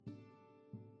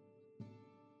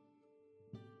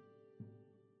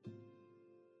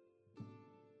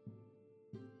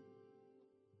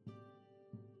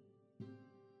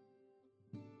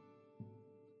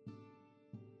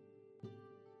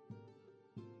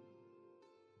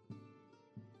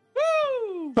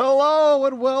Hello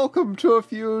and welcome to A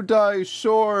Few Dice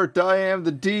Short. I am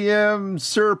the DM,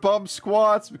 Sir Bump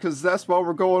Squats, because that's what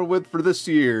we're going with for this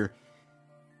year.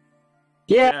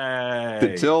 Yeah.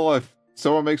 Until if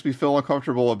someone makes me feel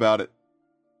uncomfortable about it.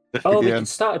 Oh, we Again. can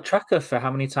start a tracker for how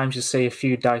many times you say a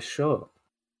few dice short.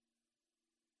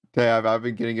 Okay, I've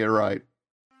been getting it right.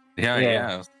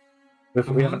 Yeah.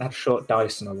 We haven't had short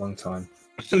dice in a long time.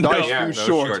 Dice too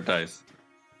short. dice.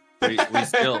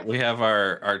 We have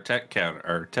our tech counter,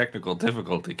 our technical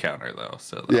difficulty counter though.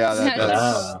 So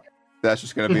That's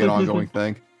just going to be an ongoing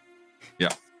thing.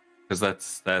 because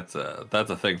that's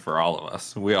a thing for all of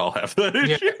us. We all have that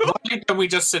issue. Why don't we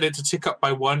just set it to tick up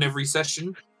by one every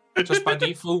session, just by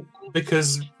default?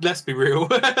 Because let's be real.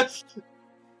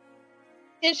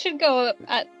 It should go up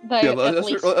at by Yeah, at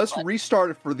least let's one.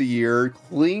 restart it for the year.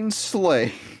 Clean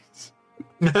slate.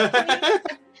 We'll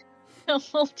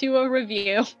do a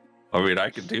review. I mean, I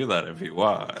can do that if you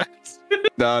want.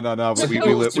 No. But we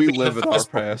live with our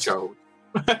past.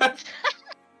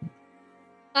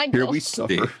 I Here know. we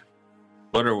suffer.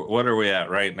 What are we at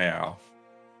right now?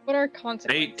 What are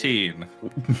consequences? 18.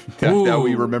 Now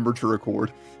we Ooh. remember to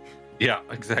record. Yeah,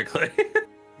 exactly.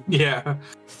 Yeah.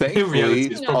 Thankfully, reality,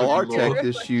 it's all our probably tech more.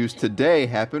 issues today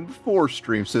happened before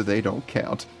stream, so they don't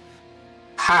count.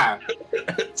 Ha!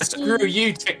 Screw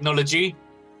you, technology.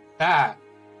 Ah,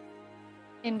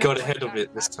 got ahead of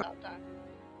it this time.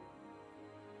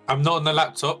 I'm not on the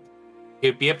laptop.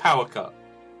 It'd be a power cut.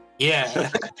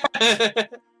 Yeah.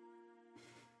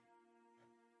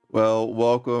 Well,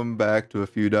 welcome back to A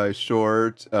Few Dice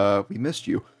Short. We missed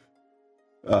you.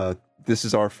 This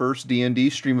is our first D&D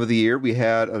stream of the year. We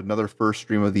had another first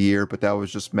stream of the year, but that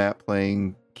was just Matt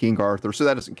playing King Arthur, so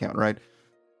that doesn't count, right?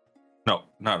 No,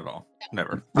 not at all.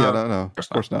 Never. Yeah, no, of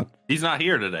course not. He's not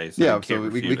here today. So Yeah, you so can't we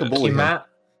refute can it. bully him. Matt,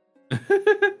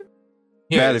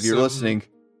 Yeah, Matt, if you're so- listening,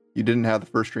 you didn't have the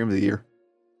first stream of the year.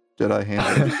 Jedi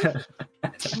hand.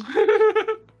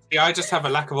 Yeah, I just have a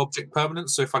lack of object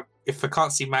permanence, so if I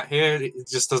can't see Matt here, it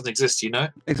just doesn't exist, you know?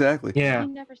 Exactly. yeah,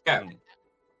 Never Yeah.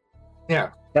 Yeah.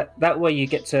 that way you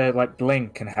get to like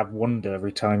blink and have wonder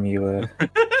every time you.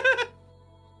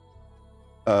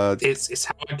 It's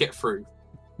how I get through.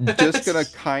 Just gonna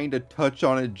kind of touch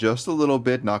on it just a little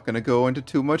bit. Not gonna go into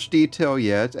too much detail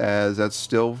yet, as that's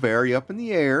still very up in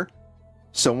the air.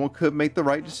 Someone could make the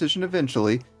right decision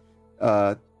eventually.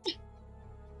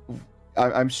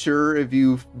 I'm sure if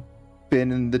you've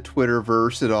been in the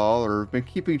Twitterverse at all, or been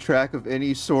keeping track of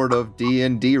any sort of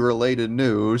D&D related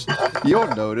news, you'll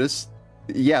notice,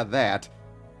 that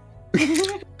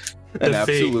an The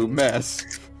absolute thing.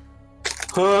 mess.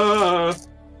 Ah.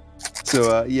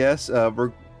 So yes,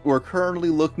 we're currently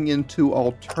looking into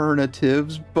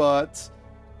alternatives, but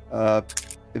we're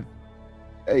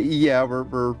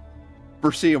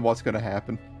seeing what's going to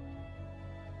happen,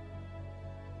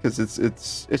 because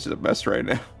it's just a mess right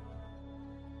now.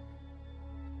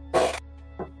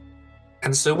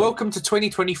 And so, welcome to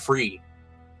 2023,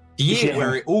 the year Yeah.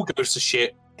 where it all goes to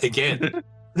shit again.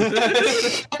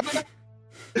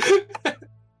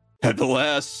 Had the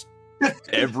last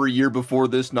every year before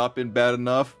this not been bad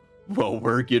enough? Well,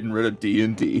 we're getting rid of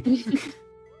D&D.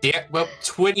 Yeah, well,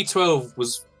 2012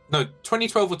 or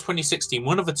 2016,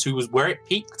 one of the two was where it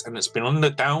peaked, and it's been on the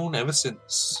down ever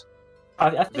since. I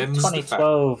think Them's the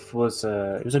 2012 was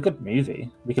it was a good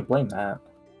movie. We could blame that.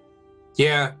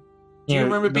 Yeah. Do you Yeah,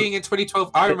 remember the- being in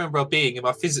 2012? I remember being in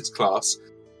my physics class.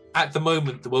 At the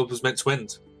moment, the world was meant to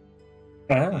end,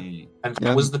 Yeah. Mm. and that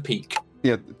Yeah. was the peak.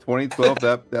 Yeah, 2012,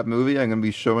 that movie, I'm going to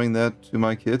be showing that to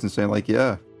my kids and saying, like,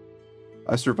 yeah,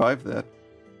 I survived that.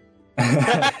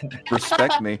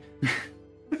 Respect me.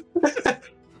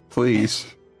 Please.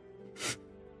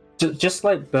 Just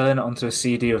like burn it onto a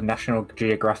CD of National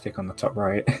Geographic on the top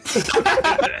right.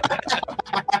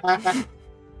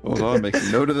 Hold on, make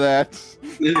a note of that.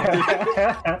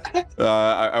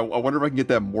 I wonder if I can get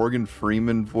that Morgan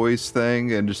Freeman voice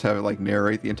thing and just have it like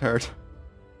narrate the entire time.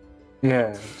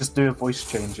 Yeah, just do a voice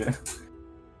changer.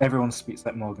 Everyone speaks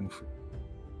like Morgan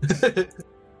Freeman.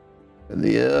 In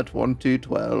the year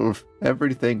 2012,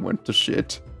 everything went to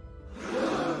shit.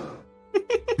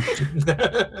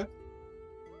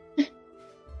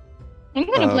 I'm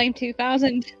gonna Uh, blame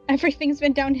 2000. Everything's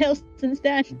been downhill since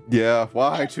then. Yeah,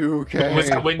 Y2K. Was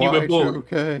that when you were born?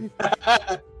 Y2K.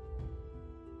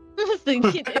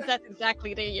 That's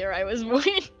exactly the year I was born.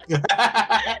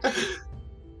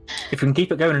 If we can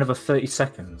keep it going another 30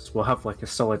 seconds, we'll have like a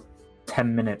solid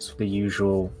 10 minutes for the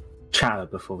usual chatter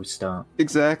before we start.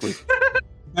 Exactly.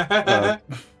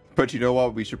 But you know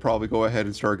what? We should probably go ahead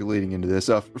and start leading into this.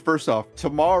 First off,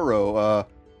 tomorrow,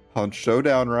 Hunt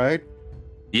Showdown, right?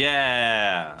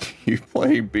 Yeah. You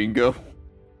playing bingo?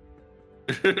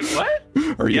 What?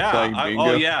 Are you playing bingo?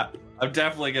 Oh yeah, I'm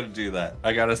definitely gonna do that.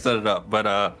 I gotta set it up. But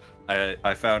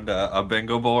I found a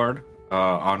bingo board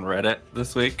on Reddit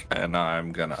this week, and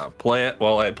I'm gonna play it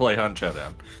while I play Hunt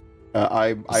Showdown.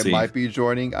 I See. might be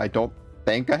joining. I don't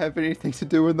think I have anything to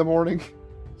do in the morning,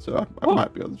 so I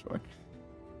might be able to join.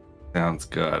 Sounds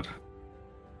good.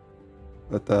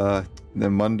 But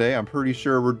then Monday, I'm pretty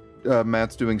sure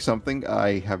Matt's doing something.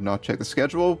 I have not checked the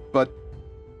schedule, but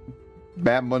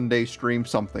Matt Monday stream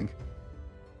something.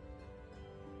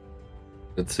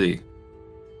 Let's see.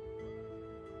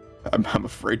 I'm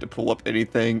afraid to pull up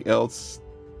anything else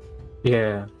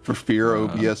Yeah. for fear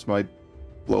OBS might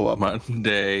blow up.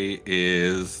 Monday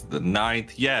is the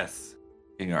 9th. Yes,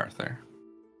 King Arthur.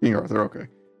 King Arthur, okay.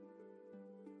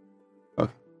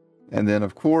 Okay. And then,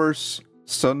 of course,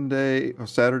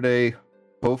 Saturday,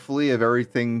 hopefully, if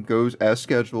everything goes as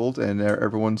scheduled and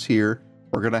everyone's here,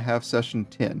 we're going to have session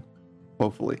 10.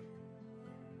 Hopefully.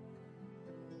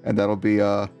 And that'll be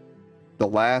the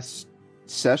last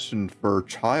session for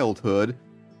childhood,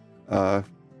 where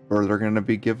they're going to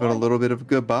be given a little bit of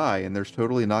goodbye, and there's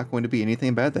totally not going to be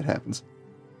anything bad that happens.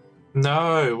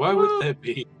 No, why would there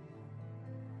be?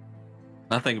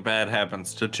 Nothing bad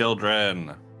happens to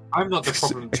children. I'm not the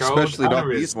problem child. Especially not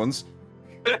Anna these is. ones.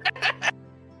 Good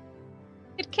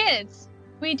kids.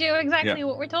 We do exactly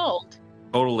what we're told.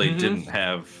 Totally Mhm. didn't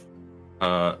have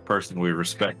a person we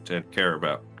respect and care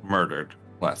about murdered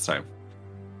last time.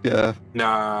 Yeah,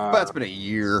 Nah. that's been a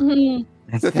year. Mhm.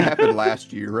 That happened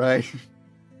last year, right?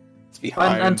 It's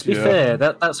behind. And to be yeah. fair,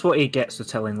 that's what he gets for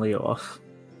telling Leo off.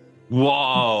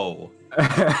 Whoa!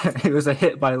 It was a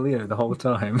hit by Leo the whole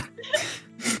time.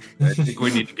 I think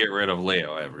we need to get rid of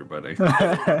Leo, everybody.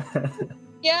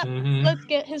 Yeah, Mhm. let's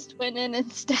get his twin in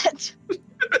instead.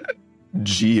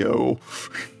 Geo.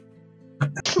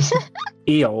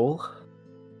 Eol.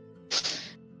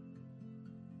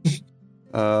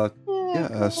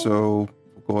 So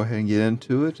we'll go ahead and get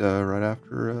into it right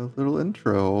after a little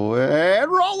intro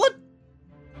and roll it.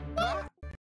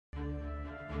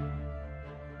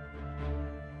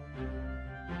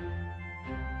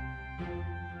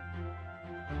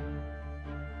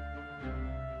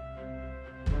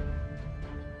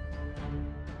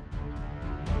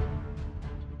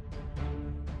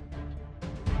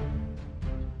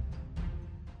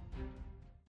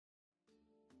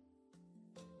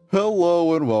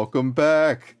 Hello and welcome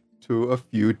back to A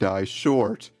Few Die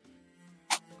Short.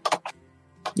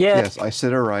 Yeah. Yes, I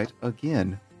said it right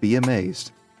again. Be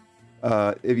amazed.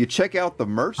 If you check out the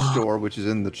merch store, which is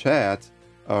in the chat,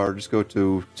 or just go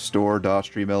to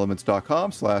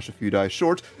store.streamelements.com/a few die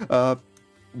short.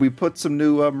 We put some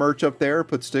new merch up there,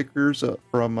 put stickers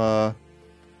from our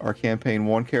campaign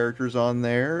 1 characters on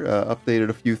there, updated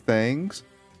a few things,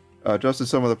 adjusted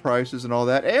some of the prices and all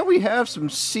that, and we have some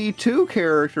C2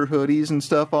 character hoodies and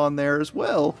stuff on there as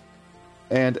well,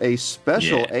 and a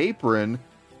special apron,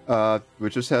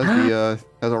 which just has the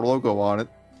has our logo on it,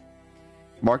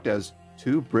 marked as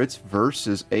 2 Brits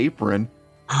versus apron.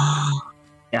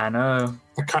 Yeah, I know.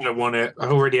 I kind of want it. I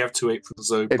already have 2 aprons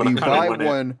though, If but I you kind buy of want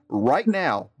one right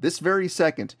now, this very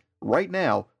second, right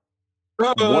now,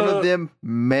 it. one of them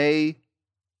may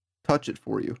touch it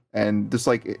for you, and just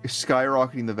like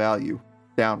skyrocketing the value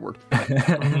downward.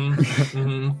 Mhm,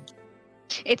 mhm.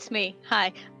 It's me.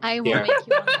 Hi. I will Yeah. make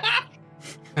you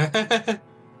one.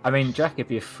 I mean, Jack, if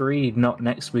you're free, not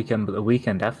next weekend, but the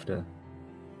weekend after.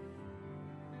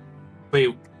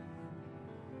 Wait,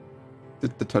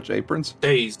 The touch aprons.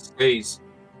 days. Is.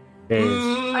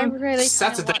 I really kinda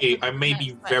Saturday, want I may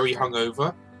be very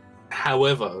hungover.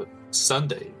 However,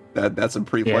 Sunday, That's some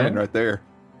pre-planning Yeah. right there.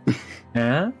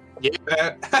 Yeah?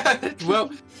 yeah.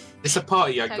 Well, it's a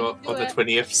party I Can got do on the it.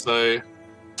 20th, so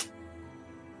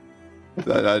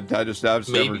I've just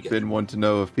Maybe never get been one to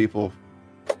know of people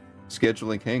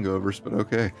scheduling hangovers, but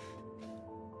okay.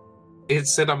 it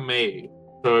said I may.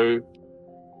 So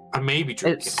I may be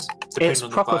drinking. depending It's on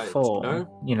the proper vibes, form,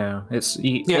 you know. It's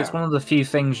Yeah. one of the few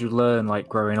things you learn, like,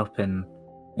 growing up in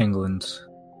England.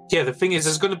 Yeah, the thing is,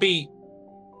 there's going to be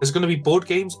board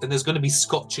games and there's going to be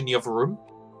scotch in the other room,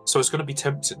 so it's going to be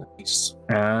tempting at least.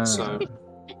 So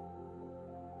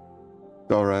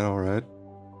All right.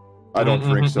 I don't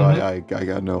drink, so I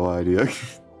got no idea.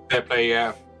 fair play,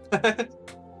 yeah.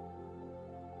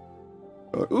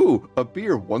 Ooh, a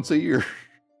beer once a year.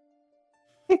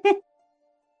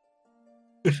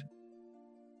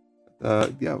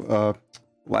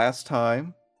 Last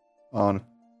time on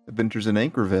Adventures in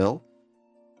Anchorville,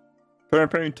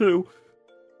 campaign 2,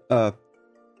 the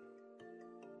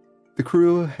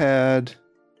crew had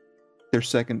their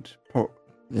second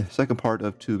part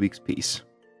of 2 Weeks Peace,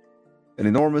 an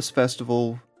enormous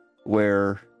festival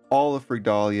where all of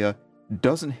Frigdalia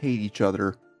doesn't hate each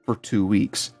other for 2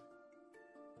 weeks.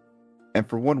 And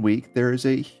for 1 week, there is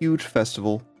a huge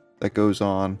festival that goes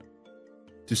on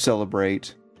to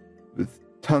celebrate with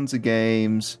tons of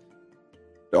games,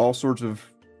 all sorts of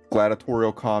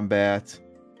gladiatorial combat.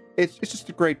 It's just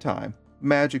a great time.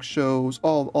 Magic shows,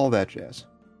 all that jazz.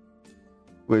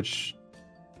 Which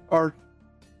our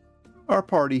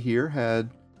party here had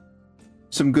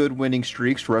some good winning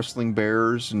streaks, wrestling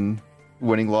bears and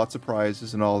winning lots of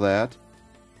prizes and all that.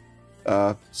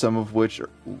 Some of which are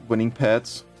winning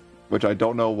pets, which I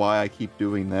don't know why I keep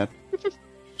doing that. Just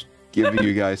giving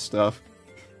you guys stuff.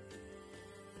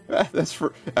 That's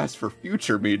for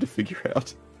future me to figure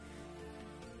out.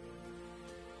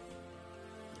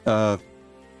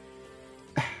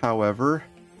 However,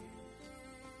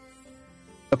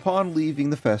 upon leaving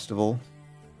the festival,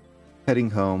 heading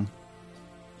home,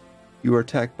 you are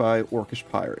attacked by orcish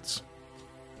pirates,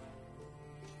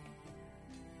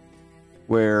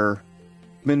 where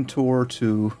mentor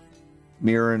to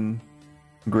Mirren,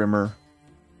 Grimmer,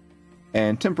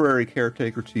 and temporary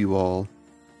caretaker to you all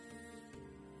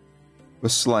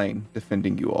was slain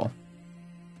defending you all.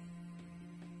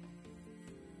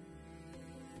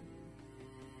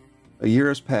 A year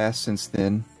has passed since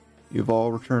then. You've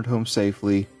all returned home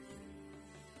safely.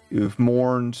 You've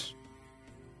mourned.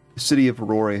 The city of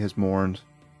Aurora has mourned.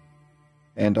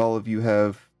 And all of you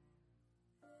have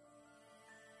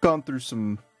gone through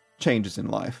some changes in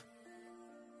life.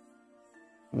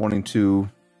 Wanting to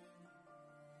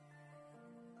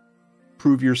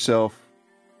prove yourself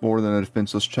more than a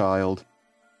defenseless child.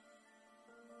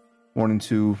 Wanting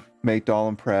to make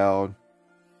Dahlan proud.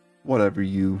 Whatever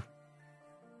you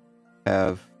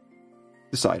have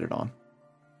decided on.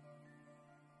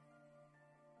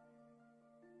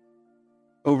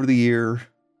 Over the year,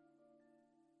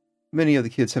 many of the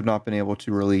kids have not been able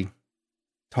to really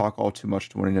talk all too much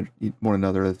to one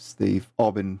another, as they've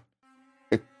all been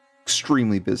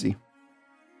extremely busy.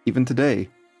 Even today,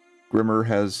 Grimmer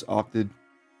has opted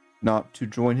not to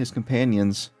join his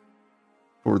companions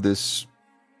for this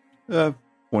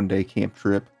one-day camp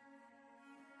trip,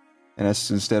 and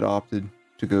has instead opted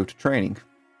to go to training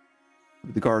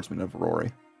with the guardsmen of Aurora.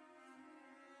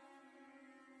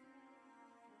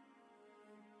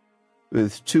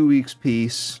 With 2 weeks'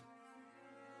 peace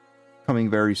coming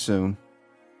very soon,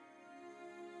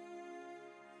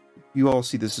 you all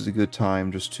see this as a good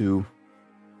time just to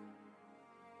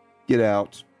get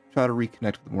out, try to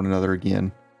reconnect with one another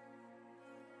again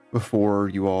before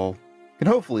you all can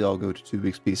hopefully all go to 2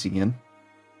 weeks' peace again.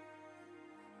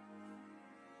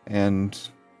 And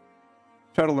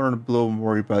try to learn a little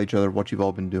more about each other, what you've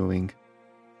all been doing.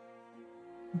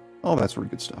 All that sort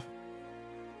of good stuff.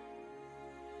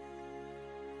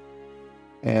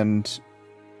 And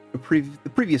the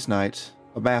previous night,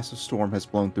 a massive storm has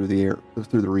blown through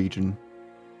the region.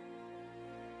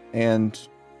 And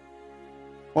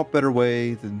what better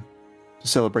way than to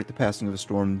celebrate the passing of a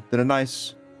storm than a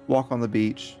nice walk on the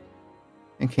beach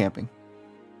and camping?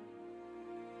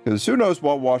 Because who knows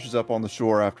what washes up on the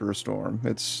shore after a storm?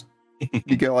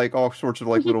 You get like all sorts of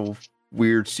like little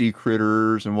weird sea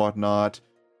critters and whatnot.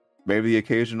 Maybe the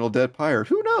occasional dead pirate.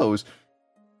 Who knows?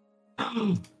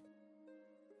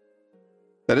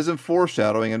 That isn't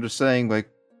foreshadowing. I'm just saying, like,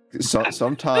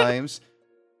 sometimes.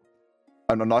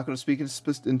 I'm not going to speak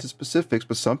into specifics,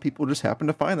 but some people just happen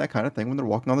to find that kind of thing when they're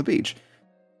walking on the beach.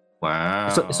 Wow.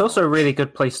 It's also a really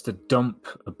good place to dump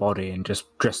a body and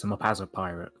just dress them up as a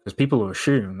pirate, because people will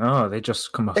assume, oh, they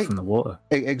just come up from the water.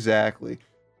 Exactly.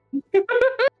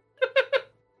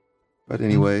 But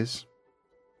anyways,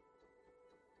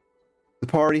 the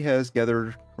party has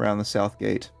gathered around the south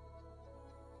gate,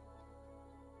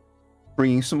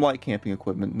 bringing some light camping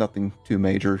equipment, nothing too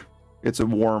major. It's a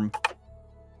warm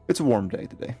day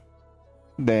today.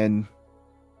 Then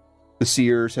the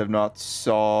seers have not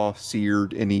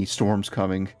seared any storms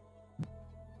coming.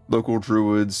 Local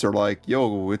druids are like,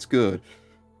 yo, it's good.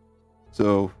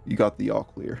 So you got the all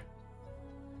clear.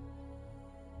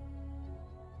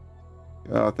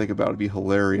 I think about it'd be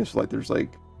hilarious. Like there's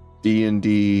like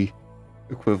D&D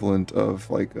equivalent of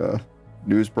like a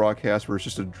news broadcast where it's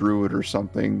just a druid or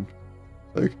something.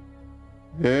 Like,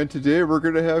 and today we're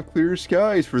gonna have clear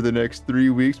skies for the next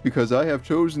 3 weeks because I have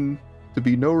chosen to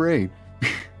be no rain.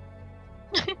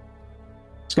 I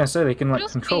was gonna say they can like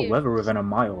control weather within a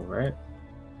mile, right?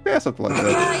 Yeah, something like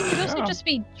that. Yeah, it could also just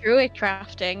be druid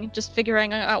crafting, just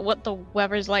figuring out what the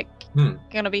weather's like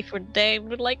gonna be for the day.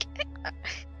 We're like,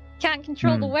 can't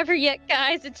control the weather yet,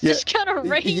 guys. It's just gonna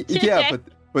rain today. Yeah,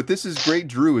 but this is Great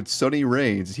Druid, Sunny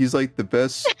Rains. He's like the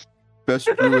best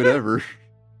druid ever.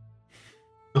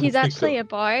 He's actually a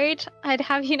bard, I'd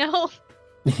have you know.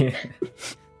 Yeah.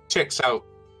 Checks out.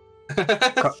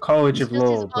 College of It's just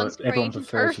Law, his but everyone on-screen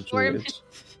prefers the perform. Druids.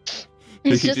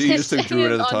 It's He just just took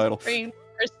Druid as a title. on-screen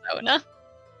persona.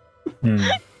 Hmm.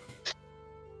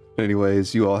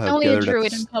 Anyways, you all have Only a gathered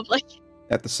druid in public.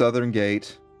 at the southern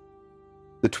gate.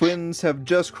 The twins have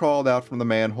just crawled out from the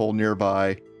manhole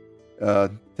nearby,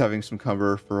 having some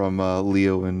cover from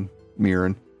Leo and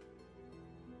Mirren.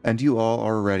 And you all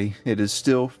are ready. It is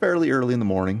still fairly early in the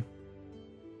morning,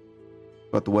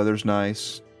 but the weather's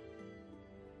nice,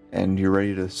 and you're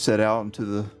ready to set out into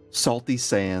the salty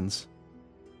sands.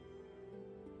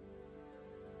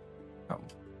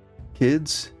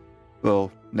 Kids,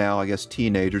 well, now I guess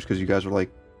teenagers, because you guys are like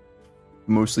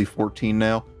mostly 14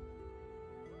 now.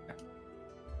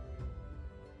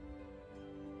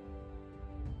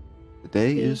 The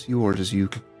day is yours as you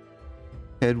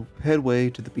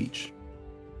headway to the beach.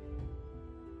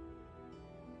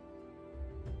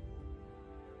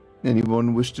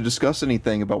 Anyone wish to discuss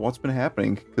anything about what's been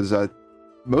happening? Because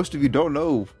most of you don't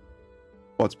know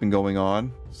what's been going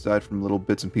on, aside from little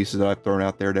bits and pieces that I've thrown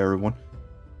out there to everyone.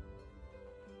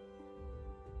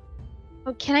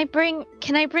 Oh, can I bring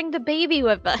the baby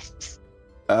with us?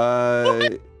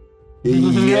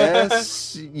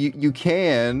 Yes, you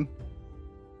can.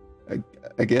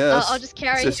 I guess. I'll just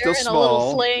carry It's her still in a little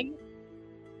small. sling.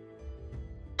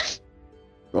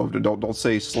 Oh, don't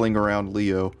say sling around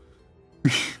Leo.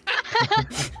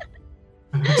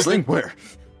 Sling where?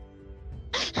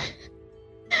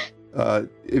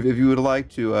 If you would like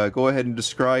to go ahead and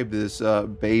describe this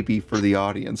baby for the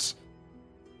audience.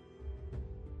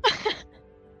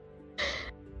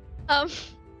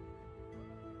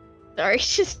 Sorry,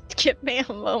 just give me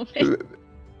a moment.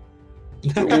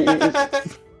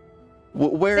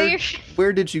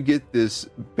 Where did you get this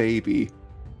baby?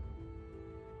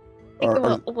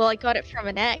 Well, I got it from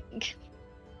an egg.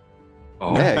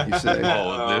 Oh, Egg, you say?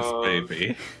 Oh, this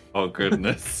baby. Oh,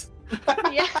 goodness.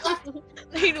 Yeah,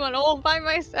 made one all by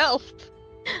myself.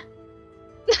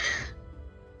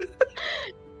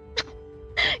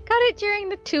 Got it during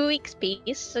the 2 weeks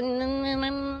piece, and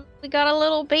then we got a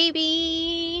little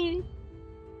baby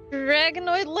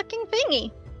dragonoid looking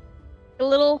thingy. A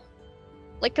little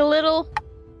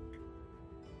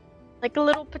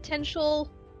potential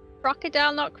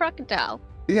crocodile, not crocodile.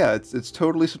 Yeah, it's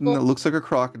totally something that looks like a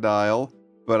crocodile,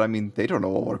 but I mean they don't know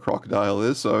what a crocodile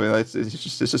is, so I mean it's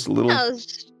just a little No, it's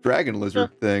just, dragon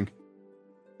lizard thing.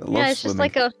 That loves yeah, it's just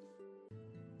swimming.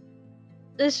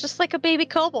 it's just like a baby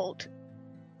kobold.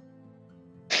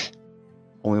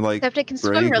 Only like Except it can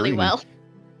gray swim really green. well.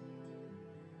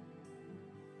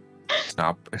 It's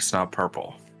not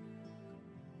purple.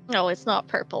 No, it's not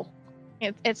purple.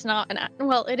 It's not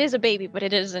well, it is a baby, but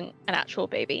it isn't an actual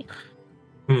baby.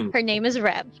 Her name is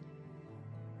Reb,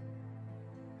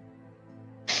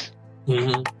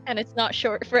 and it's not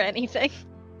short for anything.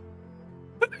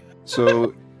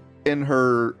 So, in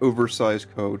her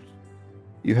oversized coat,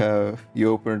 you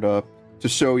open it up to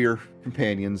show your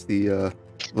companions the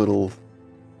little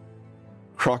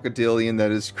crocodilian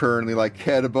that is currently like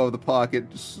head above the pocket,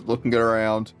 just looking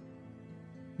around,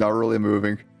 not really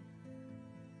moving.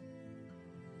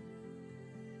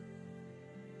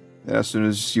 And as soon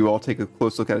as you all take a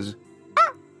close look at it,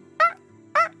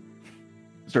 it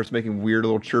starts making weird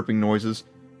little chirping noises.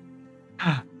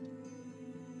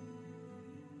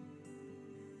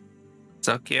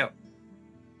 So cute.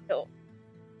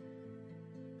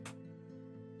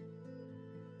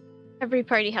 Every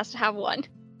party has to have one.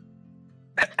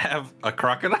 Have a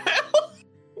crocodile?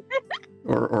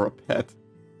 Or a pet.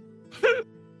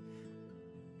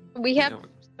 We have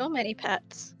so many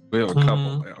pets. We have a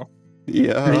couple now.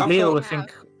 Yeah. Leo will Have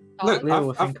think. Look, Leo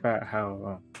will I've- think about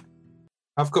how.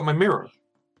 I've got my mirror.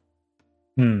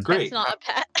 Hmm. Great. It's not a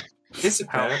pet. It's a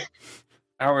How, pet.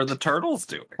 how are the turtles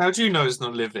doing? How do you know it's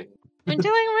not living? They're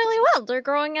doing really well. They're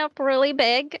growing up really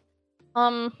big.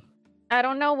 I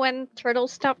don't know when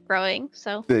turtles stop growing,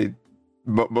 so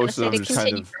Most of I'm them gonna just say kind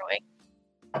continue of. growing.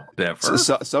 Never.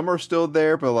 Some are still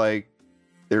there, but like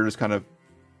they're just kind of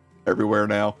everywhere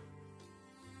now.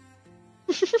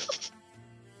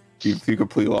 you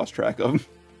completely lost track of them.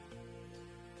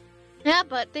 Yeah,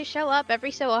 but they show up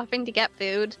every so often to get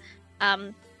food,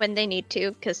 when they need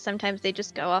to, because sometimes they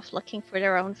just go off looking for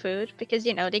their own food because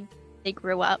they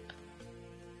grew up.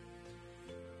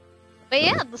 But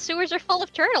yeah, the sewers are full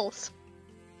of turtles.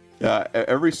 Yeah,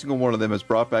 every single one of them has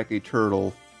brought back a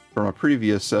turtle from a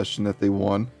previous session that they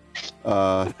won.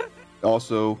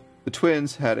 Also, the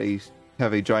twins have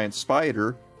a giant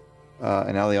spider,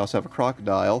 and now they also have a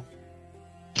crocodile.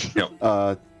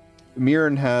 Yep.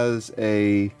 Mirren has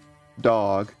a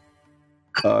dog,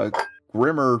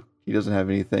 Grimmer, he doesn't have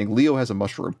anything. Leo has a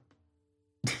mushroom.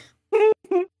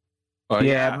 Oh,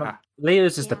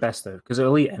 Leo's is the best though because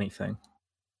it'll eat anything.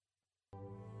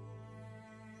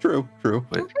 True. Wait,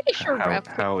 I'm pretty sure Rev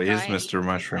how could is die. Mr.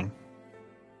 Mushroom?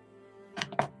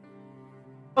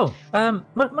 Oh,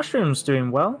 mushroom's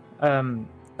doing well.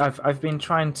 I've been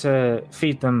trying to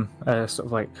feed them sort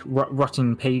of like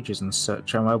rotting pages and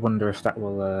such. I wonder if that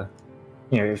will,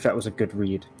 if that was a good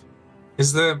read.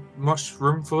 Is there much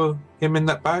room for him in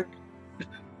that bag?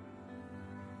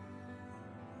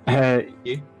 Yeah,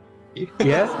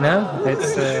 no,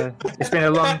 it's been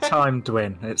a long time,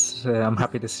 Dwayne. It's I'm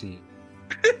happy to see you.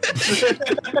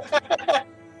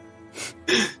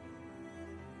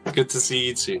 Good to see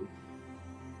you too.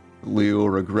 Leo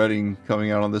regretting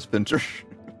coming out on this venture.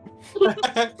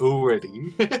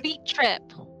 Already. Beach trip.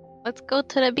 Let's go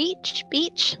to the beach.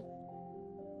 Beach.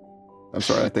 I'm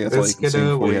sorry, I think that's all you can sing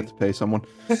before you have to pay someone.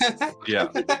 Yeah.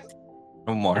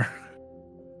 No more.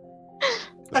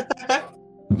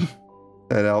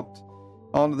 Head out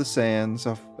onto the sands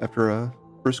after a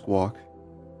brisk walk.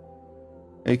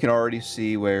 And you can already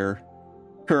see where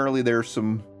currently there's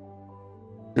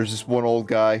this one old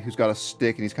guy who's got a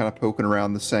stick and he's kind of poking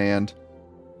around the sand.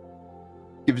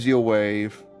 Gives you a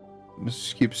wave. And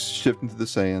just keeps shifting through the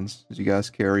sands as you guys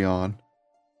carry on.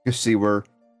 You can see where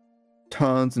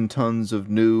tons and tons of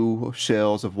new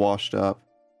shells have washed up.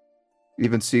 You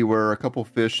even see where a couple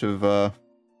fish have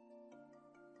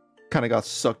kind of got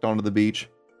sucked onto the beach.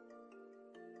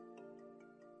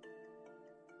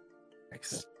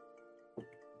 Nice.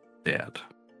 Dad.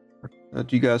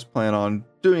 Do you guys plan on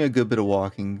doing a good bit of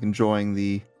walking, enjoying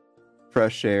the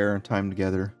fresh air and time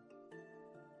together?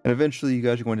 And eventually you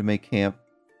guys are going to make camp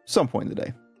some point in the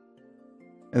day.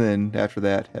 And then after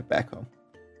that, head back home.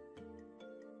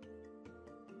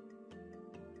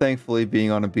 Thankfully,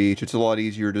 being on a beach, it's a lot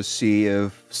easier to see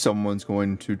if someone's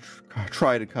going to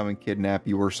try to come and kidnap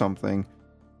you or something.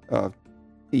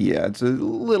 Yeah, it's a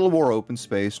little more open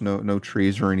space, no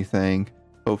trees or anything.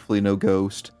 Hopefully no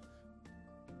ghost.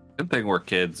 Good thing we're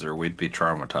kids or we'd be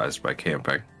traumatized by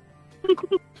camping.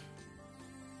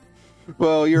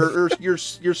 Well, you're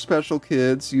special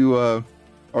kids. You are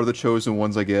the chosen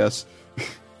ones, I guess.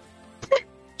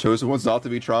 Chosen ones not to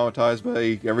be traumatized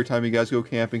by every time you guys go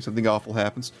camping, something awful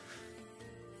happens.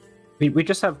 We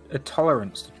just have a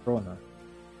tolerance to trauma.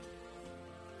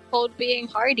 Called being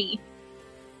hardy.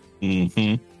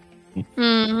 Mm-hmm.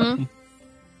 Mm-hmm.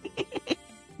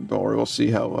 Don't worry, we'll see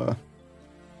how.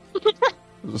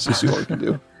 We'll see what we can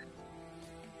do.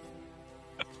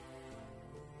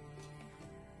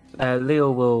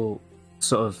 Leo will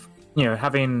sort of,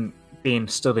 having been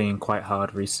studying quite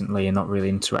hard recently and not really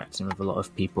interacting with a lot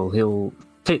of people, he'll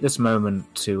take this moment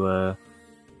to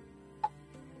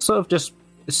sort of just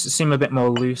seem a bit more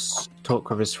loose,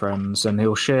 talk with his friends, and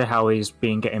he'll share how he's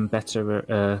been getting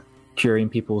better at curing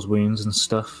people's wounds and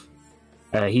stuff.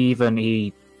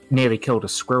 He nearly killed a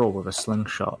squirrel with a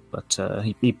slingshot, but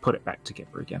he put it back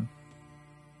together again.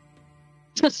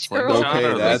 Squirrel.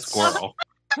 Okay, that's squirrel.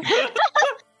 It's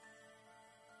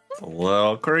a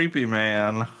little creepy,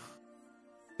 man.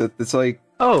 It's like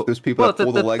those people that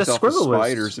pull the legs off of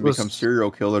spiders and become serial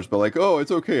killers, but like, oh,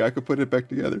 it's okay, I could put it back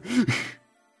together.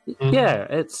 Yeah,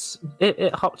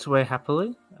 it hopped away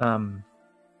happily. It's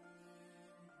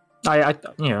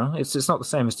not the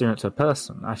same as doing it to a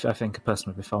person. I think a person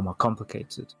would be far more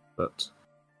complicated, but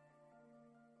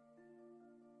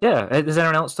yeah. Has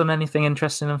anyone else done anything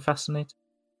interesting and fascinating?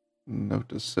 Note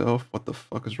to self: what the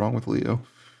fuck is wrong with Leo?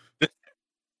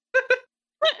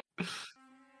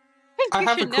 I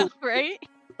have a know, right?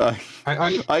 I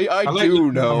like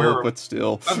do know, but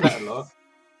still. I've done that a lot.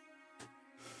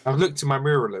 I've looked in my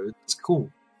mirror loads. It's cool.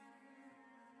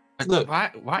 Look,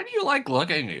 Why do you like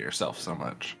looking at yourself so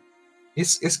much?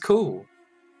 it's cool.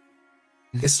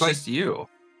 It's like just you.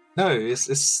 No,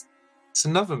 it's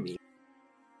another me.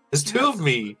 There's two of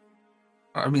me.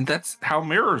 I mean, that's how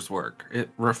mirrors work. It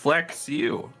reflects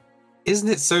you. Isn't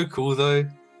it so cool though?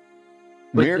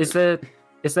 Wait,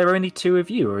 is there only two of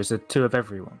you, or is it two of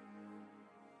everyone?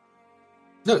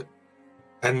 Look,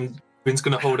 and Vin's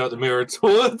gonna hold out the mirror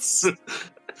towards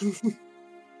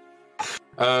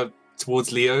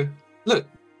towards Leo. Look,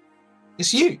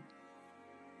 it's you.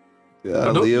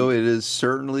 Yeah, Leo, it is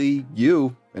certainly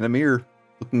you in a mirror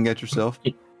looking at yourself.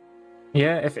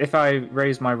 Yeah, if I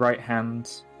raise my right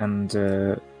hand and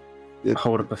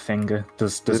hold up a finger,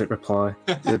 does it reply?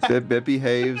 It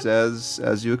behaves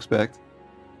as you expect.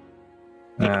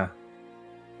 Yeah,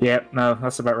 no,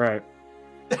 that's about right.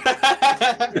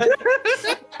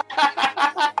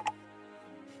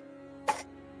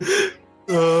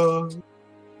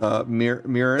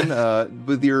 Mirren,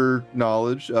 with your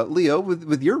knowledge, Leo,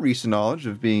 with your recent knowledge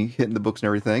of being hitting the books and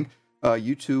everything,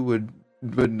 you two would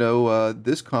know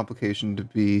this complication to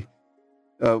be.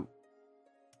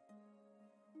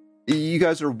 You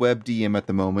guys are web DM at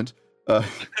the moment.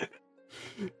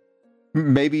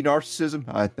 Maybe narcissism.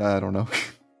 I don't know.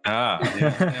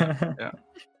 Yeah.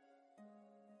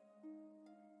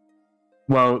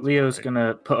 Well, Leo's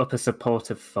gonna put up a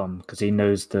supportive thumb because he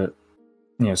knows that,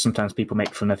 sometimes people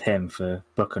make fun of him for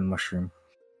book and mushroom.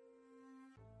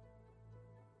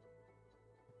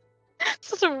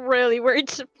 This is a really weird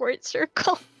support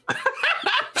circle.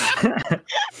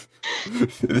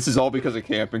 This is all because of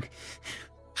camping.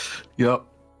 Yep.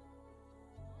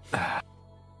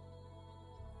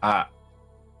 I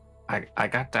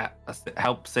got to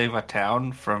help save a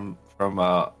town from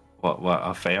a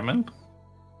famine,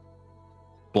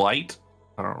 blight.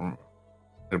 I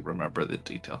don't remember the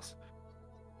details.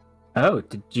 Oh,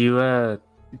 did you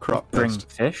Crop bring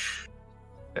pest. fish?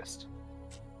 Pest.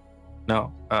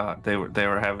 No, they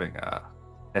were having a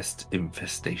pest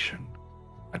infestation.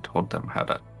 I told them how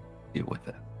to deal with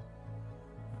it.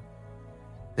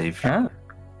 Save your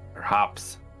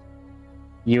hops.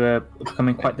 You are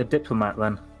becoming quite the diplomat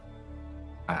then.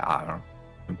 I don't.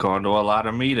 I'm going to a lot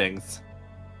of meetings.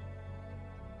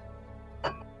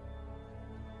 A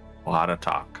lot of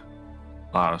talk.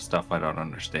 A lot of stuff I don't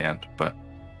understand, but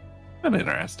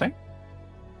interesting.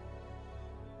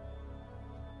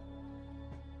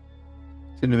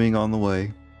 Continuing on the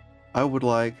way, I would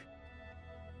like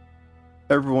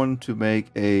everyone to make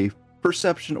a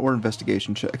perception or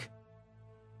investigation check.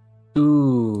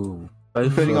 Ooh.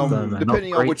 Depending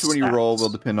on which one you roll will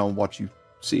stats. depend on what you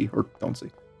see or don't see.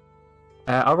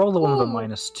 I'll roll the one with a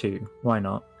Ooh. -2. Why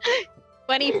not?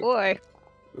 24.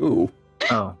 Ooh.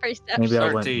 Oh, Perception. maybe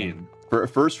I went. 13. For a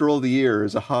first roll of the year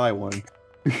is a high one.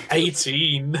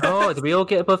 18. Oh, did we all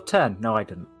get above 10? No, I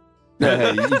didn't.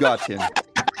 Hey, you got 10.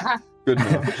 Good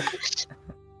enough.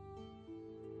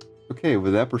 Okay,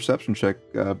 with that perception check,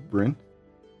 Win.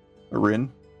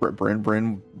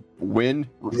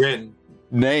 Rin.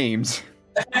 Names.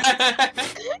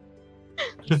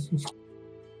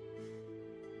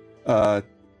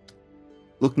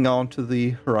 Looking onto the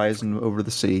horizon over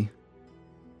the sea.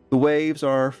 The waves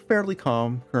are fairly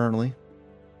calm currently.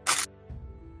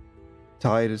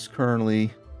 Tide is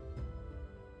currently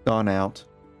gone out.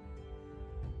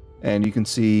 And you can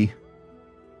see,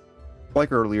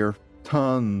 like earlier,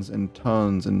 tons and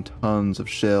tons and tons of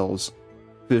shells,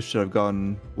 fish that have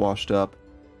gotten washed up.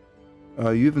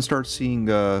 You even start seeing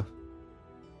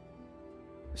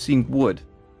wood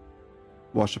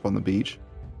washed up on the beach,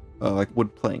 like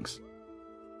wood planks.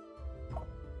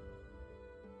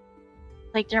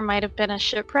 Like there might have been a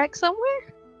shipwreck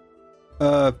somewhere?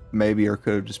 Maybe, or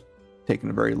could have just taken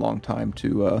a very long time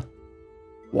to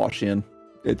wash in.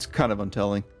 It's kind of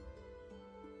untelling.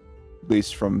 At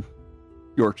least from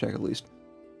your check, at least.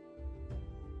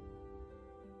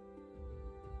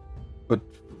 But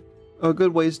a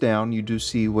good ways down, you do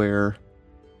see where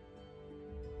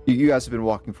you guys have been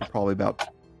walking for probably about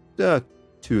 2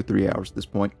 or 3 hours at this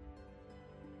point.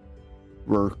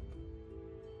 Where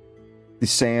the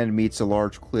sand meets a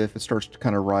large cliff, it starts to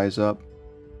kind of rise up.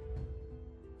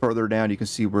 Further down, you can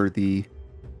see where the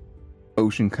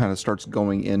ocean kind of starts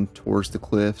going in towards the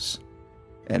cliffs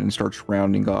and it starts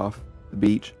rounding off the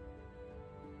beach.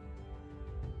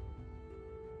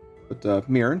 But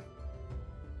Mirren,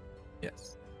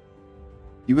 Yes.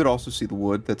 you would also see the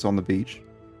wood that's on the beach.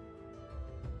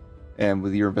 And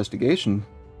with your investigation,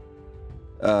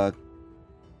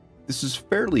 this is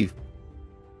fairly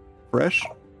fresh.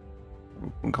 I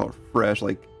wouldn't call it fresh,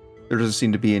 like there doesn't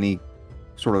seem to be any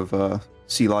sort of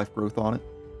sea life growth on it.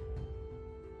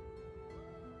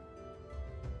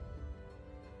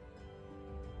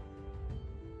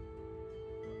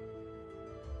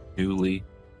 Newly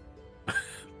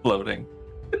floating.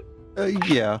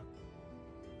 Yeah.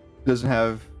 Doesn't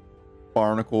have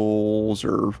barnacles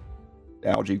or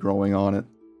algae growing on it,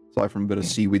 aside from a bit of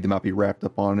seaweed that might be wrapped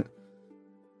up on it.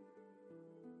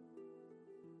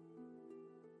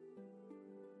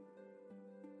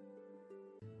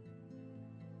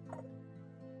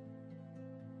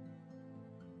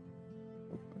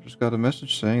 I just got a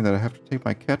message saying that I have to take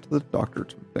my cat to the doctor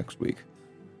next week.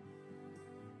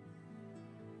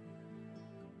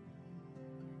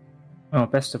 Oh,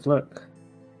 best of luck.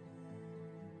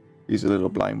 He's a little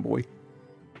blind boy.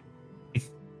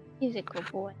 He's a good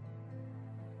boy.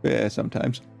 Yeah,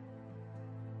 sometimes.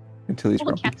 Until he's All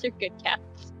grumpy. cats are good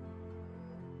cats.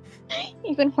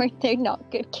 Even when they're not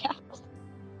good cats.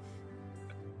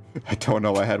 I don't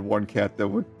know. I had one cat that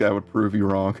would prove you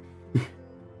wrong.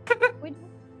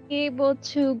 able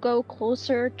to go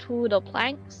closer to the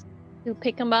planks to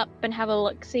pick them up and have a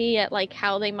look-see at like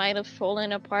how they might have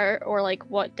fallen apart or like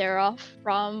what they're off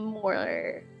from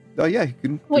or Oh yeah, you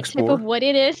can what explore. type of wood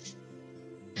it is?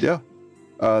 Yeah.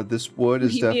 This wood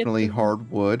is Maybe it's definitely a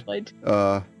hardwood. wood.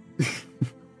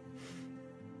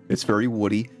 It's very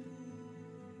woody.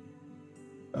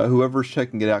 Whoever's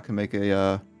checking it out can make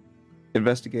a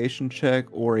investigation check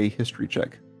or a history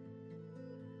check.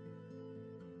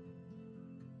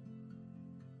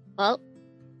 Well,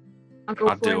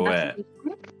 I'll do it.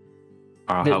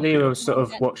 I'll help Leo you. sort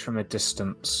of watch from a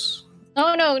distance.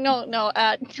 no.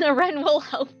 Ren will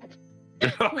help.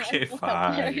 Okay, Ren will help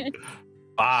fine. Ren.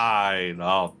 Fine,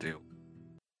 I'll do.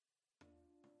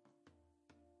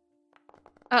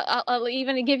 I'll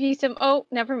even give you some. Oh,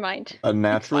 never mind. A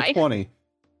natural fine. 20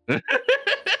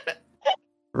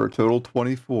 for a total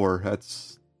 24.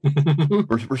 That's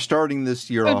we're starting this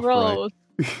year Good off rolls.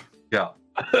 Yeah.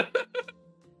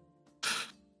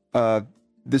 right.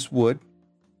 This wood,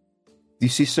 you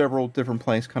see several different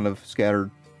planks kind of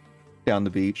scattered down the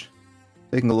beach.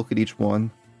 Taking a look at each one,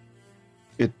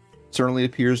 it certainly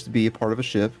appears to be a part of a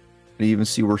ship. And you even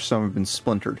see where some have been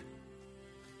splintered,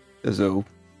 as though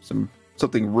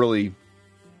something really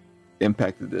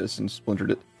impacted this and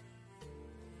splintered it.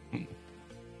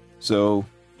 So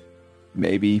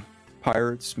maybe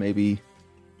pirates, maybe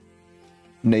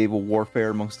naval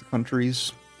warfare amongst the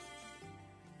countries.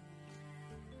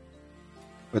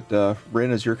 But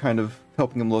Rin, as you're kind of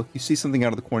helping him look, you see something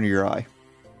out of the corner of your eye.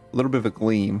 A little bit of a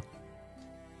gleam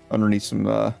underneath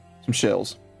some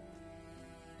shells.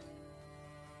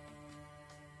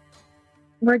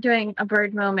 We're doing a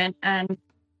bird moment and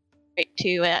right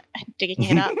to digging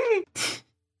it up.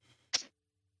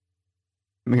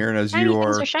 I'm hearing as Shiny you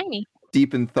things are are shiny.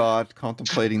 deep in thought,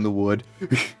 contemplating the wood.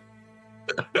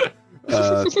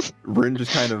 Rin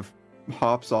just kind of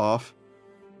hops off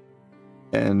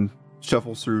and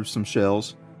shuffles through some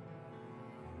shells.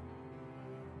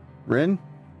 Rin,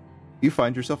 you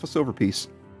find yourself a silver piece.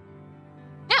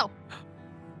 No.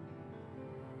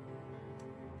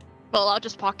 Well, I'll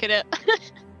just pocket it.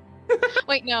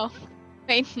 Wait, no.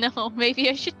 Maybe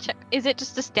I should check. Is it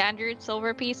just a standard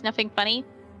silver piece? Nothing funny?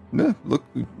 Yeah,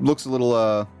 looks a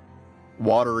little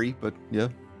watery, but yeah.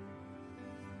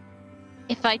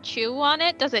 If I chew on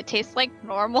it, does it taste like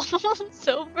normal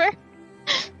silver?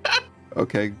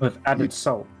 Okay, With added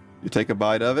salt. you take a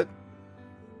bite of it.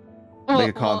 Make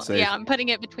a con save. Yeah, I'm putting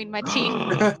it between my teeth.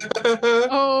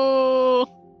 Oh.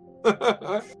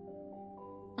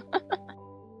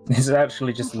 It's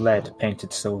actually just lead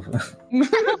painted silver.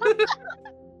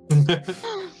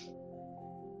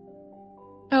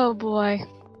 Oh boy.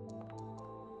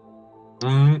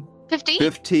 15?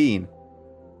 15.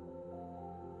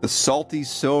 The salty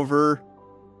silver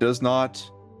does not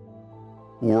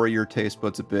worry your taste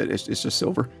buds a bit. It's just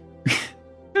silver.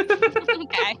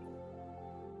 Okay.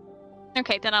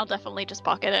 Okay, then I'll definitely just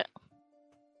pocket it.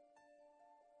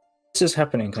 This is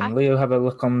happening. Can Leo have a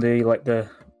look on the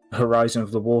horizon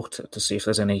of the water to see if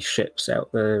there's any ships out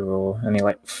there or any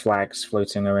flags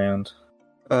floating around?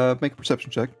 Make a perception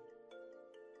check.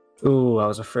 Ooh, I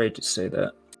was afraid to say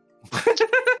that.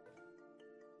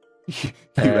 You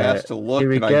asked to look. Here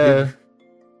we and go. I did.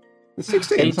 The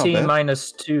 16. 18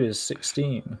 minus 2 is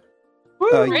 16.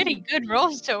 Pretty good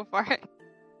roll so far.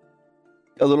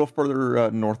 A little further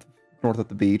north of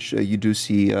the beach, you do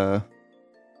see a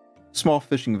small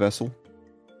fishing vessel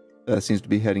that seems to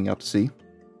be heading out to sea.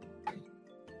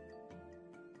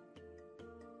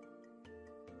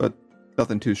 But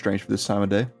nothing too strange for this time of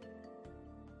day.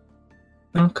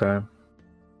 Okay.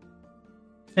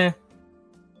 Yeah.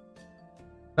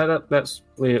 That's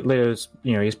Leo's.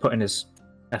 He's put in his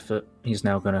effort. He's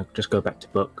now gonna just go back to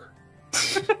book.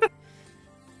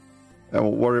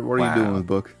 What are you doing with the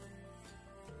book?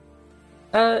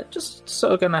 Just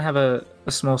sort of gonna have a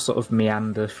small sort of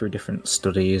meander through different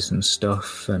studies and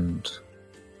stuff, and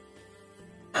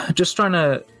just trying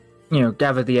to,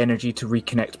 gather the energy to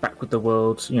reconnect back with the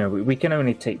world. We can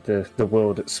only take the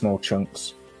world at small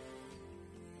chunks.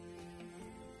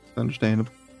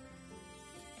 Understandable.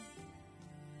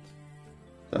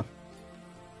 So,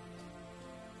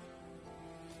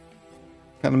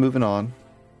 kind of moving on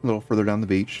a little further down the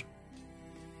beach.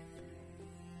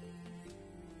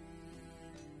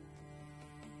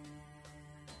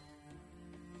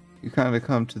 You kind of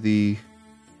come to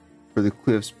where the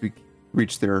cliffs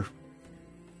reach their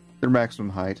maximum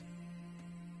height.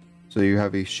 So you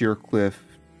have a sheer cliff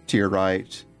to your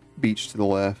right, beach to the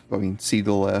left, sea to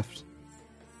the left.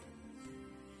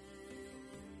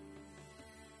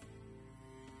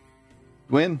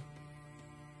 Gwyn,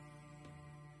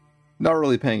 not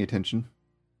really paying attention.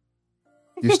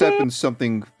 You step in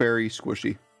something very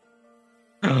squishy.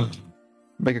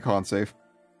 Make a con save.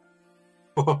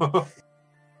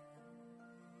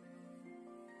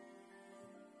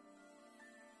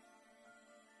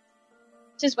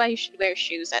 This is why you should wear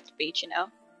shoes at the beach, you know?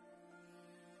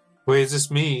 Wait, is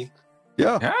this me?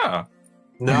 Yeah. Yeah.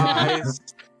 Nice.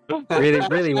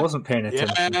 Really wasn't paying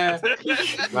attention. Yeah.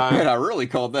 Man, I really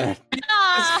called that.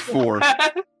 Ah! 4.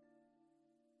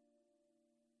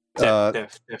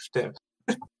 Dip.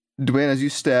 Dwayne, as you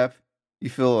step, you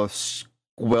feel a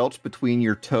squelch between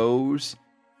your toes,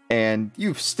 and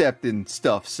you've stepped in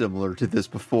stuff similar to this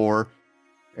before.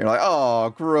 You're like, oh,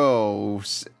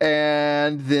 gross.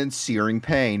 And then searing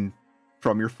pain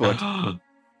from your foot.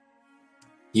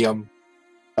 Yum.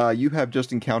 You have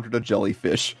just encountered a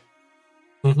jellyfish.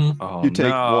 Mm-hmm. Oh, You take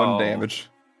no. 1 damage,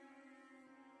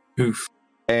 Oof.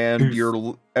 and Oof.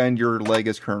 your leg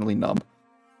is currently numb.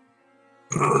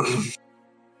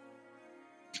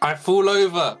 I fall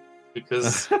over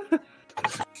because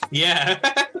yeah.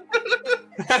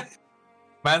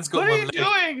 Man's got What are one you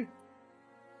leg. doing?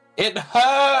 It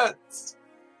hurts.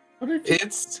 What did you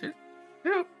It's do?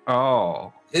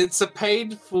 Oh, a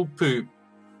painful poop.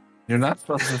 you're not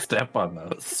supposed to step on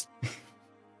those.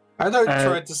 I don't Uh,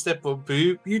 try to step on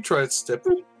poop. You try to step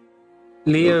on.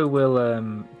 Leo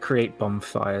will create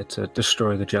bonfire to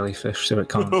destroy the jellyfish so it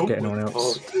can't get anyone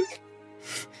else.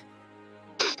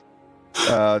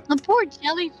 The poor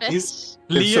jellyfish. He's-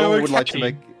 If Leo, someone would like to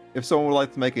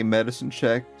okay. make a medicine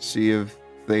check, see if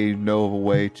they know of a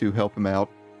way to help him out.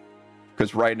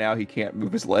 Because right now he can't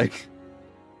move his leg.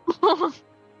 Go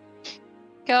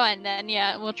on then,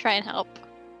 yeah, we'll try and help.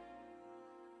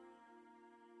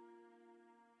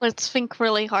 Let's think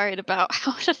really hard about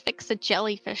how to fix a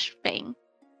jellyfish thing.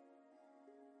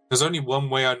 There's only one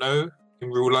way I know in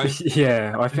real life.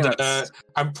 Yeah, I think that's.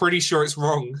 I'm pretty sure it's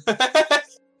wrong.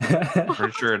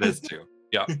 Pretty sure it is too.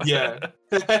 Yeah. Yeah.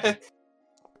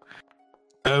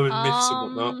 Urban myths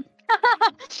and whatnot.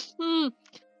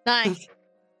 Nice.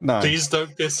 Nice. Please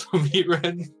don't piss on me,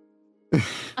 Ren.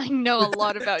 I know a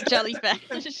lot about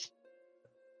jellyfish.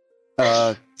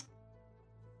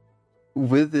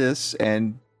 With this,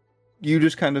 and you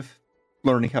just kind of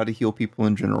learning how to heal people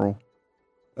in general,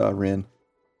 Ren,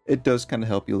 it does kind of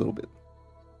help you a little bit.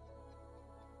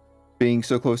 Being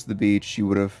so close to the beach, you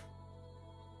would have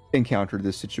encountered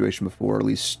this situation before, or at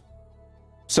least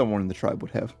someone in the tribe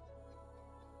would have.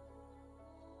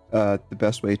 The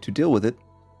best way to deal with it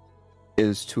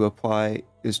is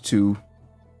to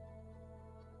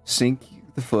sink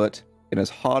the foot in as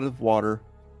hot of water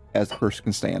as the person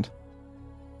can stand.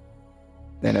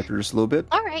 Then after just a little bit,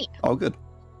 All right. all good.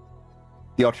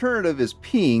 The alternative is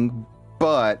peeing,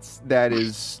 but that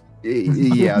is,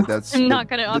 yeah, that's. I'm not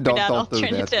gonna offer that don't do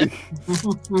alternative.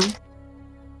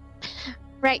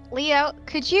 Right, Leo,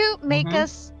 could you make Mhm.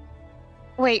 us...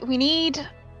 Wait, we need...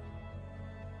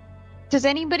 Does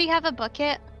anybody have a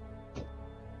bucket?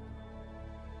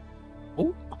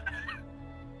 Oh.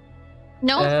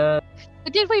 No?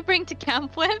 What did we bring to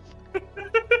camp with?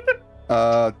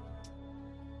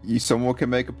 Someone can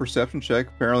make a perception check.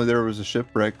 Apparently, there was a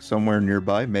shipwreck somewhere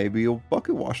nearby. Maybe a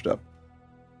bucket washed up.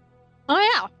 Oh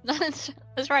yeah,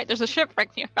 that's right, there's a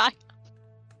shipwreck nearby.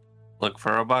 Look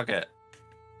for a bucket.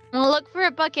 We'll look for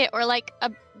a bucket or like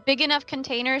a big enough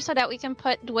container so that we can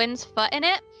put Dwin's foot in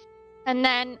it. And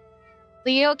then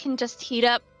Leo can just heat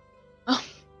up...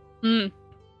 The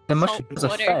mushrooms are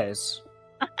water. fairs.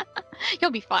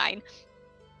 You'll be fine.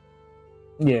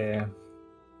 Yeah.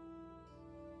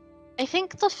 I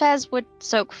think the fez would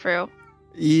soak through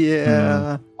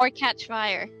Yeah, or catch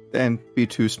fire. and be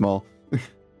too small.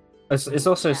 It's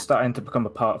also Yeah. starting to become a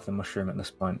part of the mushroom at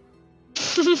this point.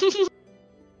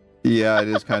 Yeah, it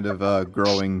is kind of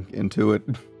growing into it.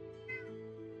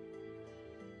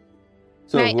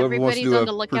 So right, whoever wants to everybody's do on a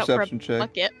the lookout for a perception check.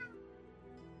 bucket.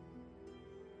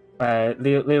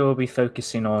 Leo will be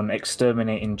focusing on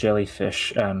exterminating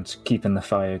jellyfish and keeping the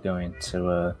fire going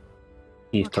to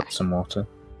heat Okay. up some water.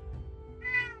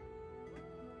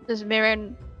 Does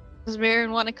Mirren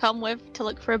want to come with to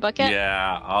look for a bucket?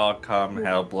 Yeah, I'll come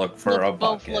help look for Let's a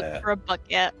both bucket. look for a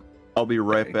bucket. I'll be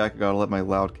right Okay. back. I gotta let my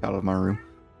loud cat out of my room.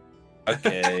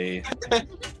 Okay.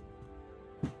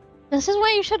 This is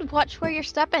why you should watch where you're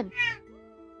stepping.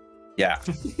 Yeah.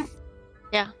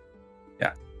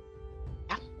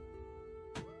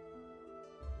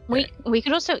 We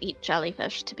could also eat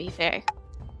jellyfish, to be fair.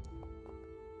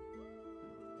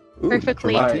 Ooh,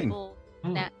 Perfectly natural Right. 19. full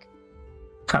Mm. neck.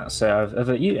 Can't say I've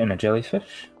ever eaten a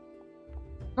jellyfish.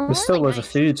 There's still Really loads of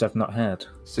nice. foods I've not had.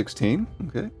 16.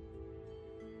 Okay.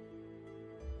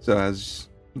 So as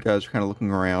you guys are kind of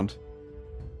looking around,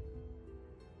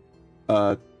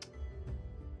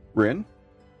 Rin,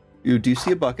 you do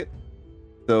see a bucket,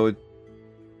 though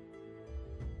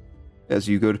as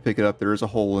you go to pick it up, there is a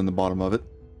hole in the bottom of it.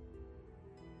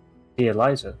 Hey,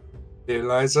 Eliza.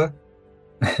 Eliza.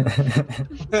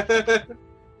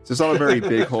 So it's not a very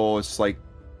big hole. It's like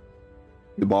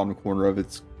the bottom corner of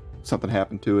it's something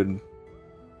happened to it, and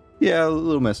yeah, a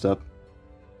little messed up.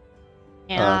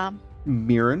 Yeah.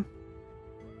 Mirren,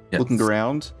 Yes. looking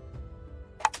around,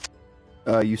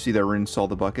 you see that Rin saw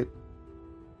the bucket,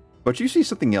 but you see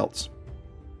something else.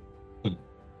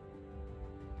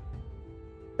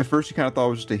 At first, you kind of thought it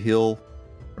was just a hill,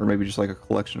 or maybe just like a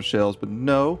collection of shells, but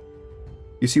no.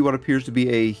 You see what appears to be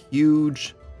a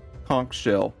huge conch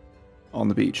shell on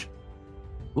the beach.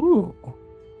 Ooh.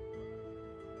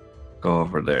 Go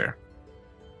over there.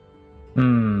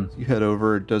 Hmm. You head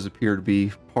over, it does appear to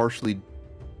be partially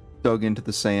dug into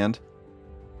the sand.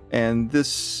 And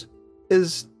this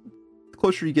is, the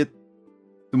closer you get,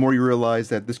 the more you realize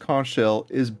that this conch shell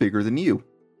is bigger than you.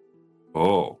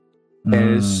 Oh. And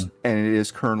it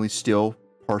is currently still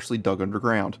partially dug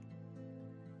underground.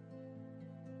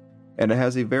 And it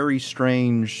has a very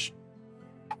strange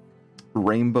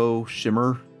rainbow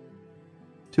shimmer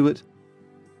to it.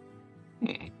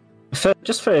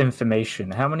 Just for information,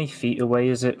 how many feet away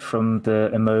is it from the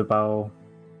immobile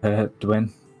Dwyn?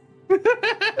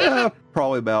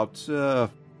 Probably about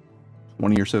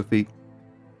 20 or so feet.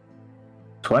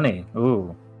 20?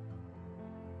 Ooh.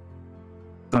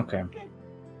 Okay.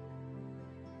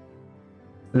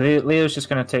 Leo's just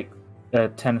going to take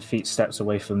 10 feet steps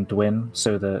away from Dwyn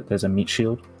so that there's a meat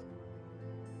shield.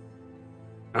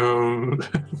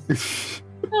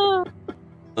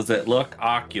 Does it look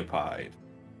occupied?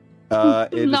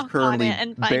 It is Knock on currently it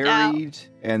and find out. buried,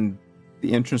 and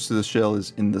the entrance to the shell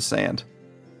is in the sand.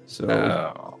 So,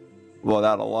 Oh.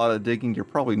 without a lot of digging, you're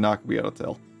probably not going to be able to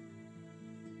tell.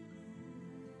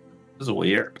 This is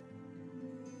weird.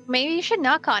 Maybe you should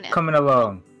knock on it. Coming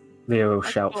along, Leo will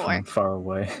That's shout four. from far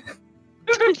away.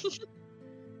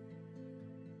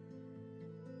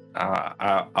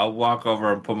 I'll walk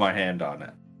over and put my hand on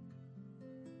it.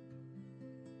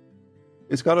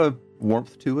 It's got a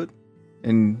warmth to it,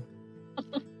 and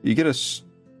you get a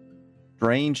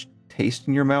strange taste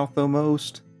in your mouth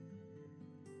almost.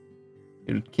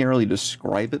 You can't really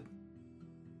describe it.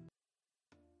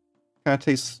 Kind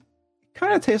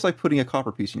of tastes like putting a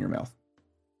copper piece in your mouth.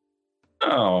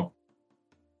 Oh.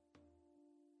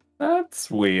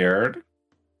 That's weird.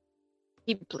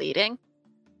 Keep bleeding.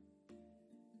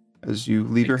 As you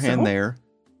leave your Think hand so? there,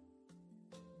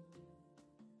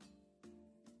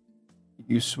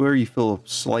 you swear you feel a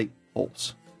slight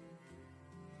pulse.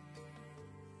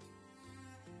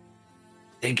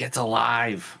 Think it's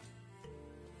alive.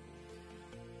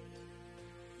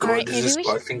 God, Alright, is maybe this we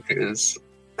what I should- think it is?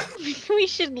 We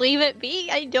should leave it be.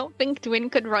 I don't think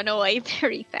Dwyn could run away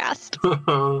very fast.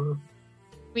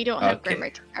 We don't have Okay. Grimmer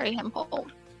to carry him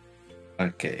home.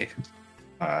 Okay.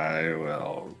 I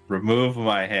will remove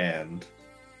my hand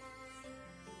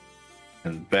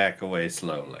and back away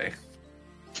slowly.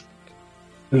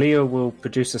 Leo will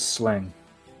produce a sling.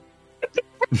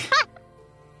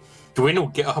 Dwyn will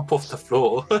get up off the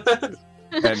floor.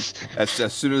 And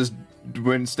as soon as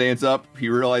Dwyn stands up, he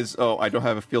realizes, oh, I don't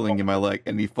have a feeling in my leg,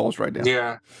 and he falls right down.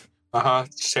 Yeah.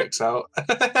 Checks out.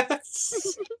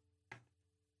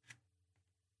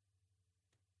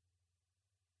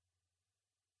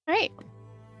 Right.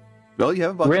 Well, you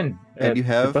have a bucket, Rin, and you the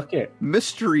have bucket.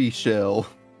 mystery shell.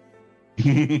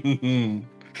 Okay.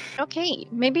 Okay,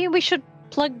 maybe we should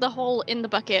plug the hole in the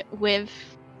bucket with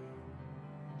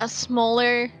a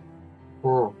smaller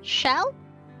Oh. shell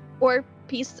or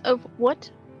piece of wood.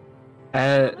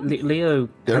 Leo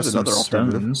There's has some another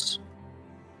alternative. stones.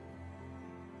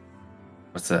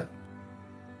 What's that?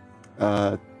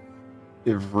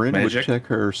 If Rin would Magic? check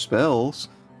her spells,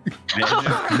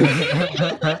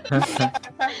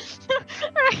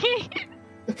 Right.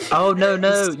 Oh no!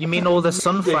 You mean all the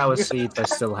sunflower seeds I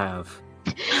still have?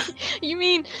 You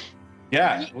mean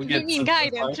Yeah, you mean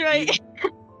guidance, right?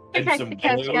 I And tried some to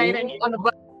cast blue. guidance on the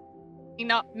bucket,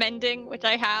 not mending, which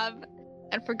I have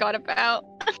and forgot about.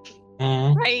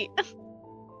 Mm. Right.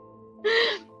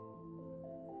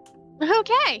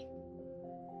 Okay.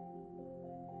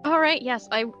 All right. Yes,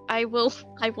 I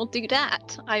will do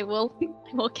that. I will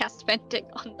cast venting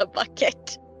on the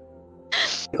bucket.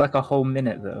 Like a whole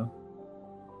minute though.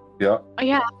 Yeah. Oh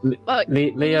yeah. But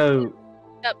Leo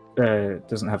Yep.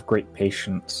 doesn't have great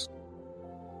patience.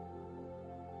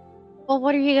 well,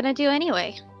 what are you gonna do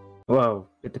anyway? Well,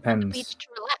 it Need depends. to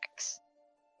relax.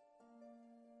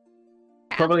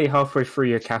 Probably halfway through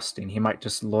your casting, he might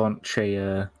just launch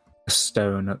a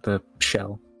stone at the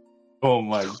shell. Oh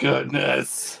my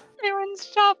goodness. Everyone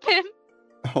stop him.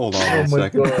 Hold on a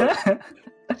second.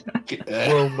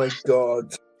 Oh my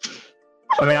god.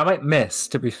 I mean, I might miss,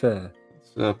 to be fair.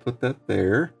 Let's put that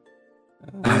there.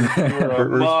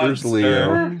 You're a Where's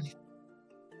Leo?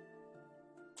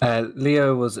 monster.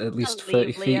 Leo was at least I'll 30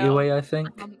 leave feet Leo. away, I think.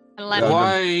 Unless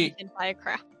Why? by a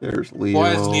crap. There's Leo. Why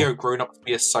has Leo grown up to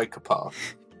be a psychopath?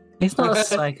 He's not a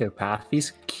psychopath,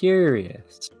 he's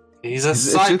curious. He's a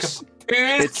It's psychopath. just-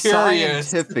 Who's It's curious?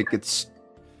 scientific. It's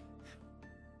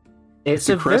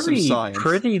a impressive very science.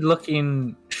 pretty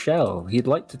looking shell. He'd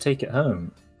like to take it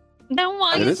home. Then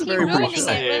why It is is a he very pretty ruining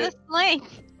shell. it with a sling?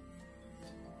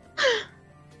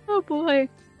 Oh boy.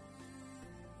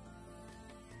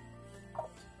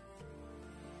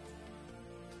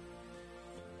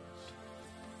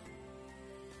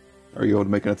 Are you able to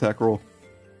make an attack roll?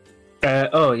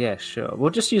 Oh yeah, sure. We'll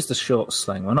just use the short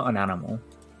sling. We're not an animal.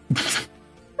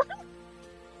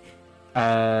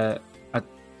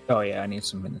 Oh yeah, I need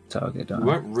something to target. It Don't I?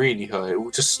 won't really hurt. It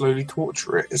will just slowly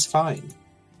torture it. It's fine.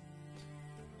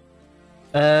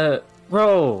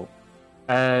 Roll.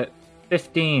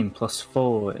 15 plus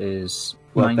 4 is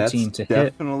Well, 19 that's to hit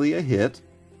definitely a hit.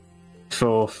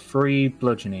 for 3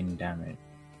 bludgeoning damage.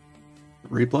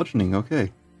 Re-bludgeoning,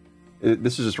 okay.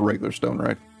 This is just a regular stone,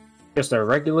 right? Just a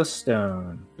regular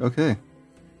stone. Okay.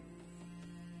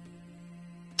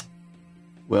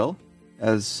 Well,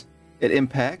 as it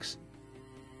impacts,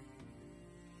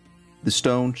 the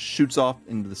stone shoots off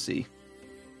into the sea,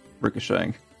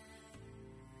 ricocheting.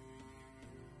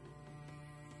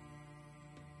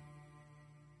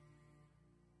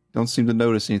 Don't seem to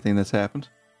notice anything that's happened.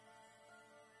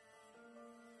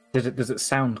 Does it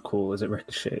sound cool as it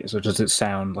ricochets, or does it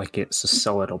sound like it's a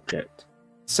solid object?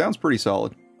 Sounds pretty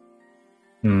solid.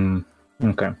 Hmm.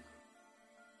 Okay.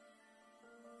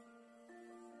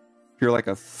 If you're like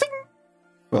a thing,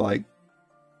 but like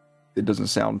it doesn't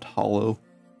sound hollow.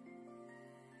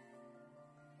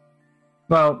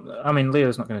 Well, I mean,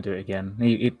 Leo's not going to do it again.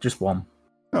 He just won.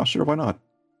 Oh, sure, why not?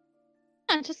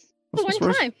 Yeah, just What's one the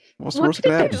worst? time. What's the What worst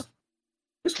could that it happen?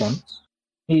 do? Just once.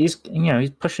 He's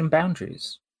pushing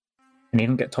boundaries, and he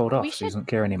didn't get told off, We so he should doesn't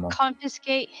care anymore.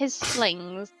 Confiscate his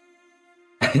slings.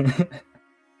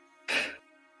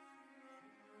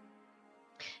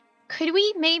 Could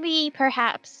we maybe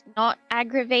perhaps not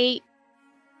aggravate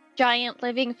giant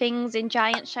living things in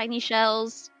giant shiny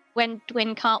shells when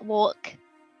Dwin can't walk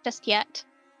just yet?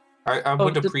 I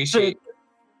would appreciate.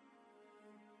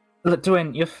 Look,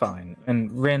 Dwayne, you're fine.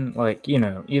 And Rin, like,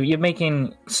 you're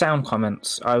making sound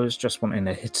comments. I was just wanting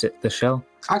to hit the shell.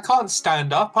 I can't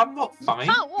stand up. I'm not fine.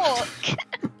 Can't walk.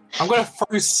 I'm gonna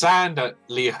throw sand at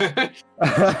Leo.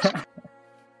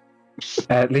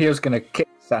 Leo's gonna kick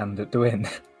sand at Dwayne.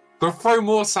 Gonna throw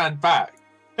more sand back.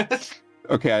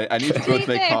 Okay, I need you both to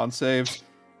make con saves.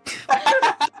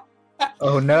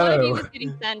 Oh One of you no! is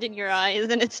getting sand in your eyes,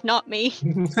 and it's not me.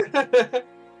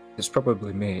 It's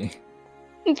probably me.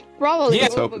 It's probably Yeah,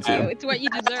 both of it's you. him. It's what you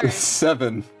deserve.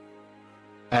 7.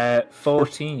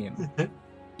 14.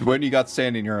 When you got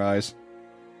sand in your eyes.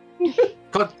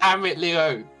 God damn it,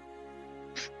 Leo.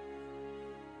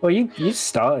 Well, you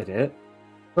started it.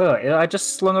 Well, I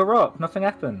just slung a rock. Nothing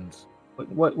happened.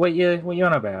 What you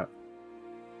on about?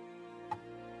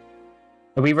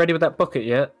 Are we ready with that bucket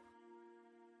yet?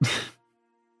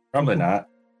 Probably not.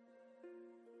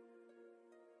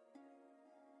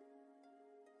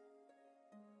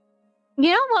 You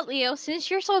know what, Leo?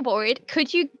 Since you're so bored,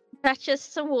 could you fetch us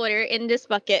some water in this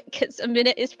bucket? Because a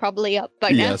minute is probably up by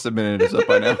now. Yes, a minute is up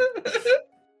by now.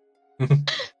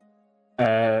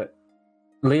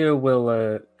 Leo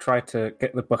will try to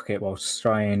get the bucket while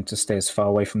trying to stay as far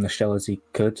away from the shell as he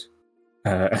could,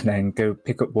 and then go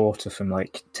pick up water from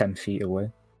like 10 feet away.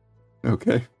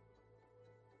 Okay.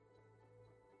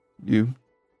 You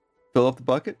fill up the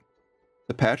bucket.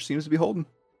 The patch seems to be holding.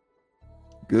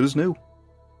 Good as new.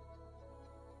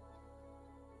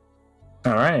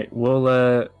 All right,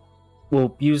 we'll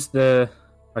use the.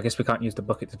 I guess we can't use the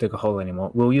bucket to dig a hole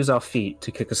anymore. We'll use our feet to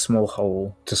kick a small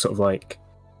hole to sort of like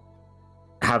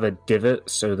have a divot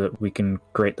so that we can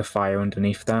create the fire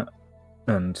underneath that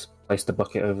and place the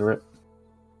bucket over it.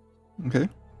 Okay.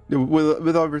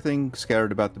 With everything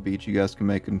scattered about the beach, you guys can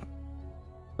make a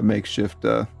makeshift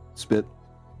spit.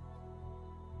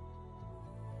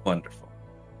 Wonderful.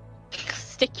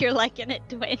 Stick your leg in it,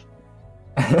 Dwayne.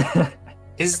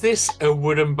 Is this a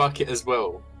wooden bucket as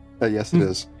well? Yes, it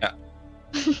is.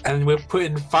 And we're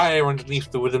putting fire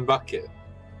underneath the wooden bucket.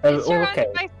 It's okay.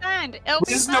 surrounded by sand. It'll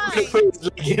be This is not fine. gonna put his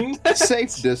leg in. Safe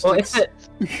distance. Well, if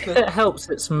it helps,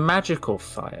 it's magical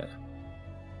fire.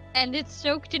 And it's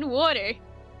soaked in water.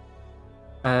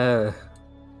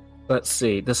 Let's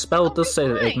see. The spell does say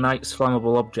that it fine. ignites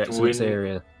flammable objects in its Gwyn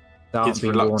area that aren't is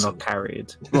being worn or reluctant.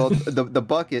 carried. Well, the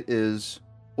bucket is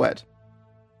wet.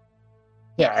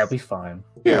 Yeah, it'll be fine.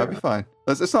 Yeah, it'll be fine.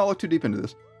 Let's not look too deep into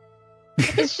this.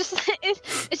 It's just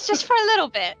it's just for a little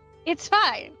bit. It's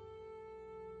fine.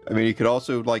 I mean, you could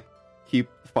also like keep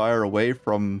the fire away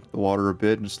from the water a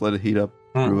bit and just let it heat up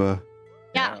through a.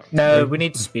 Yeah. No, we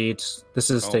need speed. This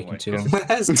is Oh taking my too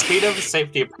long. Speed over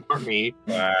safety apparently.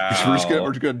 Wow.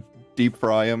 We're just gonna deep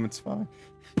fry them. It's fine.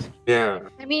 Yeah.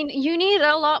 I mean, you need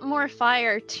a lot more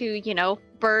fire to,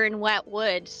 burn wet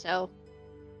wood, so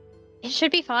it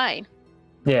should be fine.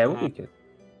 Yeah, we'll be good.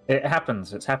 It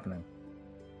happens. It's happening.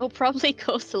 It'll probably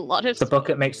cost a lot of The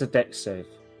bucket makes a dex save.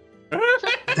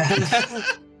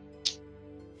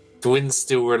 Gwyn's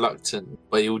still reluctant,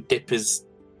 but he'll dip his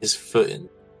foot in.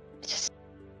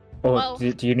 Or Well-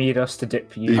 do you need us to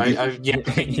dip you? Yeah, You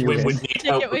Gwyn in. would need Stick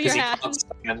help it with because your he hand.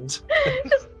 can't stand.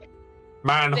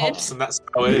 Man hops, and that's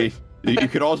how You, it you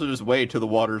could also just wait till the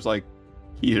water's like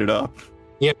heated up.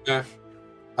 is. Yeah,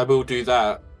 I will do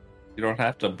that. You don't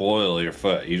have to boil your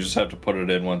foot. You just have to put it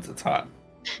in once it's hot.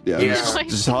 Yeah, Yeah. just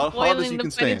as hot as Boiling you the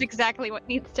can foot is stand. exactly what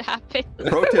needs to happen.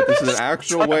 Pro tip: this is an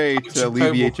actual way It's to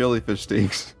alleviate jellyfish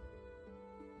stings.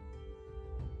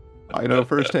 I know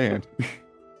firsthand.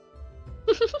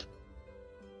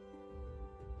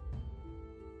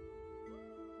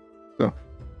 So,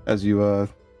 as you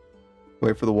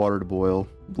wait for the water to boil,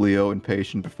 Leo,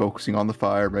 impatient but focusing on the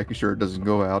fire, making sure it doesn't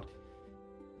go out,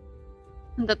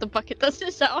 That the bucket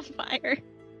doesn't set on fire.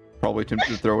 probably tempted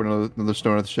to throw another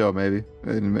stone at the show, maybe,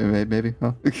 maybe,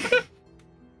 huh?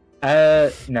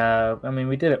 No. I mean,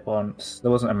 we did it once.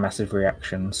 There wasn't a massive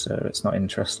reaction, so it's not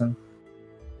interesting.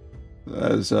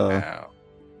 As Wow.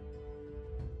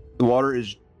 the water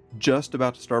is just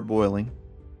about to start boiling,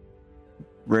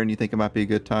 Ren, you think it might be a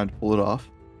good time to pull it off?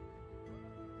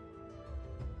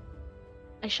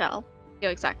 I shall do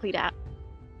exactly that.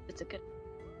 It's a good.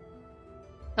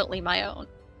 Totally my own.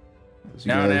 As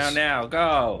you Now,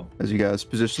 go. As you guys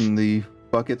position the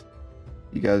bucket,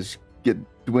 you guys get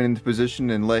Dwayne into position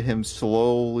and let him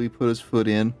slowly put his foot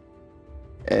in.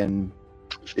 And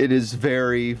it is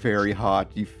very, very hot.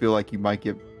 You feel like you might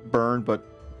get burned, but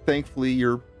thankfully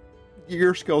your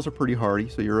scales are pretty hardy,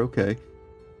 so you're okay.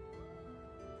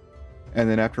 And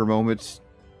then after a moment, it's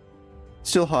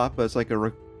still hot, but it's like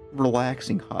a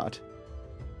relaxing hot.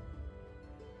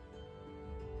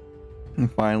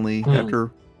 And finally,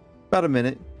 after about a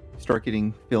minute, you start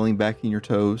getting feeling back in your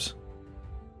toes.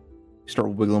 You start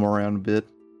wiggling them around a bit.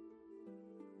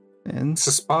 And It's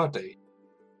a spa day.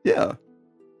 yeah.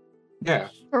 Yeah.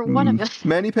 For one of us.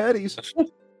 Many patties.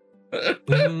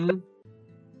 Mhm.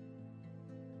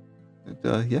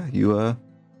 And, yeah, you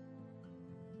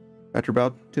after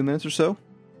about 2 minutes or so,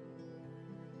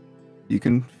 you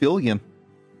can feel again.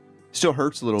 Still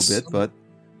hurts a little bit, but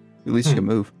at least you can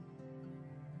move.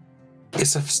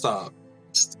 It's a start.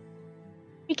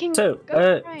 We can So,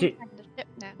 go try do- and find the ship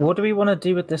now. What do we want to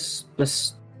do with this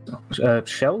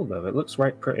shell, though? It looks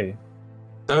right pretty.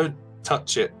 Don't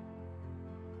touch it.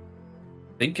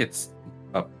 I think it's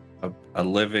a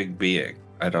living being.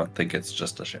 I don't think it's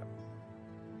just a ship.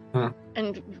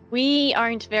 And we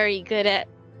aren't very good at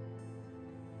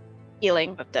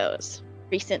dealing with those.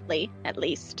 Recently, at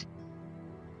least.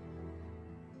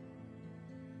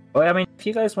 Well, I mean, if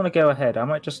you guys want to go ahead, I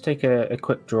might just take a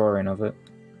quick drawing of it.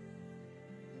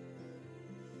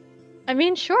 I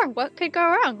mean, sure, what could go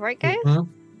wrong, right, guys? Mhm.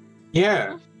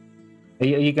 Yeah. Are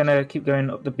you gonna keep going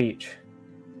up the beach?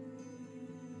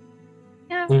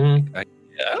 Yeah, Mhm.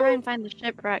 try and find the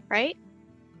shipwreck, right?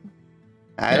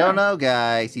 I don't know,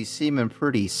 guys. He's seeming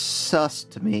pretty sus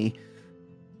to me.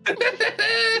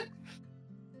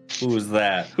 Who's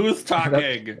that? Who's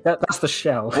talking? That's the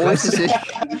shell.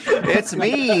 It's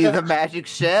me, the magic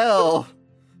shell.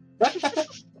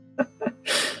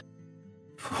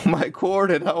 Pull my cord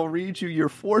and I'll read you your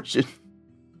fortune.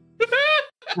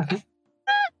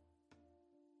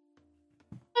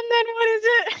 And then what is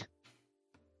it?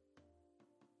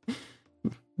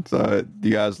 So,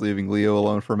 you guys leaving Leo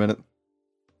alone for a minute?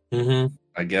 Mhm.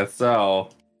 I guess so.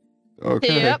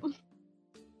 Okay. Yep.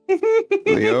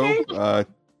 Leo,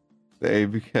 they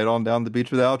head on down the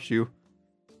beach without you.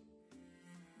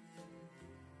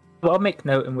 Well, I'll make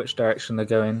note in which direction they're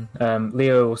going.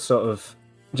 Leo will sort of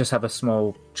just have a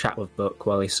small chat with Buck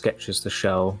while he sketches the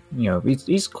shell. You know,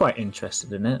 he's quite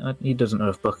interested in it. He doesn't know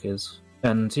if Buck is.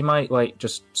 And he might, like,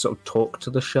 just sort of talk to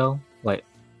the shell. Like,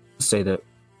 say that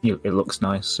it looks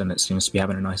nice and it seems to be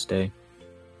having a nice day.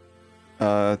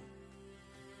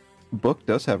 Book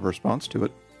does have a response to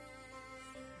it.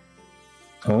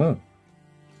 Oh.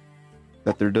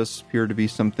 that there does appear to be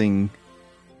something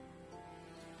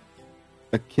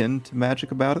akin to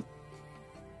magic about it.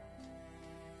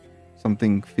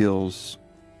 Something feels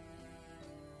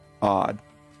odd.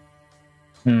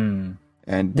 And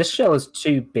this shell is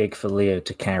too big for Leo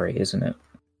to carry, isn't it?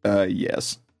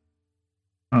 Yes.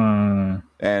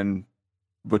 And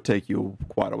would take you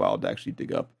quite a while to actually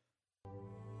dig up.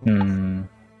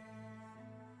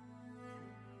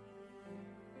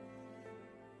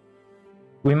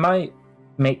 We might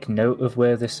make note of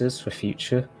where this is for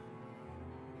future.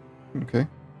 Okay.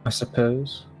 I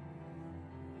suppose.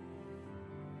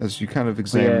 As you kind of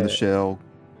examine the shell,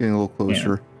 getting a little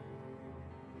closer,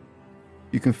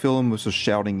 you can feel almost a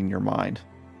shouting in your mind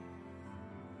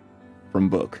from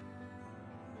Book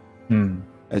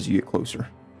as you get closer,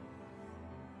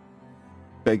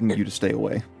 begging you to stay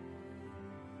away.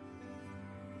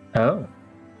 Oh.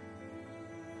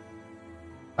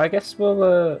 I guess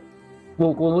we'll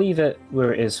leave it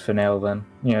where it is for now then.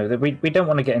 You know, we don't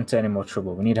want to get into any more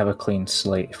trouble. We need to have a clean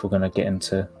slate if we're going to get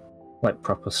into, like,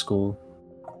 proper school.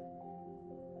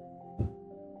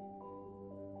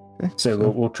 Okay, so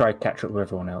we'll try to catch up with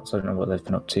everyone else. I don't know what they've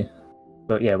been up to.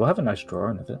 But yeah, we'll have a nice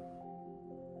drawing of it.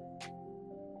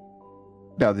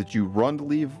 Now, did you run to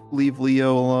leave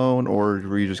Leo alone, or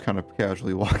were you just kind of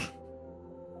casually walking?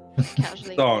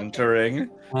 Casually Sauntering.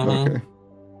 Okay.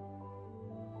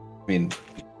 I mean,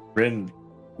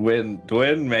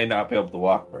 Dwin may not be able to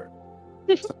walk for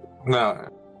it. No,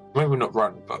 maybe not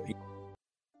run, but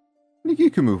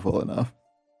You can move well enough.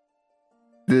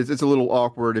 It's a little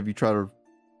awkward if you try to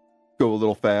go a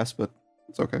little fast, but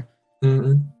it's okay.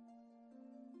 So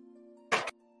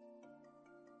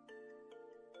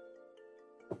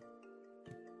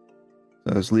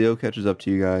as Leo catches up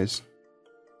to you guys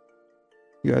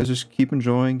just keep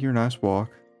enjoying your nice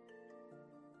walk.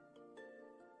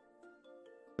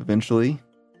 Eventually,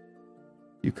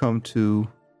 you come to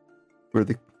where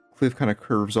the cliff kind of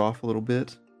curves off a little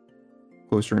bit,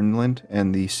 closer inland,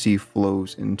 and the sea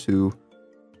flows into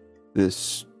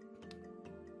this,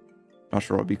 not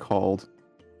sure what it'd be called,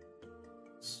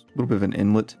 it's a little bit of an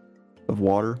inlet of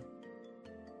water.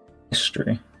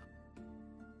 History.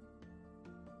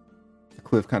 The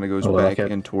cliff kind of goes back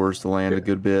in towards the land a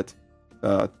good bit.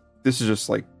 This is just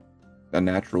like a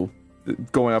natural,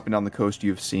 going up and down the coast,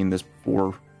 you've seen this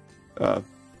before.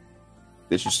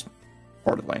 It's just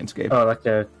part of the landscape. Oh, like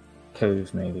a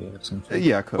cove maybe or something.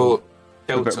 Yeah, cove.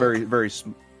 Delta. Very, very.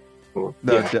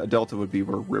 Delta would be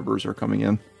where rivers are coming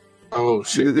in. Oh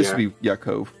shit! This would be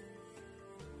cove.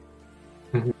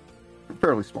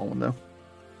 Fairly small one though,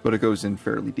 but it goes in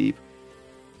fairly deep.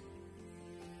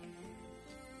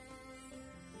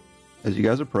 As you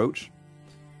guys approach,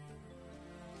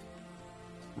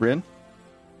 Rin,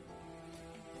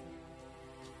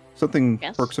 something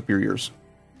perks up your ears.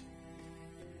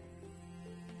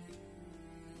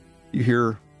 You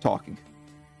hear talking.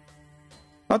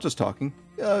 Not just talking,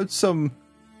 some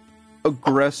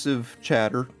aggressive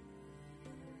chatter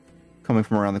coming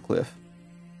from around the cliff.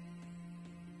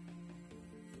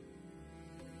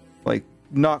 Like,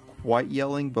 not quite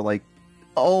yelling, but like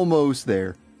almost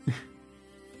there.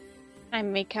 I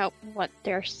make out what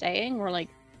they're saying, or like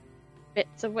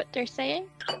bits of what they're saying.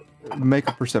 Make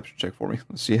a perception check for me.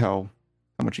 Let's see how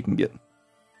much you can get.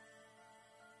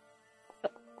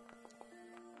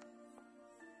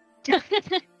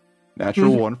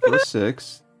 Natural 1 for a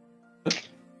 6.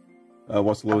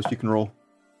 What's the lowest you can roll?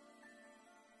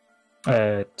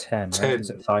 10. Right? Is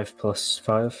it 5 plus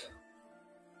 5?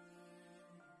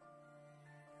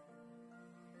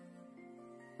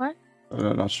 What?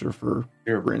 I'm not sure for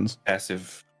your brains.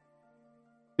 Passive.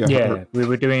 Yeah, we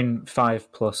were doing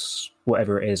 5 plus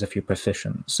whatever it is if you're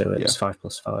proficient, so it's 5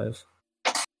 plus 5.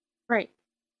 Right.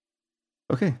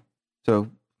 Okay, so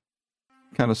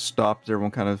kind of stops.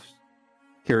 Everyone kind of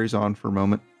carries on for a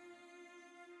moment.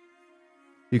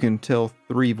 You can tell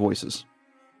 3 voices.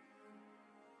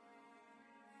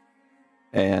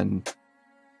 And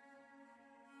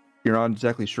you're not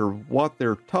exactly sure what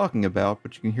they're talking about,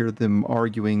 but you can hear them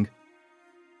arguing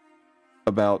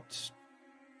about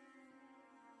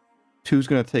who's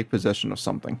going to take possession of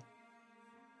something.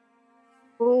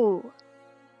 Ooh.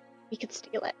 We could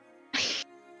steal it.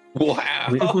 Wow.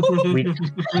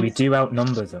 We do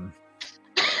outnumber them.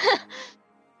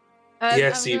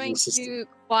 Yes, I'm going to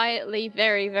quietly,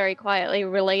 very, very quietly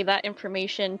relay that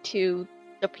information to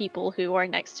the people who are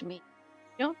next to me.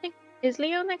 You don't think, is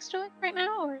Leo next to it right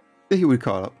now? Or He would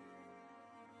caught up.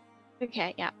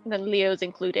 okay, yeah. And then Leo's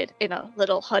included in a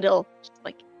little huddle, just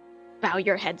like bow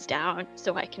your heads down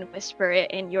so I can whisper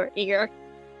it in your ear.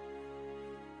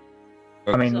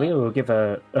 I mean, So- Leo will give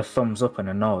a thumbs up and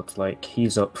a nod, like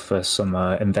he's up for some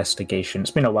investigation.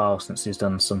 It's been a while since he's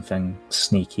done something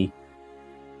sneaky.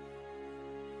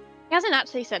 He hasn't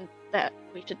actually said that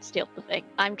we should steal the thing.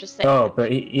 I'm just saying. Oh,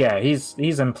 but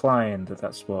he's implying that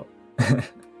that's what.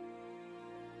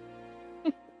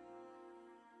 It's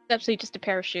actually just a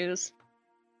pair of shoes.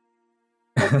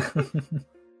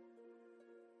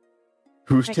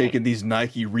 Who's Okay. taking these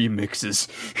Nike remixes?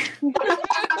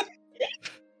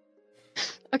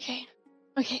 Okay.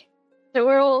 Okay. So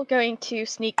we're all going to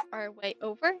sneak our way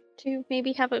over to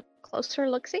maybe have a closer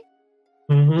look-see.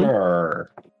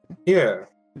 Mm-hmm. Yeah.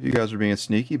 If you guys are being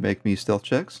sneaky, make me stealth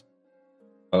checks.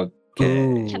 Okay.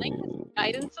 Can I get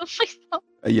guidance on myself?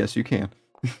 Yes, you can.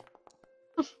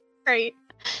 Great.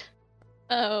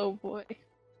 Oh boy.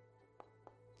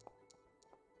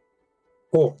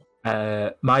 Oh.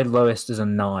 My lowest is a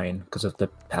 9 because of the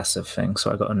passive thing,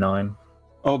 so I got a 9.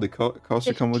 Oh, the cost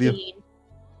to come with you? 15.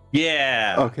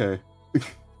 Yeah. Okay.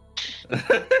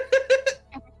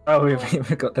 Oh,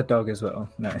 we've got the dog as well.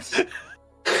 Nice.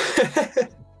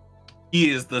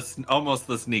 He is almost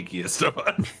the sneakiest of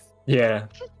us. Yeah,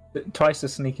 twice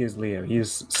as sneaky as Leo.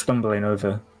 He's stumbling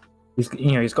over.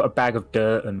 He's got a bag of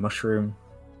dirt and mushroom.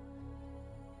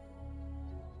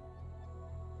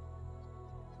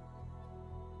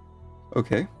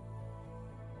 Okay.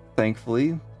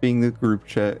 Thankfully, being the group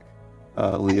check,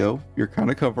 Leo, you're kind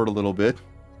of covered a little bit.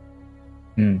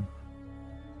 Hmm.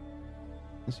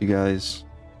 As you guys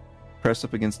press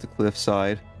up against the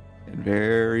cliffside, and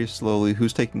very slowly,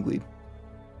 who's taking lead?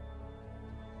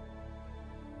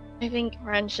 I think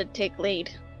Ren should take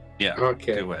lead. Yeah.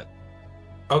 Okay. Do it.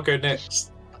 I'll go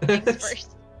next.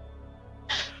 First.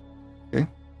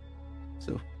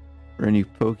 So, Ren, you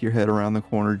poke your head around the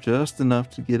corner just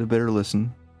enough to get a better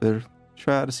listen. Better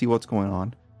try to see what's going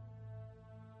on.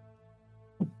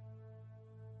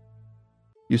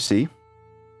 You see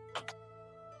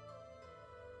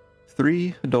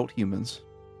 3 adult humans.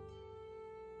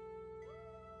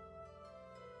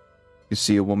 You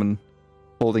see a woman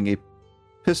holding a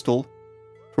pistol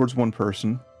towards one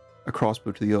person, a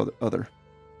crossbow to the other.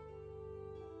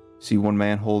 You see one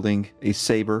man holding a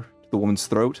saber to the woman's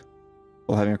throat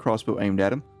while having a crossbow aimed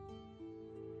at him.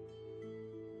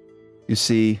 You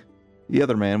see the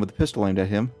other man with the pistol aimed at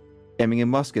him, aiming a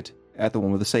musket at the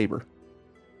one with the saber.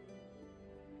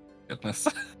 Goodness.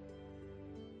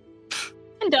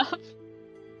 Enough.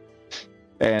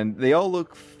 And they all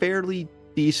look fairly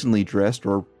decently dressed,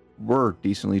 or were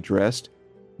decently dressed,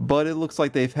 but it looks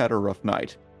like they've had a rough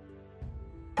night.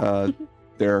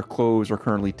 Their clothes are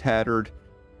currently tattered.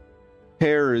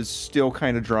 Hair is still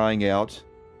kind of drying out.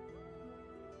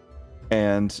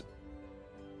 And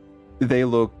they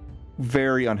look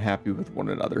very unhappy with one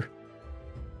another.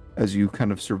 As you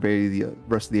kind of survey the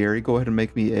rest of the area, go ahead and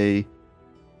make me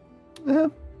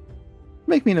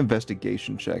an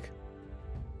investigation check.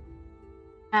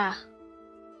 Ah.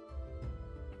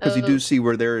 Because you do see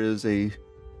where there is a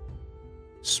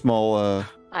small,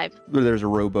 5. where there's a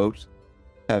rowboat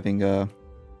having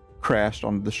crashed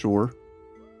onto the shore,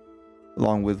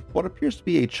 along with what appears to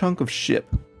be a chunk of ship.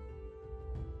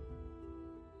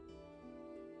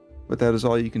 But that is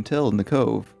all you can tell in the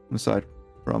cove, aside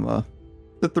from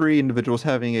the 3 individuals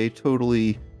having a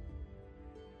totally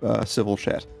civil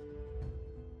chat.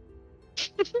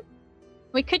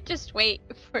 We could just wait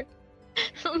for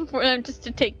them just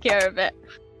to take care of it.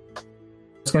 I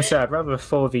was gonna say I'd rather a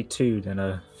 4v2 than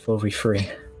a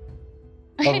 4v3.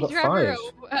 Oh, I've got 5.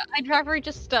 I'd rather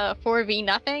just 4v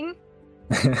nothing.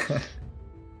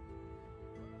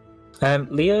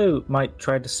 Leo might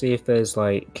try to see if there's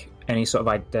like any sort of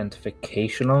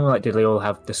identification on them. Like, did they all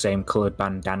have the same coloured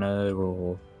bandana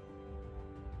or?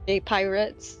 They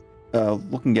pirates.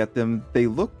 Looking at them, they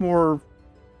look more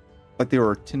like they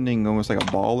were attending almost like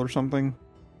a ball or something.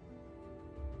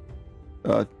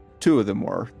 2 of them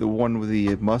were. The one with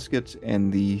the musket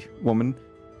and the woman.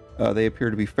 They appear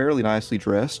to be fairly nicely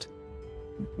dressed.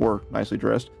 Were nicely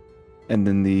dressed. And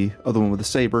then the other one with the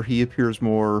saber, he appears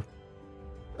more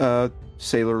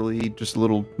sailorly, just a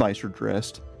little nicer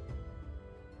dressed.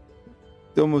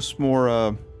 Almost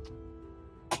more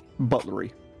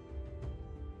butlery.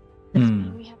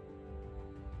 Hmm. We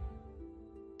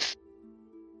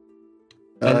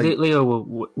have- Leo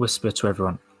will whisper to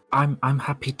everyone, I'm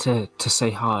happy to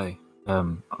say hi.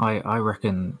 I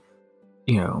reckon,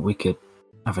 we could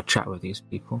have a chat with these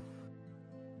people.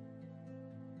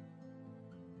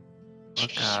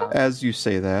 Look, As you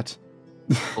say that,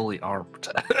 fully armed.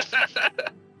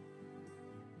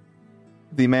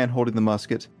 the man holding the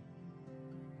musket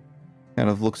kind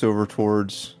of looks over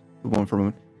towards the woman for a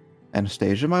moment.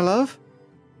 Anastasia, my love,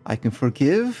 I can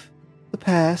forgive the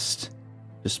past.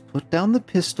 Just put down the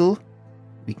pistol.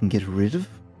 We can get rid of...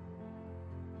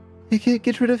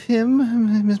 Get rid of him,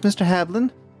 Mr.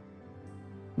 Hablin.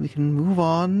 We can move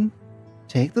on,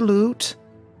 take the loot,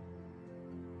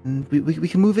 and we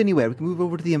can move anywhere. We can move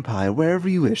over to the Empire, wherever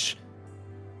you wish.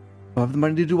 We'll have the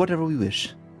money to do whatever we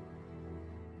wish.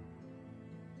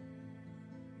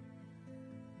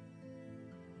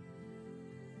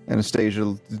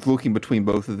 Anastasia, looking between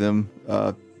both of them,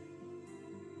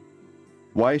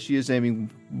 why she is aiming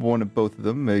one at both of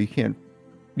them, you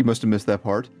must have missed that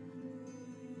part.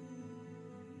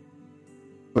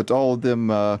 But all of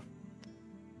them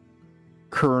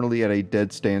currently at a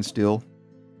dead standstill,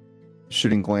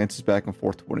 shooting glances back and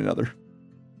forth to one another.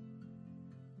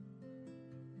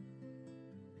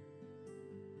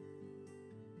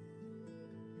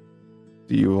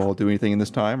 Do you all do anything in this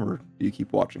time, or do you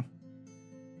keep watching?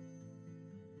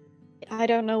 I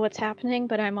don't know what's happening,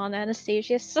 but I'm on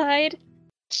Anastasia's side.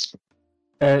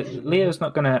 Leo's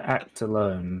not going to act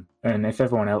alone, and if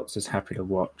everyone else is happy to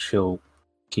watch, he'll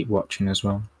keep watching as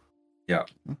well. Yeah.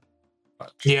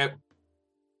 Yep.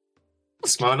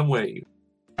 Smile and wave.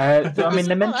 I mean,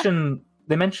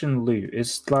 they mention loot.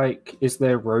 Is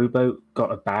their rowboat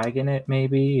got a bag in it,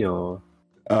 maybe, or?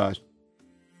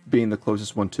 Being the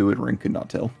closest one to it, Ring could not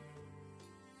tell.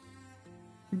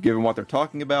 Given what they're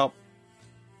talking about,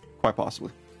 quite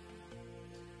possibly.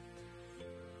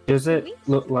 Does it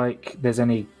look like there's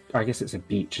any... I guess it's a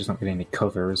beach, there's not really any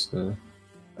cover, is there?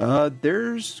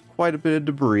 There's quite a bit of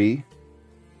debris.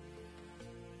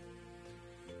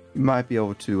 You might be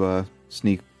able to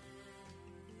sneak.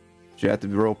 You have to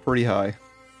roll pretty high.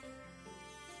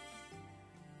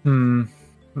 We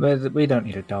don't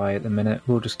need to die at the minute.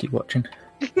 We'll just keep watching.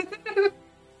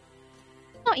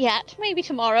 Not yet. Maybe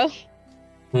tomorrow.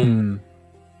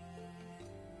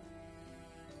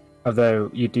 Although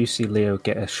you do see Leo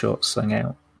get a short sling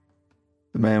out.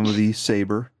 The man with the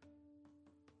saber.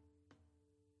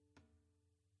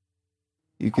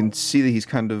 You can see that he's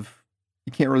kind of...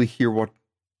 You can't really hear what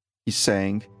he's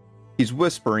saying. He's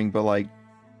whispering, but like...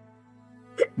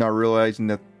 not realizing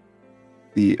that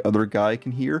the other guy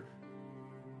can hear.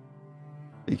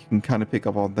 You can kind of pick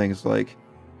up on things like...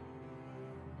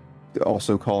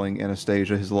 also calling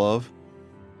Anastasia his love.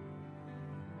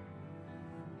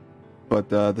 But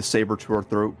the saber to her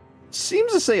throat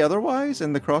seems to say otherwise,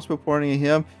 and the crossbow pointing at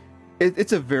him.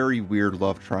 It's a very weird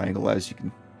love triangle, as you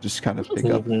can just kind of pick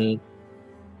up.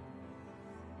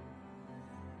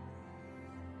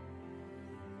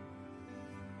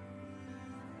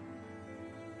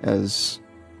 As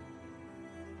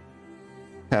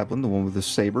Hablin, the one with the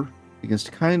saber, begins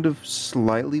to kind of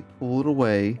slightly pull it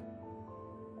away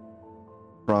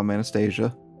from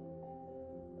Anastasia.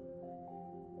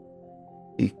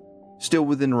 He still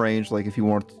within range, like if you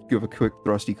wanted to give a quick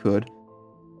thrust, he could.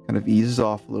 Kind of eases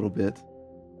off a little bit.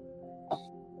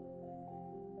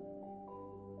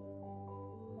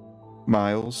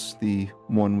 Miles, the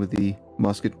one with the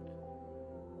musket,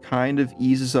 kind of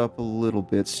eases up a little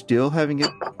bit, still having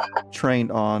it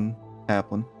trained on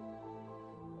Hablin.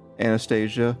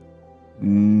 Anastasia,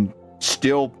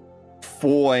 still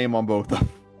full aim on both of them.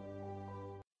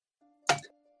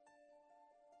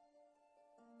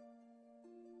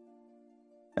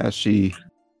 As she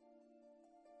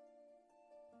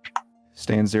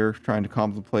stands there trying to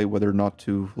contemplate whether or not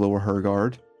to lower her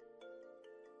guard.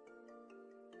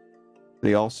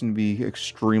 They all seem to be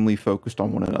extremely focused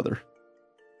on one another.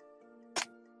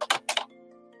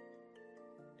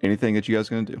 Anything that you guys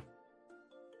gonna do?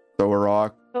 Throw a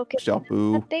rock, Focus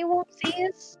shampoo. that they won't see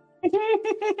us.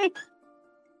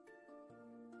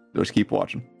 Just keep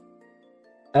watching.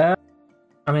 I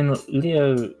mean,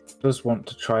 Leo does want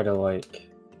to try to, like,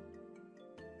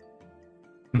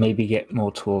 maybe get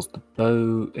more towards the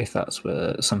boat, if that's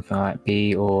where something might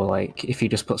be, or, like, if he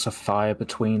just puts a fire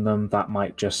between them, that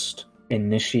might just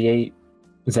initiate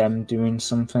them doing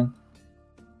something.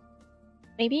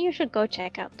 Maybe you should go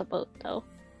check out the boat, though.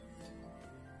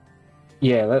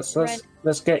 Yeah, let's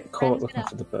get caught Ren's looking gonna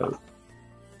for the boat.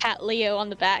 Pat Leo on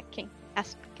the back and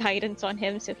ask guidance on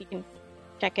him so he can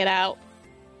check it out.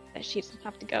 That she doesn't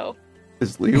have to go.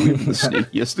 Is Leo even the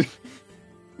sneakiest?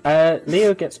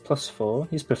 Leo gets +4.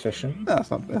 He's proficient.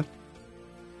 That's not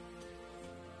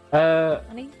bad.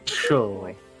 Honey?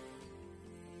 Sure.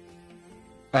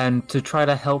 And to try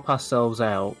to help ourselves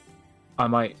out, I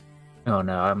might... Oh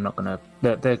no, I'm not gonna...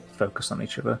 They're focused on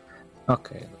each other.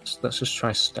 Okay, let's just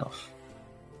try stealth.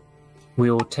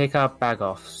 We'll take our bag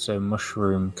off so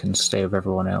Mushroom can stay with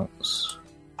everyone else.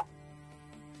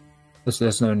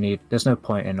 There's no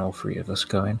point in all three of us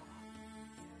going.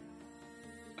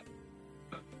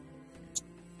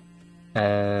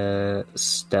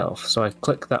 Stealth. So I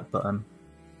click that button,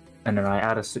 and then I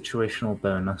add a situational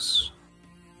bonus,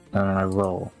 and then I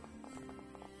roll.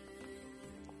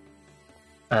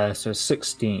 So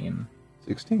 16.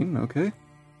 16, okay.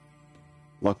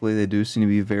 Luckily, they do seem to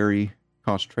be very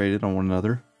concentrated on one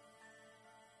another.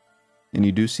 And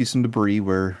you do see some debris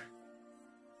where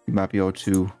you might be able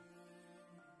to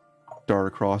dart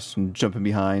across and jump in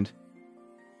behind.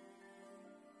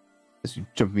 As you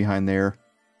jump behind there,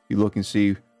 you look and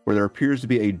see where there appears to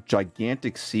be a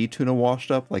gigantic sea tuna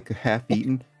washed up, like half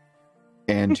eaten.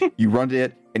 And you run to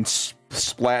it and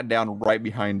splat down right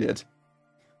behind it.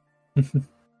 And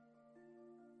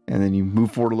then you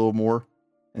move forward a little more,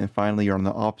 and finally you're on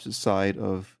the opposite side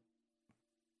of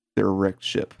their wrecked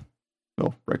ship.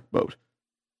 Well, wrecked boat.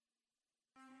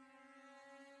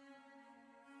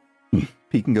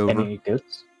 Peeking over, Any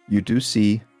goods? you do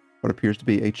see what appears to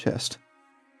be a chest.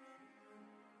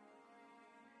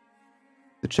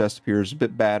 The chest appears a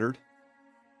bit battered,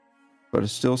 but it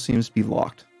still seems to be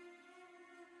locked.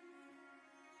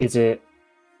 Is it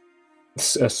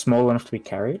small enough to be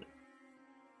carried?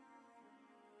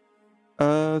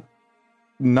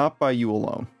 Not by you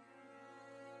alone.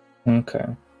 Okay.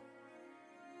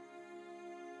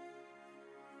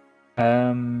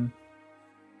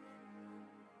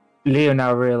 Leo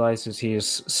now realizes he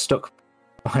is stuck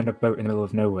behind a boat in the middle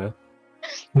of nowhere.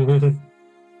 You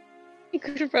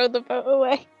could row the boat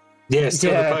away. Yeah,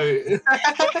 still the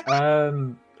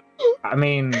boat. I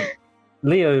mean,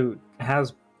 Leo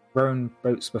has rowed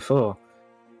boats before.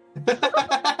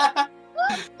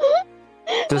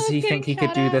 Does he think he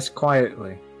could do this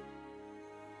quietly?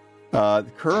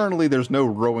 Currently, there's no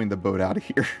rowing the boat out of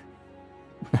here.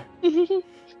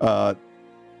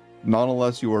 Not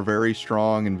unless you are very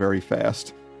strong and very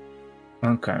fast.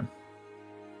 Okay.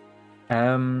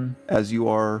 As you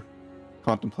are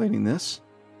contemplating this,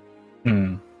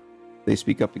 they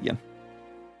speak up again.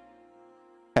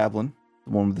 Havlin, the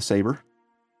one with the saber,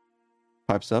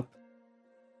 pipes up.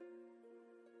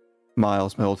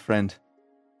 Miles, my old friend,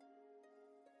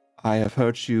 I have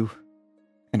hurt you,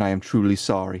 and I am truly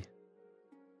sorry.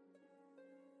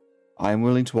 I am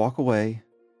willing to walk away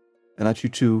and let you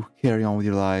two carry on with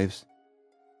your lives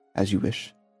as you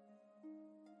wish.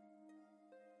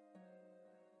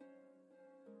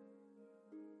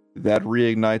 That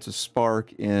reignites a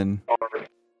spark in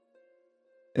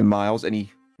Miles, and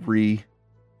he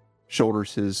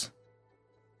re-shoulders his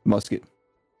musket.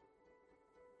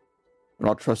 I'm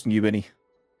not trusting you, Benny.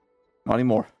 Not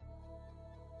anymore.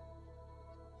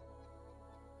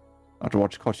 After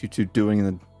what you caught you two doing in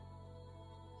the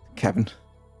cabin.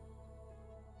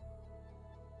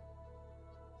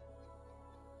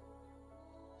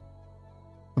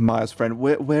 Miles' friend,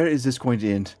 where is this going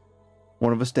to end?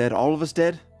 One of us dead? All of us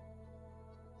dead?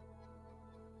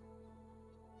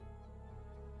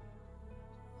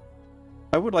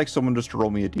 I would like someone just to roll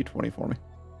me a d20 for me.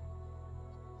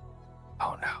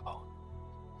 Oh no.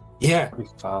 Yeah, It'll be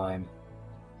fine.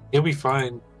 it'll be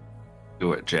fine.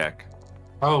 Do it, Jack.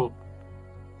 Oh.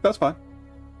 That's fine.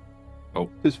 Oh,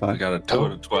 It's I fine. got a 2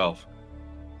 out of 12.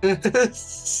 Both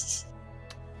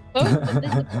are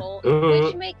visible. We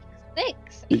should make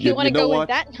 6 if you want to know go what? with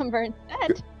that number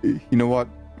instead. You know what?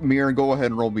 Mirren, go ahead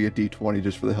and roll me a d20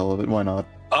 just for the hell of it. Why not?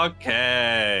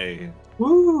 Okay.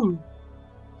 Woo.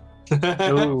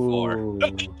 4. Ooh.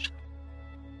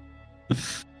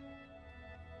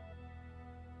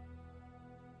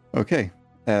 Okay.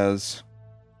 As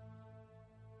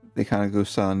they kind of go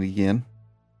silent again.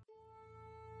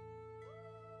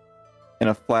 In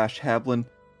a flash, Havlin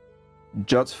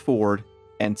juts forward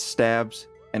and stabs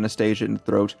Anastasia in the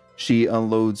throat. She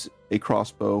unloads a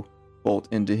crossbow bolt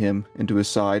into his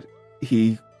side.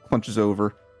 He clenches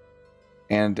over,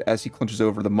 and as he clenches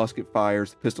over, the musket fires,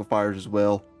 the pistol fires as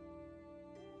well.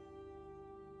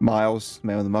 Miles, the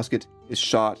man with the musket, is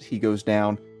shot. He goes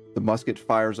down. The musket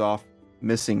fires off,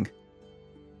 missing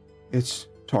its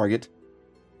target.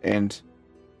 And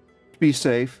to be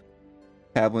safe,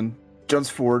 Havlin jumps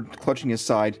forward, clutching his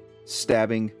side,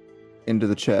 stabbing into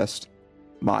the chest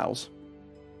Miles.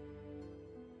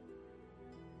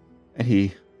 And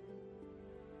he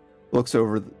looks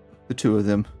over the two of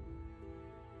them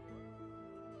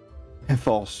and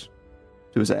falls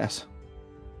to his ass,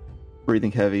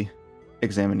 breathing heavy,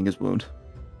 examining his wound.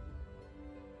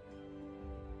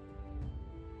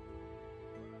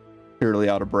 Clearly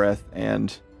out of breath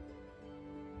and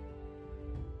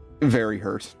very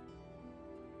hurt.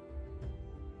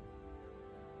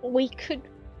 We could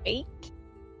wait.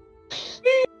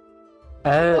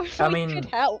 I Or we mean, could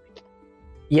help.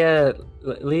 yeah,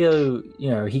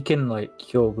 Leo, he can,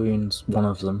 cure wounds, one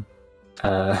of them.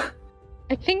 I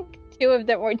think 2 of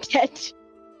them were dead.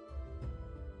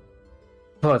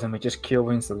 Oh, then we just cure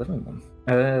wounds the living one.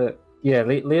 Yeah,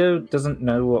 Leo doesn't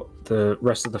know what the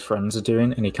rest of the friends are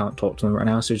doing, and he can't talk to them right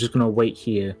now, so he's just going to wait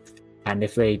here. And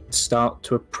if they start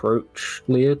to approach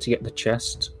Leo to get the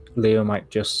chest, Leo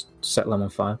might just set them on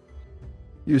fire.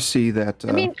 You see that...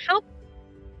 I mean, how...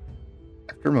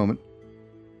 After a moment,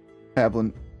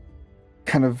 Haviland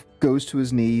kind of goes to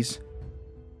his knees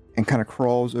and kind of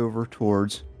crawls over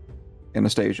towards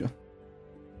Anastasia.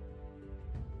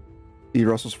 He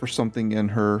rustles for something in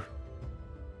her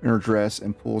dress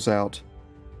and pulls out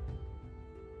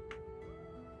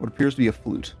what appears to be a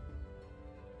flute.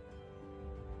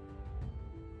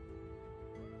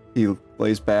 He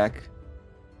lays back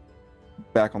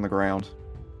on the ground,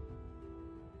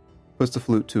 puts the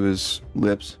flute to his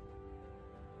lips,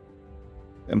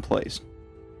 and plays.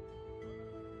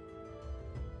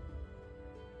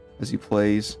 As he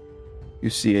plays, you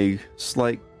see a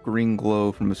slight green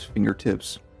glow from his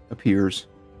fingertips appears.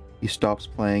 He stops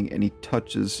playing and he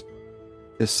touches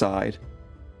his side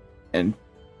and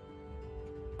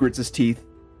grits his teeth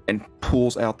and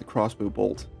pulls out the crossbow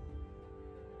bolt.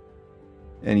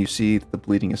 And you see the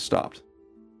bleeding has stopped.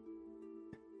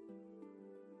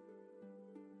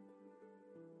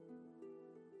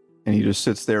 And he just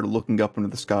sits there looking up into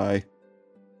the sky.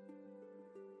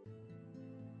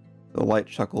 The light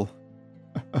chuckle.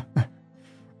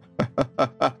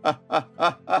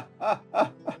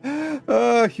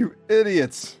 Oh, you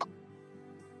idiots.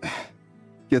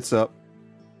 Gets up,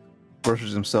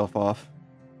 brushes himself off.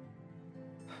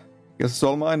 Guess it's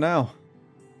all mine now.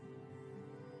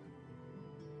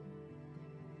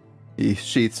 He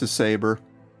sheaths his saber.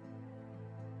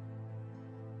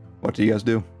 What do you guys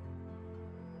do?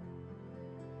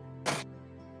 I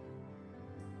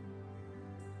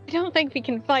don't think we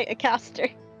can fight a caster.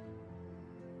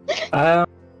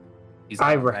 He's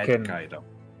I a red reckon- Kaido.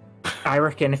 I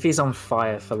reckon if he's on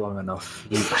fire for long enough,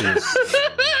 he's... I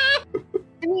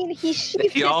mean, he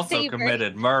sheathed He his also saber.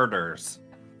 committed murders.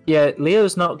 Yeah,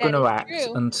 Leo's not That going to is act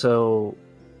true. until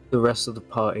the rest of the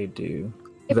party do.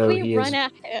 If though we he run is...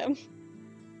 at him,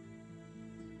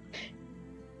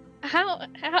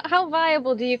 how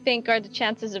viable do you think are the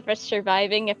chances of us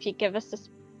surviving if you give us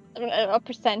a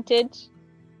percentage?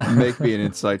 Make me an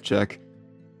insight check.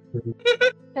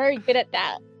 Very good at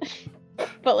that.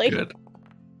 But like Good.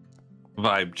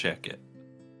 Vibe check it.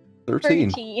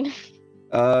 13.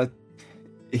 13.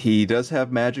 He does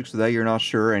have magic, so that you're not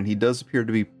sure, and he does appear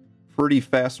to be pretty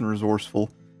fast and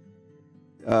resourceful.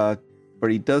 But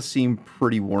he does seem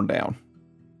pretty worn down.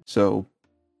 So,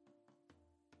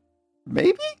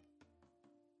 maybe?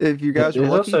 If you guys are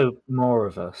There's lucky. also more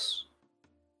of us.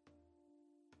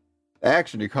 The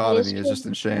action economy is true. just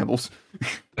in shambles.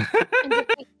 And if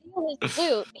we steal his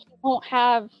flute, he won't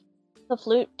have the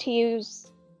flute to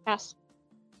use past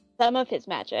some of his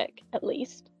magic, at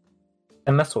least.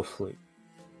 A metal flute.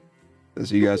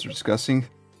 As you guys are discussing,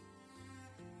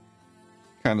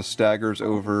 kind of staggers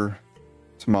over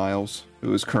to Miles,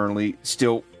 who is currently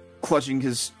still clutching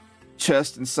his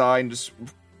chest and side and just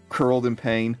curled in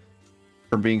pain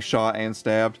from being shot and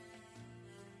stabbed.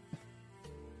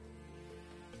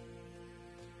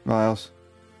 Miles,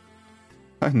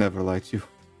 I never liked you.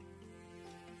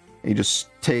 He just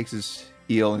takes his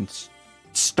heel and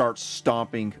starts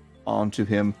stomping onto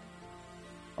him,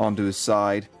 onto his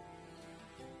side.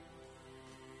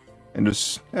 And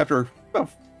just after about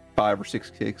 5 or 6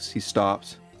 kicks, he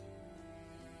stops.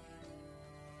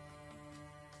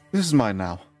 This is mine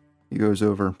now. He goes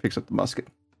over and picks up the musket.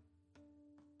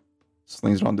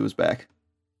 Slings it onto his back.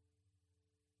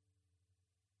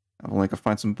 I'll only can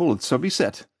find some bullets, so be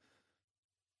set.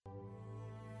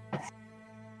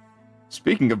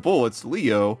 Speaking of bullets,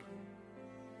 Leo,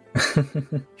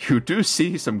 you do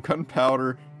see some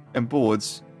gunpowder and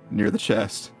bullets near the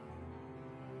chest.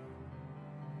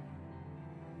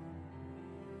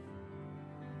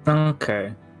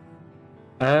 Okay.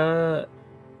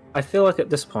 I feel like at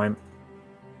this point,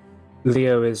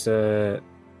 Leo is,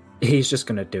 he's just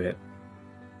gonna do it.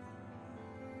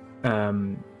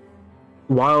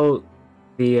 While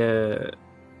the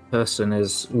person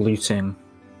is looting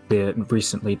the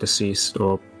recently deceased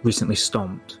or recently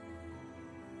stomped,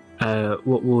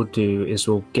 what we'll do is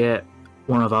we'll get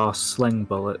one of our sling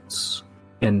bullets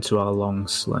into our long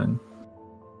sling,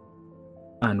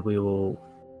 and we will,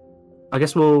 I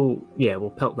guess we'll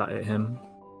pelt that at him.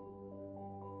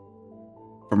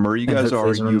 From where you And guys are,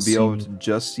 hopefully you'll be able someone to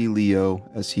just see Leo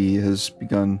as he has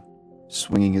begun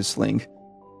swinging his sling.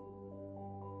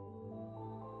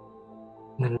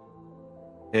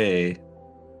 Hey.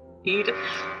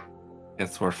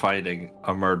 Guess we're fighting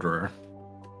a murderer.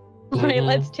 Alright,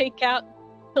 let's take out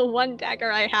the one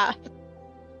dagger I have.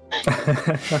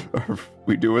 Are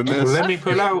we doing this? Let me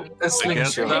pull out a I guess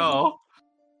slingshot. so.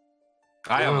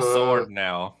 I have a sword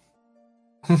now.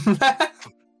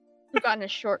 I've gotten a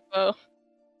short bow.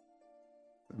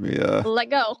 Let me Let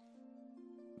go.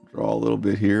 draw a little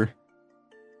bit here.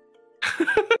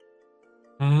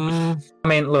 I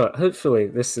mean, look, hopefully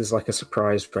this is like a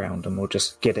surprise round and we'll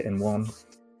just get it in one.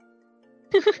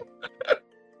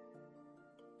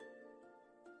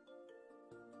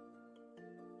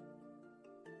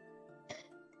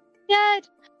 Dad!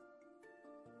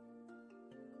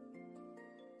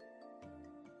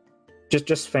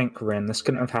 Just think, Rin, this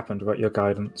couldn't have happened without your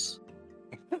guidance.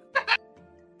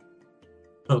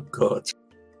 Oh god.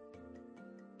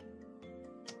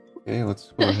 Okay,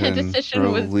 let's go ahead and Decision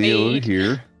throw was Leo made.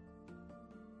 here.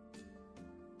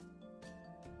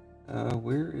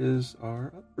 Where is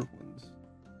our other ones?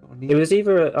 Don't need- It was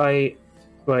either I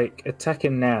like attack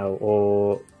him now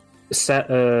or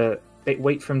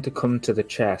wait for him to come to the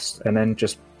chest and then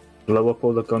just blow up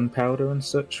all the gunpowder and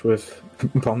such with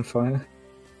bonfire.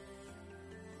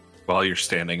 While you're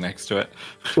standing next to it.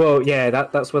 Well, yeah,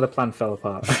 that's where the plan fell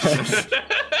apart.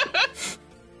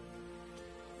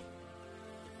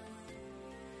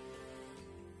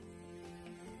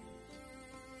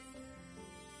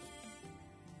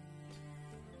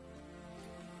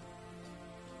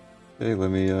 Okay,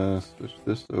 let me switch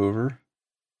this over.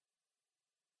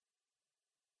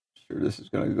 Sure, this is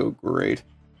gonna go great.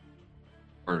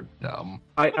 We're dumb.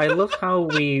 I love how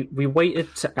we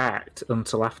waited to act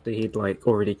until after he'd like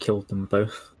already killed them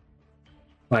both.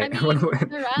 Like I mean,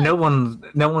 they're out.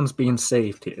 no one's being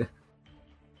saved here.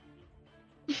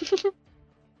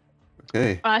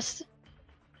 Okay, Us.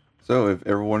 so if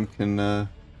everyone can, hold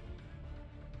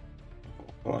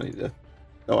on, I need to.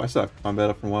 Oh, I saw combat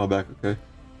up from a while back. Okay.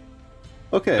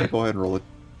 Okay, go ahead and roll it.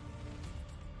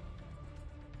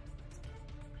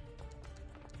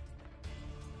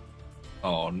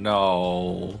 Oh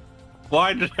no.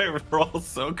 Why did I roll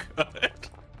so good?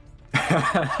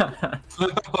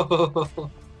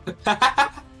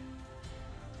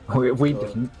 we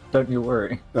didn't. Don't you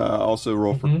worry. Also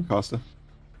roll for Mhm. Costa.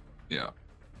 Yeah.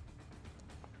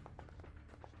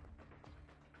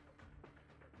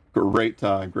 Great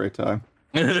time, great time.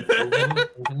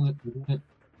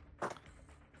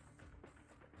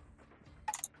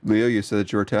 Leo, you said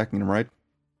that you were attacking him, right?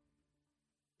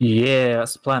 Yeah,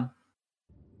 that's the plan.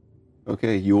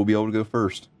 Okay, you will be able to go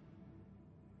first.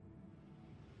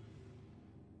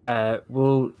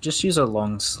 We'll just use a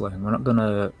long sling. We're not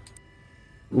gonna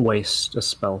waste a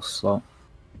spell slot.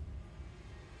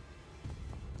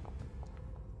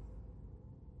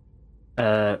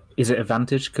 Is it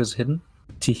advantage because hidden?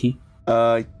 Teehee.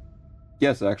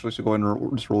 Yes, actually, so go ahead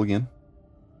and just roll again.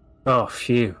 Oh,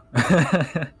 phew.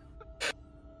 I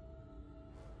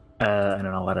don't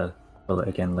know how to roll it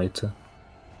again later.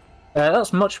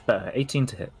 That's much better. 18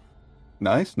 to hit.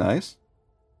 Nice, nice.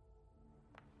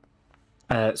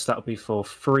 So that'll be for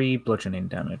 3 bludgeoning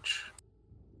damage.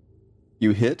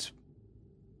 You hit.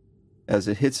 As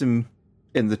it hits him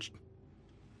in the,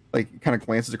 like, kind of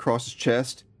glances across his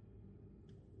chest.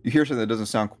 You hear something that doesn't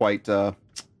sound quite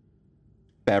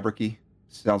fabric-y.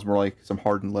 Sounds more like some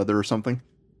hardened leather or something.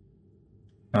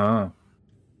 Oh.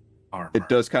 Armor. It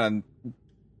does kind of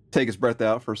take his breath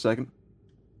out for a second.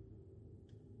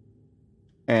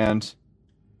 And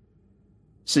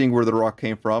seeing where the rock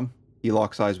came from, he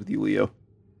locks eyes with you, Leo.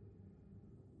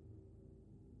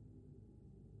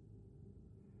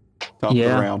 Top of the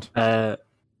round.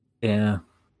 Yeah.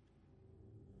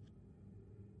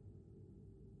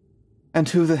 And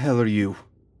who the hell are you?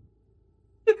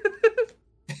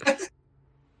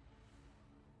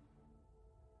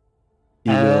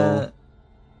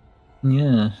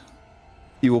 Yeah.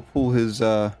 He will pull his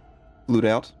flute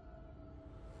out,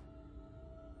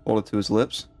 hold it to his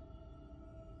lips,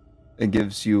 and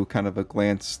gives you kind of a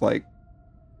glance like,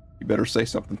 you better say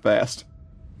something fast.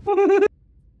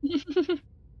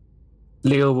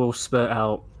 Leo will spurt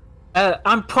out.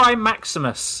 I'm Prime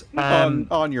Maximus.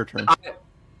 On your turn.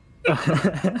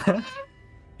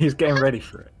 He's getting ready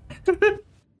for it.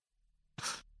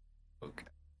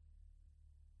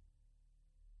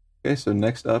 Okay, so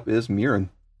next up is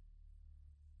Mirren.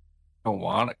 I don't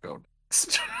want to go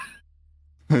next.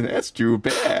 That's too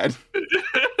bad.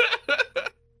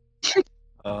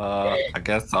 I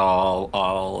guess I'll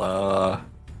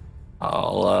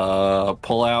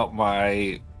pull out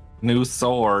my new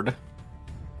sword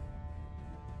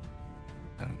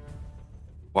and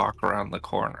walk around the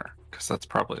corner because that's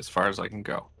probably as far as I can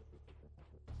go.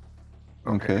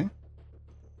 Okay.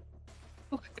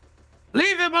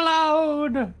 Leave him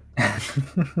alone.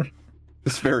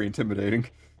 It's very intimidating.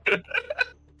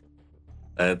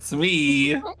 That's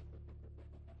me.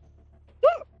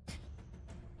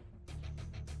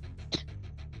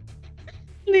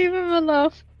 Leave him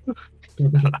alone.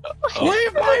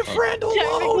 Leave my friend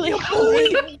alone, you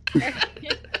bully!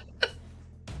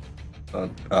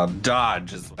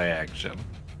 Dodge is my action.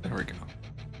 There we go.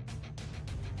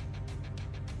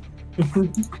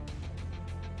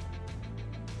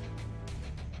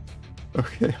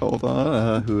 Okay, hold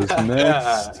on. Who is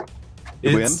next?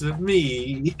 It's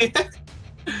me.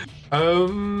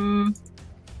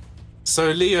 So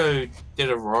Leo did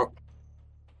a rock.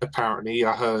 Apparently,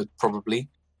 I heard probably.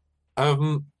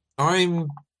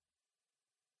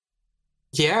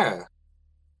 Yeah.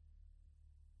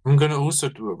 I'm gonna also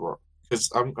do a rock because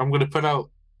I'm gonna put out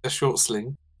a short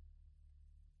sling.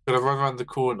 Gonna run around the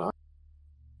corner.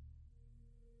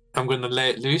 I'm gonna lay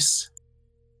it loose.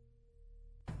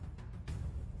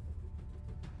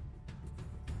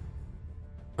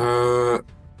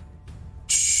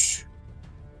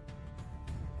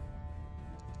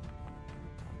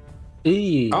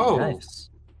 Oh. Nice.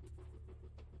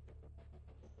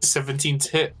 17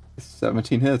 to hit.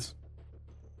 17 hits.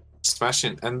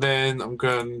 Smashing. And then I'm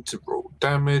going to roll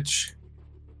damage.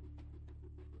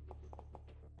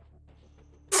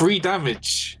 3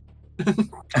 damage.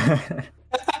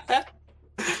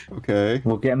 Okay.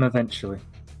 We'll get him eventually.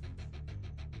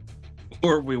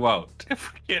 Or we won't.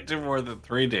 If we can't do more than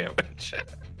 3 damage.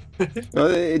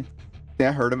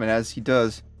 That hurt him, and as he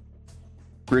does,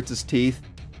 grits his teeth,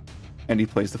 and he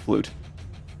plays the flute.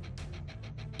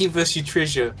 Give us your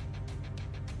treasure.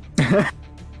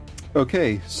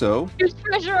 Okay, so Your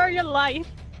treasure or your life.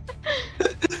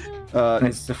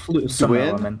 It's the flute of summer Gwyn,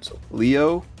 elemental.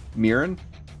 Leo, Mirren,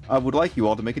 I would like you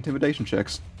all to make intimidation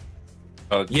checks.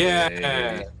 Okay.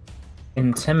 Yeah.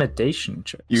 Intimidation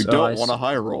checks. You Oh, don't I want a see.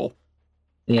 high roll.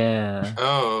 Yeah.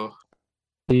 Oh.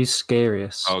 Who's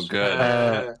scariest? Oh,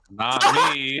 good. Not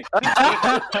me. Oh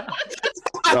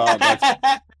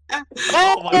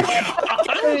my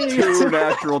god. 2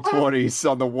 natural 20s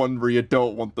on the one where you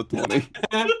don't want the 20.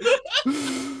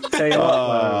 Tell you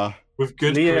what, With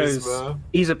good Leo's- charisma.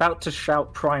 he's about to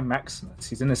shout Prime Maximus.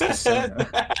 He's in his persona.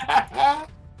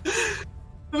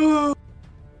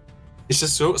 It's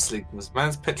just short slings. This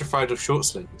man's petrified of short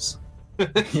slings.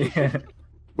 Yeah.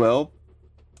 Well,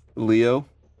 Leo,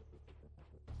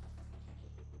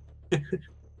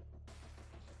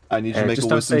 I need you to make a just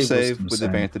don't wisdom say save wisdom with save.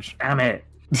 advantage. Damn it.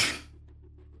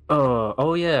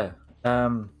 Oh yeah.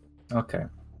 Okay.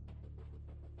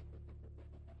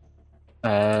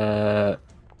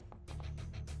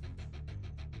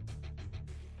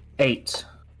 8.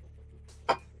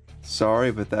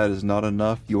 Sorry, but that is not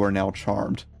enough. You are now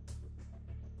charmed.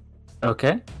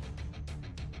 Okay.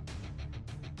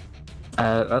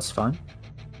 That's fine.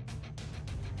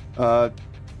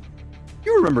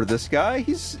 You remember this guy?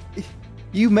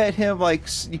 You met him like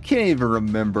you can't even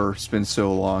remember. It's been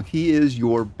so long. He is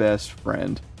your best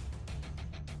friend.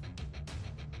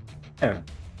 Yeah.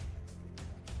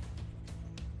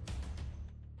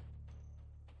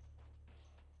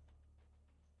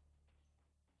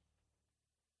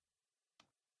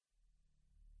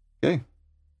 Okay,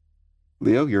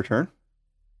 Leo, your turn.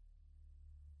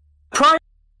 Prime.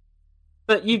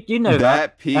 But you know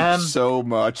That peaked Um, so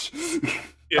much.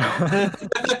 Yeah.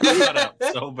 Shut up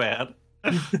so bad.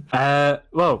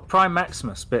 Well, Prime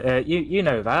Maximus, but you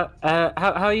know that.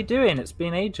 How are you doing? It's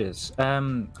been ages.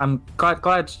 I'm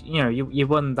glad you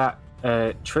won that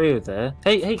trio there.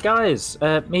 Hey guys,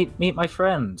 meet my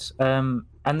friend. And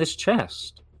this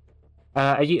chest.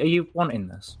 Are you wanting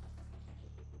this?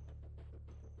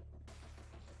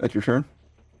 That's your turn,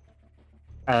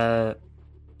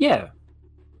 Yeah.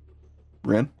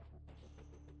 Ren.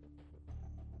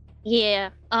 Yeah.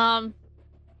 I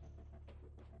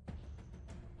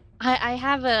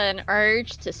have an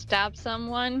urge to stab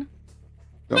someone.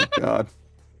 Oh God.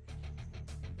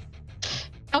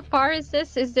 How far is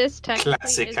this? Is this technically?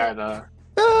 Classic is it- Anna.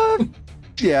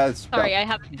 Yeah, it's Sorry, I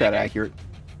have that accurate.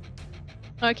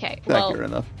 Okay, It's well, accurate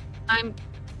enough. I'm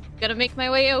gonna make my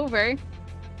way over,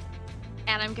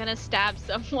 and I'm gonna stab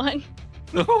someone.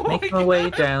 Oh my Make my way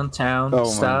downtown, Oh my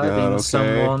stabbing God, okay.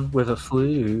 someone with a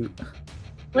flute.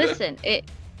 Listen.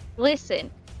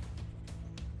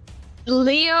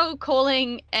 Leo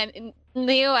calling and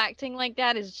Leo acting like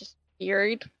that is just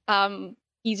weird.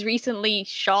 He's recently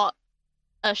shot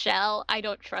a shell. I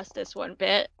don't trust this one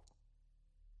bit.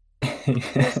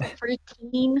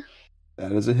 13.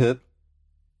 That is a hit.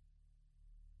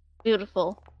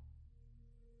 Beautiful.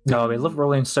 No, we love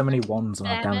rolling so many ones on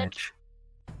our damage.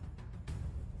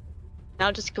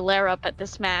 I'll just glare up at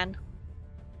this man.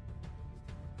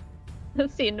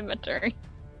 That's the end of my turn.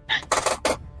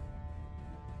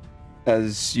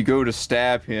 As you go to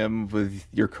stab him with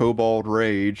your kobold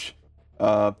rage,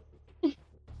 it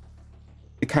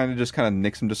kind of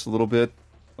nicks him just a little bit,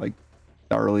 like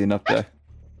not really enough to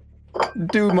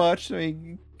do much. I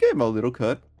mean, give him a little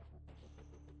cut.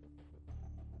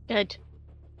 Good.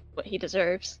 What he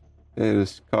deserves. It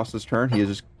is Costa's turn. He is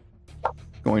just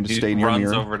going to stay near runs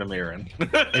Mirren. over to Mirren.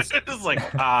 It's just like,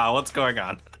 what's going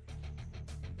on?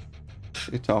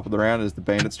 The top of the round is the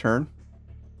bandit's turn.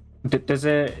 Is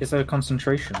there a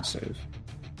concentration save?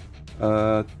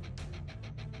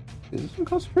 Is this some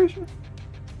concentration?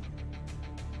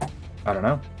 I don't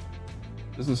know.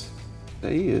 Doesn't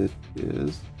say it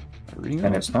is. Am I reading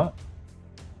And it? it's not.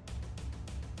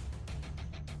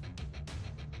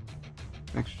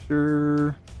 Make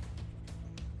sure.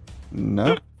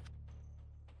 No.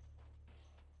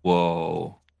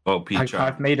 Whoa. Oh, Peach.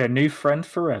 I've made a new friend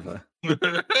forever.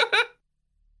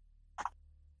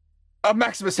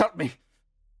 Maximus, help me!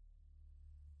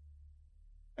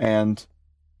 And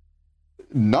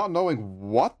not knowing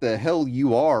what the hell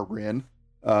you are, Rin,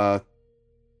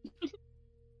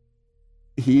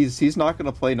 he's not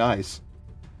gonna play nice.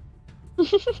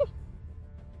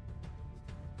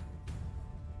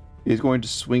 He's going to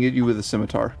swing at you with a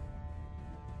scimitar.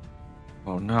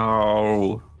 Oh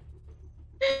no.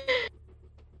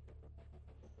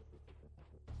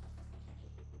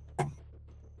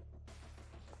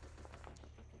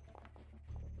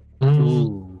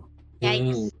 Ooh.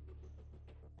 Yikes.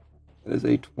 That is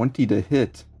a 20 to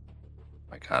hit.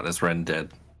 My God, is Ren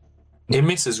dead? It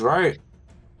misses, right?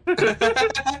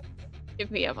 Give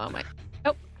me a moment.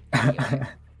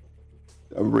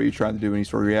 Were you trying to do any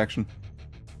sort of reaction?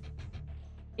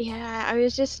 Yeah, I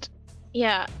was just.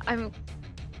 Yeah, I'm.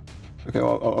 Okay,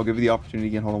 I'll give you the opportunity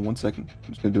again. Hold on 1 second. I'm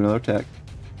just gonna do another attack.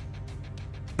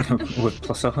 With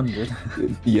plus 100.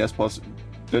 Yes, plus.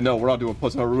 No, we're not doing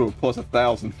plus 100. We're doing plus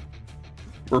 1,000.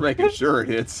 We're making sure it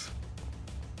hits.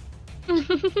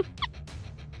 Okay,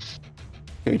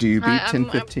 do you beat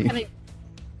 10-15?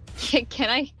 Can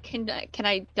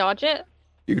I dodge it?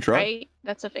 You can try. Right?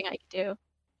 That's a thing I can do.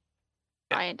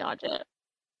 Try and dodge it.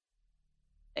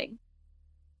 Thing.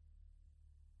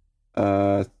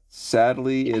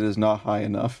 Sadly, it is not high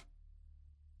enough.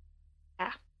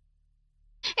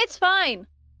 It's fine.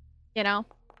 You know.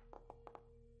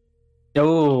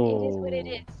 Oh. It is what it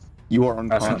is. You are That's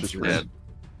not unconscious, too Rin. Dead.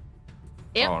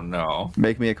 Yep. Oh no.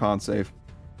 Make me a con save.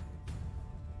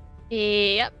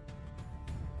 Yep.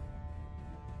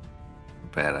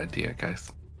 Bad idea,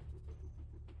 guys.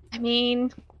 I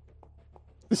mean.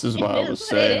 This is It what I is was what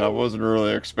saying. it I is. wasn't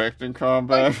really expecting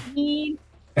combat. 14.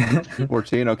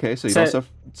 14, okay, so you So- don't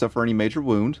suffer any major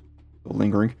wound.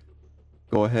 Lingering.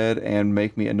 Go ahead and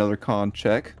make me another con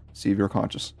check. See if you're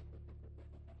conscious.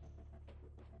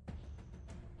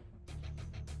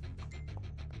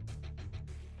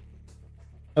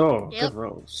 Oh, Yep. good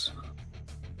rolls.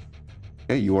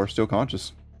 Okay, you are still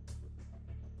conscious.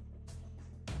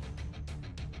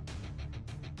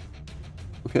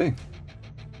 Okay.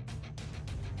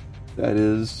 That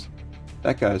is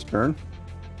that guy's turn.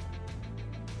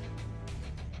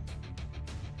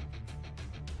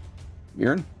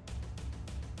 Mirren?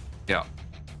 Yeah.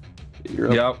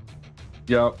 You're up.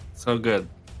 Yep. So good.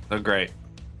 So great.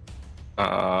 Do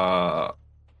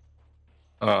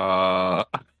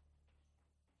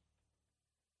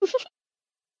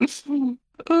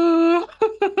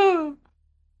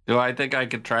I think I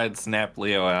could try and snap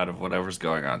Leo out of whatever's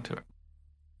going on to him?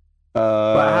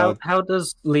 But how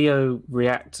does Leo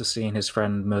react to seeing his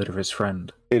friend murder his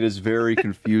friend? It is very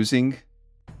confusing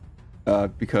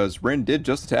because Ren did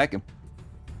just attack him.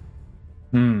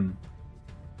 Hmm.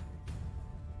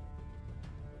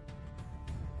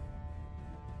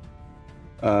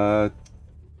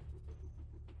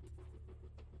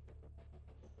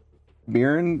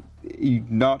 Mirren, you're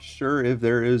not sure if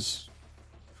there is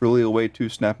truly a way to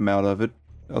snap him out of it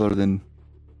other than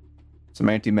some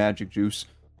anti-magic juice.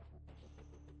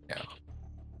 Yeah.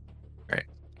 Great.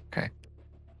 Okay.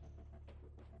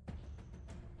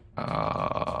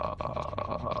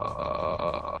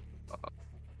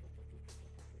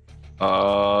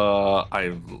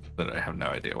 I have no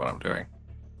idea what I'm doing.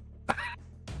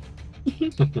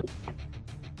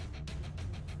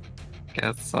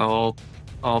 Guess I'll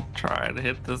try to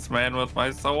hit this man with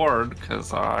my sword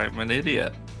because I'm an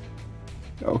idiot.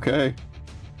 Okay.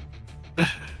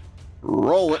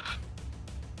 Roll it.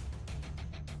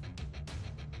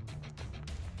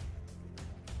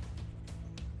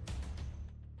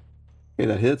 Okay,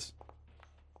 that hits.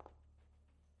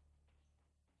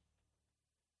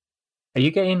 Are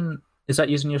you getting Is that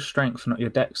using your strength, not your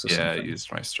dex? Or Yeah, I something?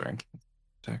 used my strength.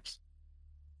 Dex.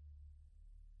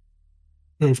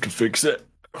 I have to fix it.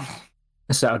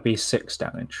 So that would be 6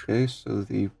 damage. Okay, so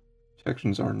the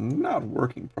protections are not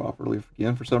working properly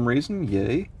again for some reason.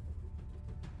 Yay.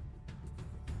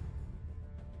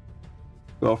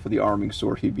 Well, for the arming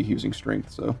sword, he'd be using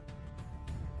strength, so.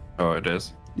 Oh, it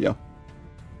is? Yeah.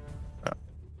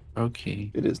 Okay.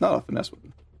 It is not a finesse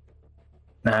weapon.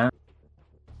 Nah.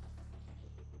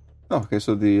 Oh, okay,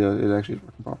 so the it actually is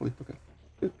working properly. Okay,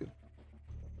 good, good.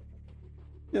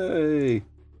 Yay!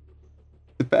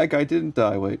 The bad guy didn't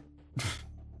die. Wait,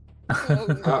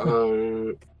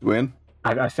 Uh-oh. Win?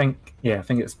 I think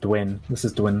it's Dwyn. This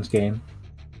is Dwyn's game.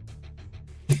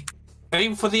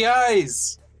 Aim for the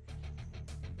eyes!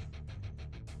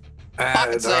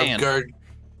 Pocket And sand. I'm going...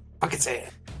 Pocket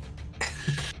sand.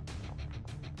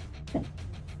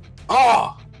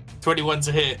 Oh! 21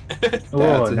 to hit.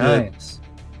 Oh, it's a hit. nice.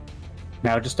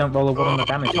 Now just don't roll a 1 on the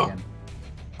damage again.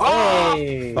 Oh!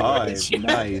 Hey! 5.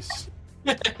 Nice.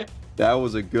 That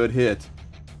was a good hit.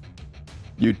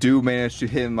 You do manage to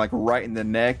hit him like right in the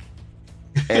neck,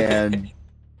 and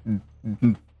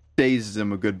dazes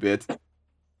him a good bit.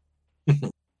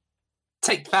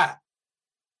 Take that.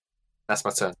 That's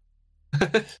my turn.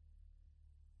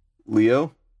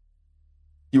 Leo,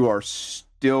 you are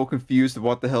still confused of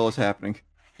what the hell is happening.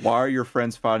 Why are your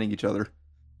friends fighting each other?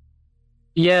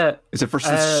 Yeah, Is it for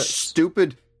some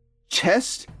stupid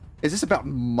chest? Is this about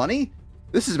money?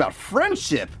 This is about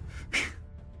friendship.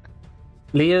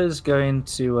 Leo's going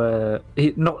to,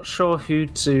 he's not sure who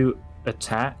to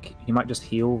attack. He might just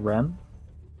heal Ren.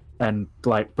 And,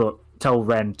 but tell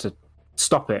Ren to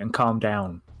stop it and calm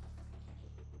down.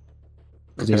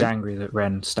 Because he's Okay. angry that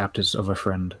Ren stabbed his other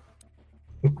friend.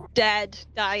 Dead,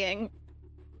 dying.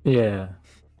 Yeah.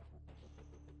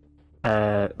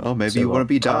 Oh, maybe So, you wouldn't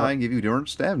be Tara- dying if you weren't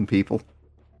stabbing people.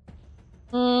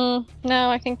 No,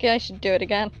 I think I should do it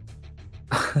again.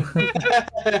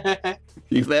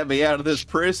 You let me out of this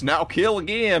prison, I'll kill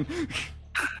again.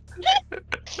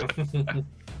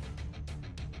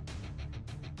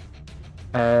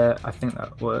 I think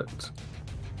that worked.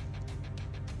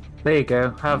 There you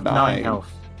go. Have 9 9.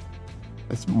 health.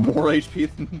 That's more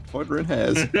HP than what Ren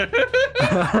has.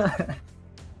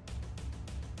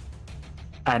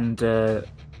 And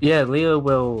yeah, Leo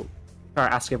will try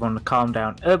to ask everyone to calm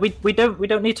down. We don't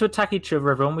need to attack each other,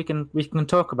 everyone. We can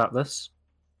talk about this.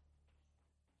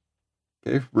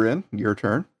 Okay, Ren, your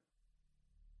turn.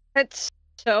 That's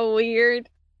so weird.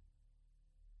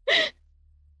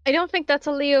 I don't think that's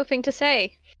a Leo thing to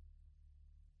say.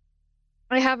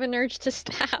 I have an urge to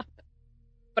stab.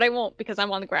 But I won't because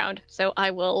I'm on the ground, so I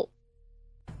will...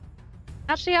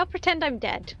 Actually, I'll pretend I'm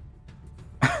dead.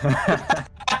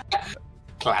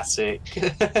 Classic.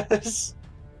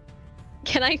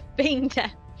 Can I feign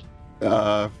death?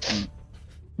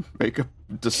 Make a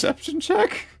deception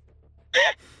check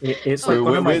It's Wait, like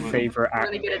one of my wait. favorite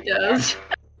Really acts. good at does.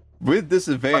 with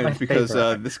disadvantage My because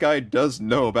favorite. this guy does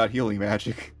know about healing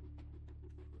magic.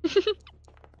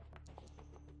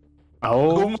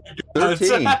 Oh Oh, my god.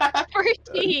 13.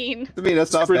 14! I mean,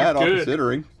 that's not pretty bad all good.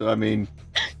 considering. So I mean,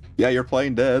 yeah, you're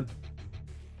playing dead.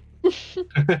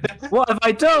 what have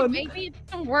I done? Maybe it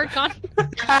doesn't work on... Maybe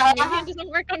it doesn't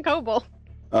work on Kobold.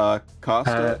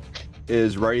 Costa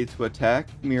is ready to attack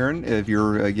Mirren if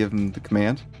you're given the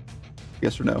command.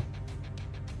 Yes or no?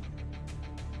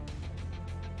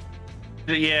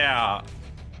 Yeah.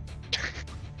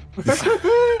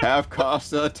 Have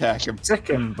Costa attack him.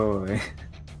 Second boy.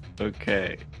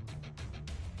 Okay.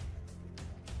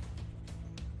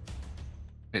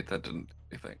 Wait, that didn't do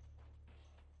anything.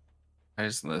 Why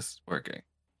isn't this working?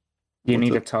 You What's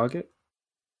need a up? target.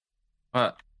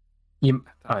 What?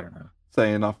 I don't know.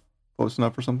 Say enough, close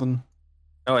enough or something.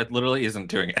 No, it literally isn't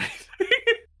doing anything.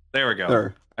 There we go.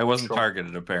 There. I wasn't Sure.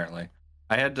 targeted, apparently.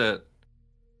 I had to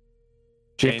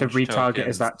You have to change retarget tokens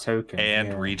as that token. and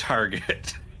yeah.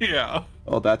 retarget. Yeah.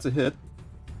 Oh, that's a hit.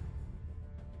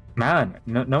 Man,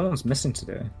 no one's missing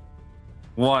today.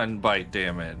 1 bite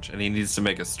damage, and he needs to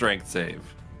make a strength save.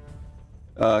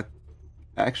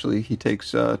 Actually, he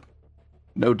takes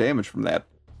no damage from that.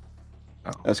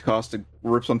 Oh. As Costa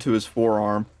rips onto his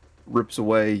forearm, rips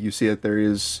away, you see that there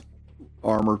is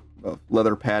armor,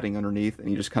 leather padding underneath, and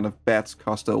he just kind of bats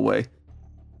Costa away.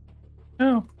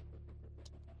 Oh.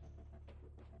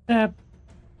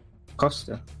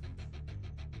 Costa.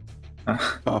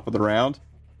 Top of the round.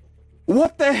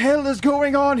 What the hell is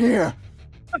going on here?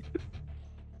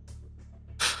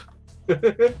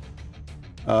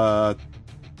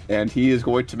 And he is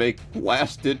going to make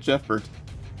last-ditch effort.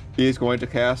 He is going to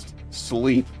cast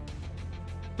Sleep.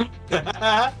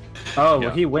 Oh, Yeah.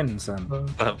 well, he wins then.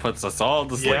 That puts us all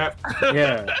to sleep. Yeah.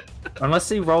 Yeah. Unless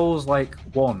he rolls like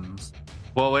ones.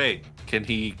 Well, wait. Can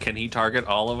he target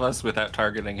all of us without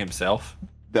targeting himself?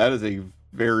 That is a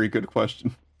very good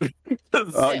question.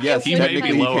 Yes, he may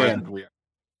technically be he lower. can. Than we are.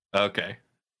 Okay.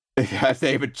 I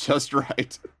save it just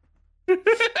right.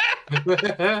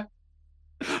 I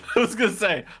was gonna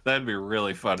say that'd be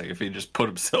really funny if he just put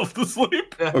himself to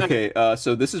sleep. Okay,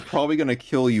 so this is probably gonna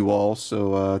kill you all.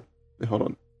 So hold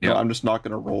on. No, Yeah. I'm just not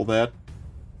gonna roll that.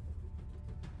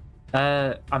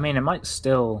 I mean, it might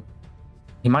still.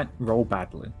 He might roll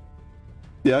badly.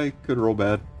 Yeah, I could roll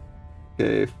bad.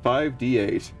 Okay,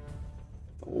 5d8.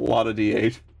 A lot of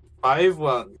d8. 5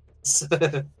 ones.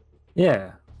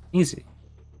 Yeah, easy.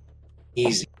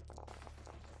 Easy.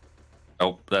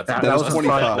 Oh, that's That was was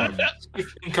 25. 5 ones. You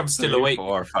think I'm still 3, awake?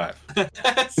 4,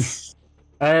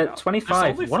 5.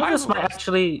 25. only One of 5 us of might us.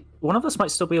 actually. One of us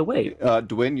might still be awake.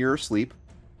 Dwayne, you're asleep.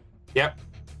 Yep.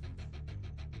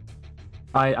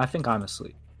 I think I'm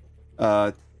asleep.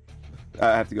 I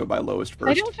have to go by lowest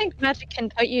first. I don't think magic can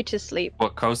put you to sleep Well,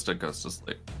 Costa goes to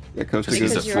sleep. Yeah, Costa He's goes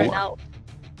because to at you're an 4. elf.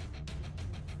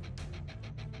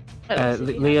 What else did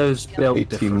he have? Leo's built 18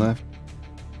 different. left.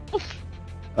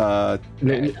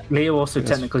 Leo also Yes,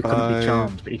 technically couldn't 5, be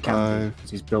charmed, but he can be 5.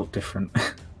 because he's built different.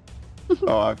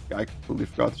 I completely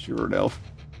forgot that you were an elf.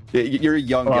 Yeah, you're a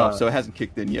young Well, elf, so it hasn't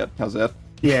kicked in yet. How's that?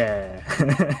 Yeah.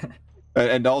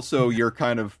 And also, you're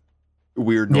kind of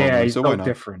weird Yeah, normally, he's so why built not?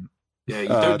 different. Yeah, you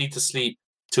Uh, don't need to sleep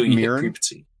till you Mirren? hit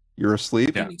puberty. You're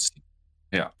asleep. You Yeah. need to sleep.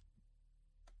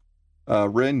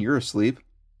 Rin, you're asleep.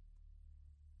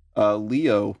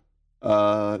 Leo,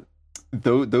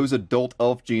 those adult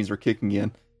elf genes are kicking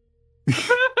in.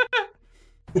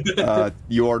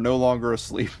 You are no longer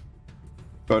asleep.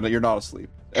 But you're not asleep.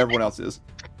 Everyone else is.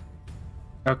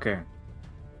 Okay.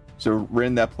 So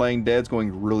Rin, that playing dead's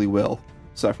going really well,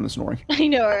 aside from the snoring. I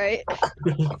know, right?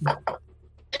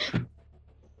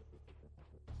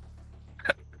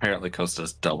 Apparently,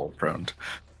 Costa's double prone.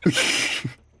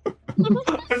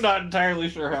 I'm not entirely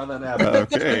sure how that happened.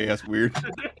 Okay, that's weird.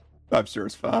 I'm sure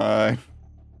it's fine.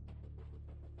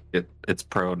 It's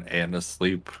prone and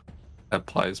asleep.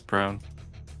 Applies prone.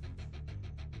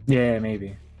 Yeah,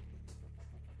 maybe.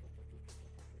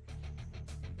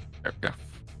 There we go.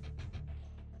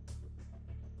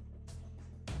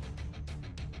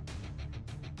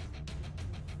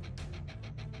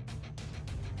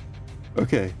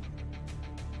 Okay.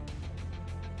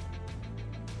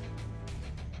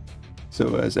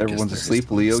 So as everyone's there is asleep,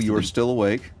 no Leo, you are sleep. still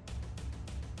awake.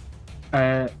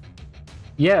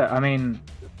 Yeah, I mean,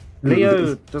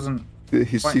 Leo doesn't.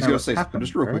 He's quite going know to what's say something happened,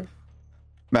 just real right? quick.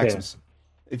 Maximus,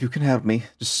 if you can help me,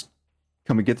 just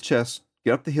come and get the chest,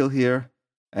 get up the hill here,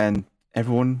 and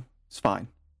everyone is fine.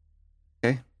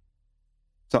 Okay?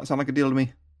 Sound like a deal to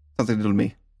me? Sounds like a deal to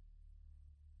me.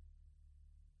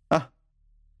 Ah.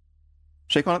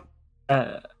 Shake on it.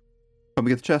 Come and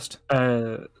get the chest.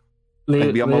 Leo,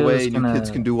 I'll be on my Leo's way, and you gonna- kids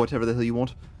can do whatever the hell you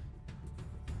want.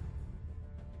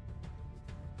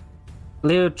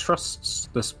 Leo trusts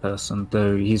this person,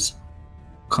 though he's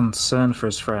concerned for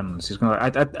his friends. He's gonna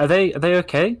like, are they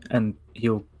okay? And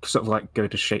he'll sort of like go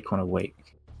to shake one awake.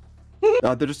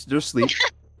 They're asleep.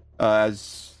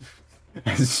 As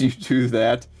you do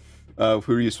that,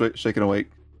 who are you shaking awake?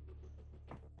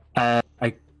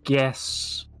 I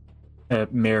guess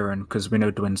Mirren, because we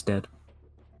know Dwyn's dead.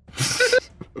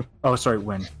 Oh, sorry,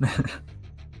 Wyn.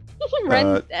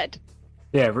 Ren's dead.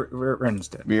 Yeah, Ren's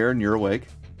dead. Mirren, you're awake.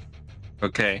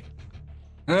 Okay.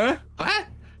 Huh? What?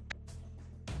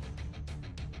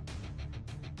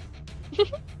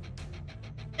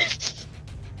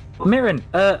 Mirren,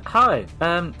 hi.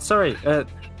 Sorry,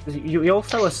 you all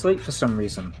fell asleep for some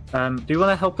reason. Do you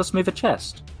want to help us move a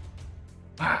chest?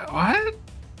 What?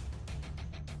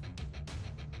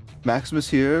 Maximus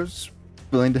here is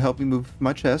willing to help me move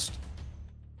my chest,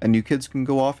 and you kids can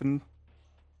go off and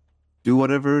do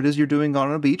whatever it is you're doing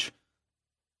on a beach.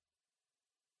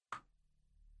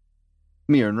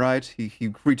 Mirren, right?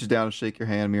 He reaches down and shake your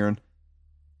hand, Mirren.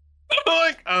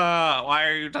 Like, why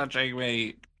are you touching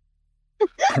me?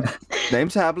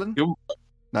 Name's Hablin. You-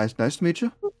 Nice to meet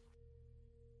you.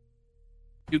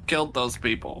 You killed those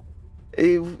people.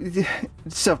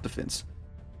 Self-defense.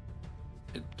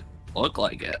 It looked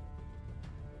like it.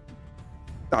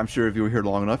 I'm sure if you were here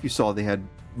long enough, you saw they had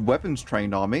weapons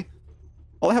trained on me.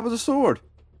 All I had was a sword.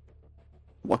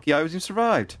 Lucky I even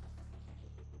survived.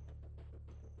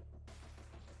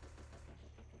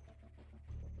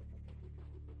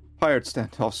 Pirate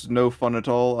standoffs, no fun at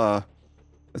all.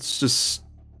 It's just...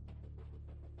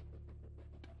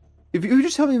 If you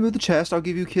just help me move the chest, I'll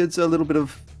give you kids a little bit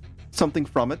of something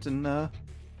from it, and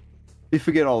You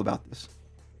forget all about this.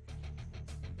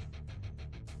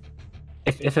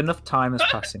 If enough time is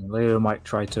passing, Leo might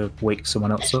try to wake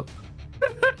someone else up.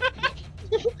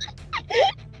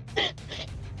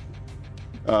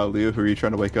 Leo, who are you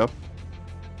trying to wake up?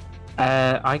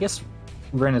 I guess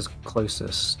Ren is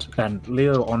closest, and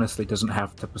Leo honestly doesn't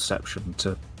have the perception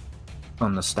to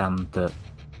understand that.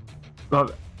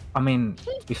 Well, I mean,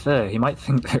 to be fair, he might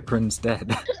think that Ren's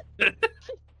dead.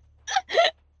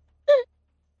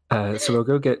 So we'll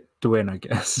go get Dwayne, I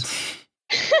guess.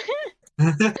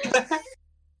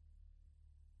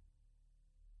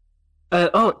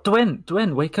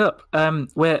 Dwayne, wake up.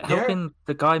 We're helping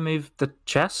the guy move the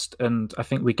chest, and I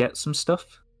think we get some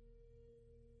stuff.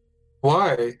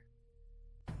 Why?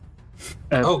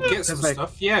 Get some like,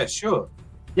 stuff? Yeah, sure.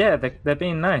 Yeah, they're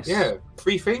being nice. Yeah,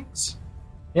 3 things?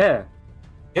 Yeah.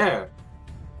 Yeah.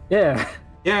 Yeah.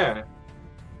 Yeah.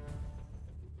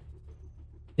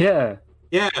 Yeah.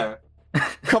 Yeah.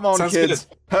 Come on, Sounds kids.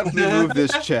 Help me move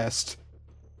this chest.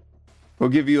 We'll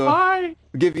give you a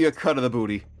cut of the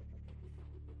booty.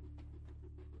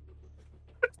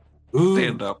 Ooh.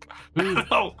 Stand up.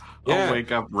 I'll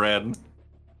wake up Ren.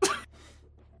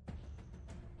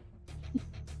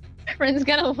 Ren's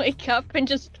gonna wake up and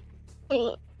just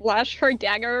lash her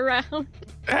dagger around.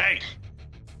 Hey!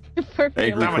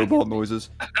 Angry cobalt noises.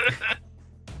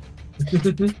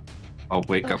 I'll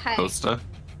wake up Okay. Costa.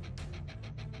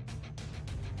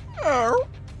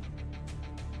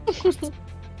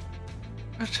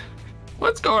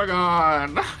 What's going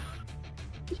on?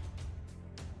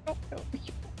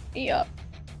 Yep.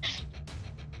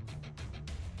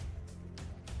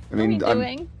 I What are we mean,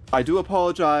 doing? I do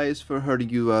apologize for hurting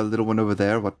you, little one over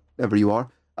there, whatever you are.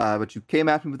 But you came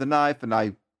at me with a knife,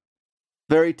 and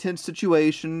very tense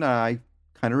situation. I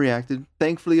kind of reacted.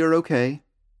 Thankfully, you're okay.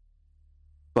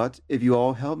 But if you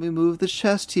all help me move the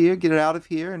chest here, get it out of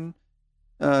here, and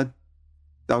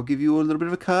I'll give you a little bit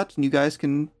of a cut, and you guys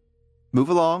can move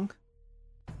along.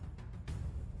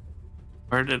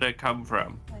 Where did it come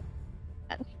from?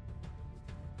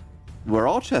 Where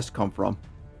all chests come from.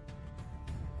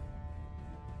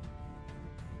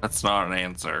 That's not an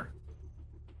answer.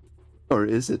 Or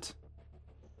is it?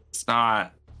 It's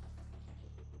not.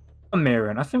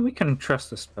 Miran, I think we can trust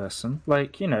this person.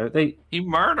 Like, they He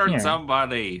murdered Yeah.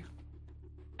 somebody.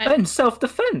 in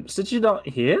self-defense. Did you not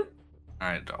hear?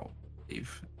 I don't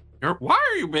believe. Why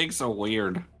are you being so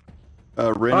weird?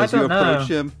 Rin, I as you don't know. approach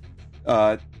him,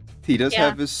 he does Yeah.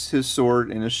 have his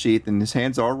sword in his sheath, and his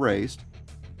hands are raised.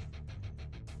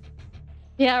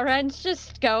 Yeah, Ren's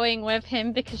just going with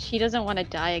him because she doesn't want to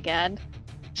die again.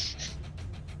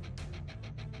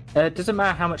 Does it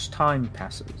matter how much time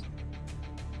passes?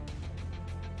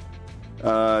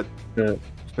 Uh, For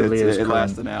Leo's it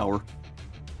lasts current- an hour.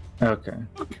 Okay.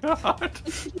 Oh, God.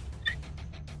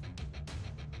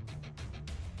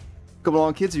 Come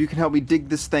along, kids, if you can help me dig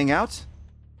this thing out.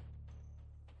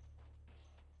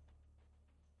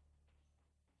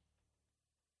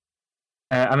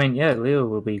 I mean, yeah, Leo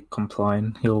will be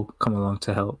complying. He'll come along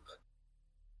to help.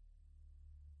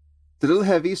 It's a little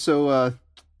heavy, so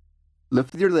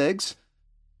lift with your legs.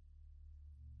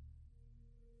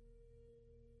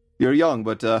 You're young,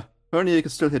 but Hernia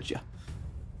can still hit you.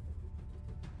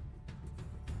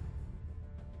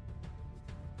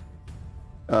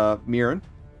 Mirren?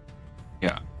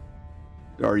 Yeah.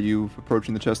 Are you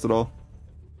approaching the chest at all?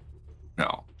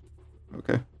 No.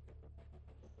 Okay.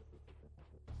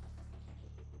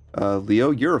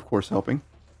 Leo, you're of course helping.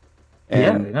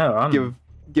 And yeah, no, I'm.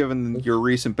 given your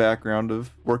recent background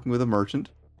of working with a merchant,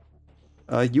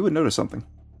 you would notice something.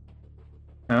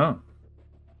 Oh.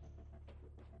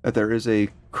 That there is a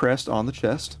crest on the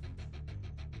chest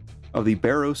of the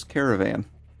Barros Caravan.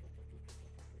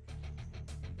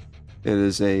 It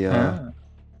is a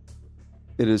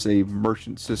it is a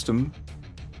merchant system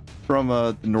from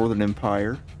the Northern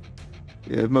Empire,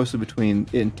 mostly between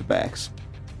Int to Bax.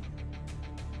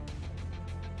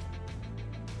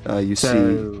 You see,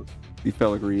 So, the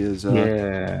filigree is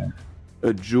yeah.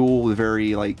 a jewel,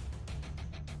 very like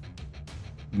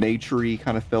naturey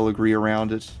kind of filigree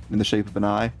around it in the shape of an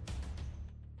eye.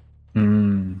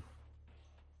 Hmm.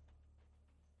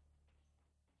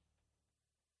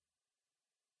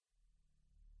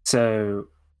 So,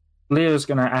 Leo's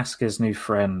gonna ask his new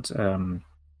friend,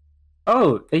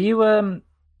 oh, are you,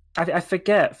 I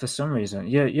forget for some reason.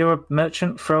 You're a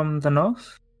merchant from the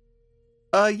north?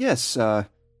 Yes,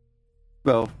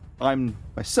 well, I'm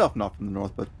myself not from the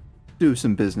north, but do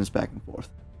some business back and forth.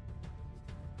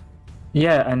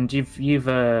 Yeah, and you've you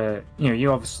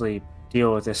obviously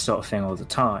deal with this sort of thing all the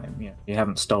time. You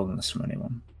haven't stolen this from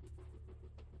anyone.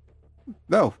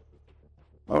 No.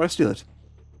 Why would I steal it?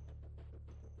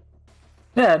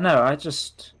 Yeah, no,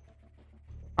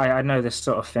 I know this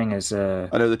sort of thing is I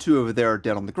know the two over there are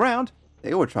dead on the ground.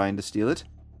 They were trying to steal it.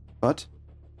 But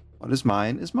what is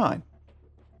mine is mine.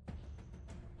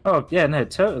 Oh yeah, no,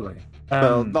 totally.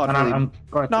 Well, not and really. I'm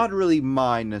glad Not really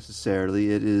mine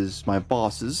necessarily. It is my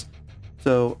boss's.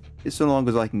 So as long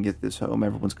as I can get this home,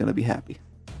 everyone's going to be happy.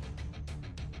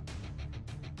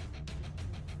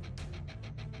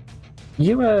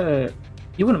 you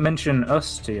wouldn't mention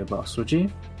us to your boss, would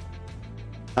you?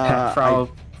 Frau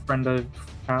Friendo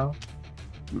Frau?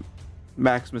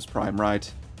 Maximus Prime,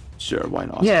 right? Sure, why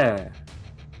not? Yeah.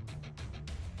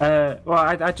 Well,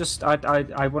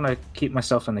 I want to keep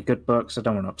myself in the good books. I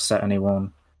don't want to upset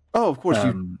anyone. Oh, of course.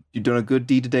 You've done a good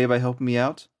deed today by helping me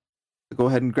out. Go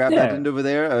ahead and grab that end over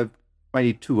there. I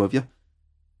need two of you.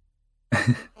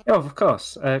 Oh, of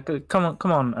course.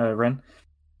 Come on, Ren.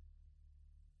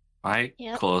 Am I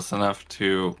close enough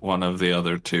to one of the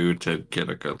other two to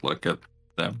get a good look at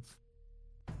them?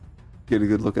 Get a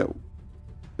good look at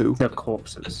who? The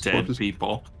corpses. The dead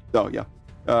people. Oh, yeah.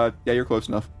 Yeah, you're close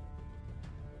enough.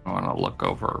 I want to look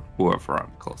over whoever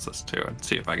I'm closest to and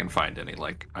see if I can find any,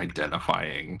 like,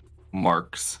 identifying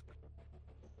marks.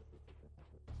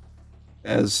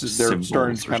 As they're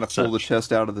starting to kind of pull the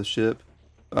chest out of the ship,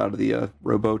 out of the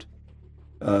rowboat,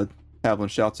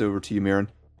 Havlin shouts over to you, Mirren.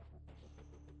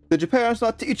 Did your parents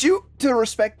not teach you to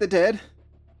respect the dead?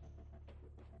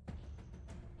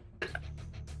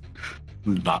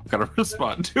 I'm not gonna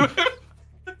respond to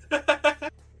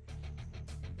it.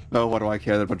 Oh, why do I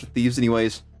care? They're a bunch of thieves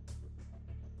anyways.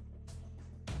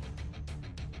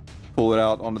 Pull it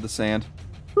out onto the sand.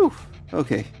 Whew,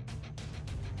 okay.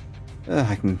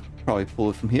 I can probably pull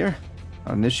it from here.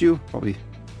 Not an issue. Probably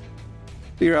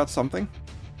figure out something.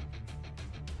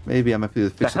 Maybe I might be able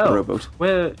to fix up the rowboat.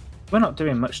 We're not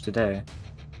doing much today.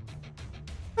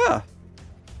 Ah.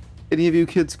 Any of you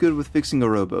kids good with fixing a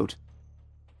rowboat?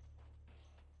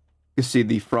 You see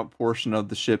the front portion of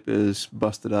the ship is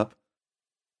busted up.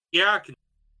 Yeah, I can.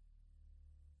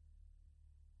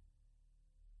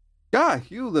 Guy,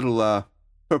 you little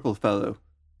purple fellow.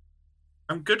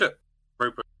 I'm good at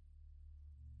robot,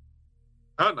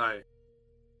 aren't I?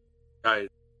 Guys.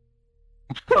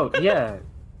 Oh yeah,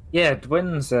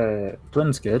 Dwin's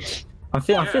good. I'm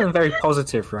feeling very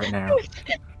positive right now.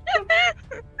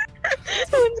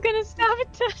 Someone's gonna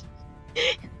sabotage.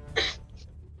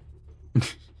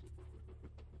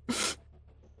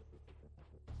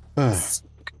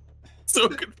 So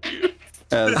confused.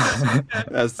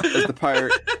 As the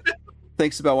pirate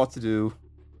thinks about what to do,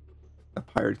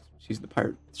 she's the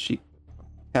pirate.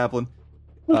 Havlin.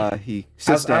 He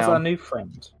sits down. As our new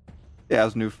friend. Yeah,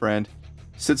 as a new friend,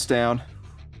 sits down.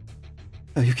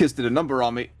 You kids did a number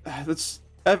on me. Let's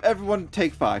everyone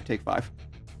take five. Take 5.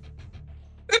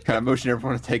 Kind of motion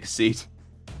everyone to take a seat.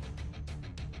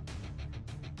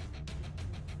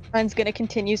 Ryan's gonna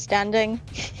continue standing.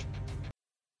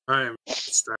 I am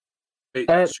sure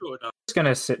enough. He's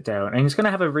gonna sit down and he's gonna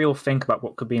have a real think about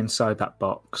what could be inside that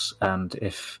box and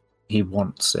if he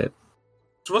wants it.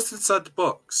 So what's inside the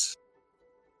box?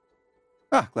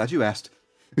 Ah, glad you asked.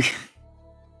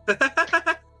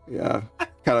 Yeah,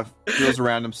 kind of feels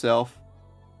around himself.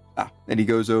 And he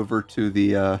goes over to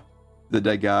the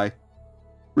dead guy,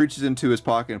 reaches into his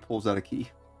pocket and pulls out a key.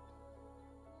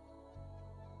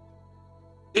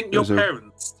 Didn't your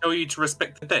parents tell you to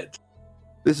respect the dead?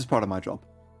 This is part of my job.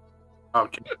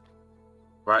 Okay.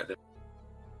 Right then.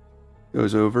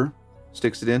 Goes over,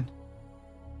 sticks it in.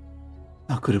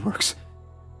 Oh, good, it works.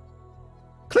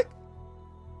 Click.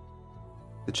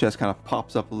 The chest kind of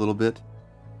pops up a little bit.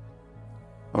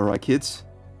 All right, kids,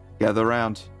 gather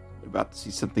around. We're about to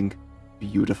see something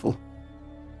beautiful.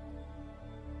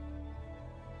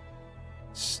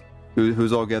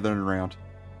 Who's all gathering around?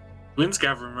 Dwin's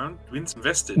gathering around. Dwin's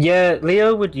invested. Yeah,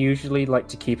 Leo would usually like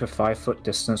to keep a 5-foot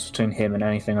distance between him and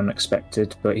anything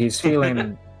unexpected, but he's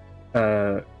feeling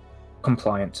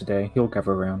compliant today. He'll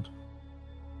gather around.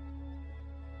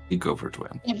 You go for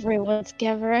Dwin. Everyone's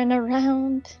gathering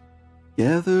around.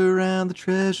 Gather around the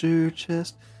treasure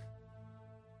chest.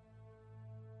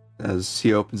 As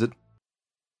he opens it.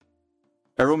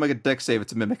 Everyone make a dex save,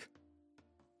 it's a mimic.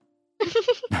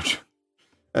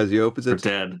 As he opens it,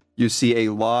 dead. You see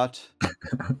a lot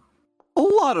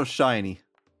of shiny.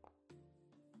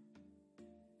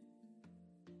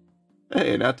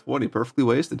 Hey, not 20, perfectly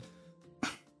wasted.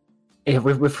 Yeah,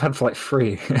 we've had like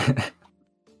 3.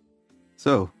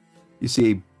 So, you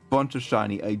see a bunch of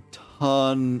shiny, a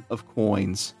ton of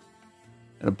coins,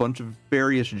 and a bunch of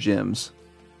various gems.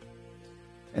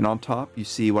 And on top, you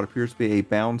see what appears to be a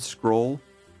bound scroll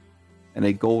and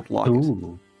a gold locket.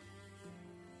 Ooh.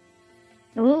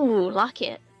 Ooh,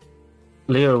 locket.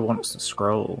 Leo wants the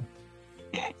scroll.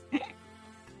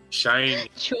 Shiny,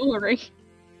 Jewelry.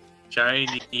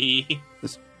 shiny.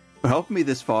 For helping me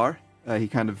this far, he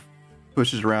kind of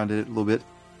pushes around it a little bit.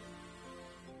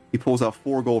 He pulls out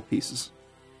 4 gold pieces.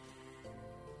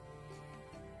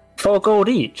 4 gold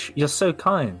each. You're so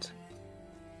kind.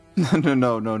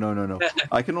 No.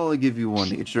 I can only give you 1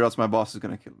 each, or else my boss is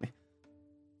going to kill me.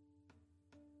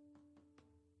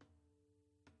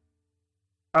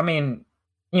 I mean,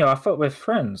 I thought we're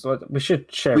friends. We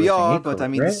should share. We everything are, equally, but I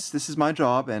mean, right? this is my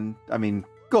job, and I mean,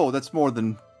 gold, that's more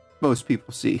than most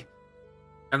people see.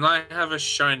 And I have a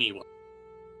shiny one.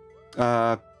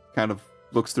 Kind of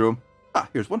looks through them. Ah,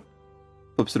 here's one.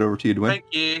 Flips it over to you, Dwayne. Thank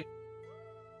you.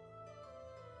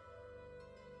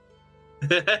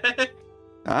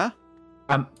 Ah?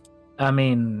 I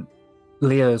mean,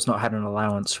 Leo's not had an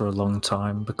allowance for a long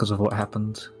time because of what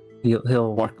happened.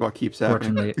 He'll What keeps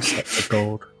happening? grudgingly accept the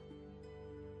gold.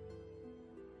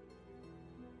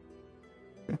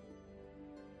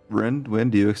 Rin, Dwayne,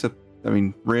 do you accept? I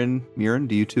mean, Rin, Mirren,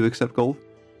 do you two accept gold?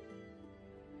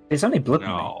 It's only blood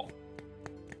money. No,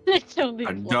 It's only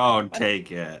I one. don't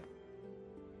take it.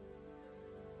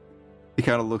 He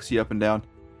kind of looks you up and down.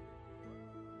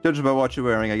 Judging by what you're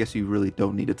wearing, I guess you really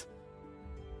don't need it.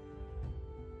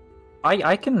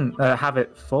 I can have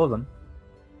it for them.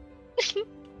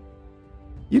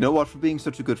 You know what? For being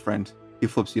such a good friend, he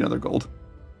flips you another gold.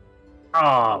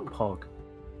 Oh, Pog.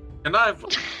 And I've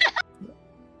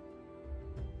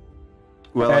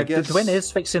Well, I guess The twin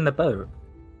is fixing the boat.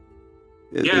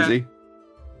 Yeah. Is he?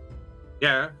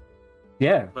 yeah,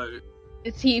 Yeah. but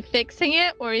Is he fixing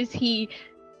it, or is he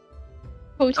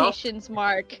quotations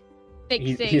mark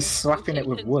fixing? He's slapping it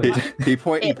with quotations wood. mark? He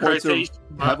points over. quotation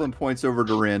mark. Havlin points over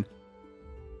to Rin.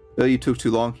 Well, you took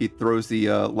too long. He throws the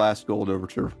last gold over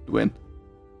to Dwayne.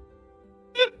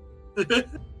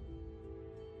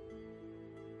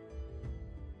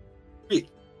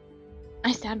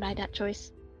 I stand by that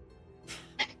choice.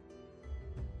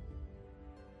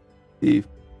 He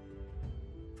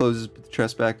closes the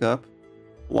chest back up,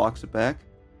 locks it back,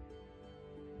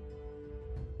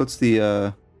 puts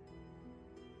the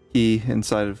key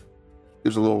inside of.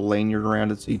 There's a little lanyard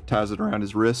around it, so he ties it around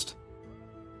his wrist.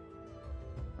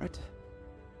 Right.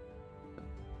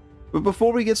 But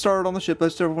before we get started on the ship,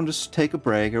 let's everyone just take a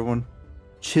break. Everyone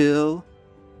chill.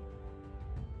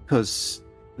 Because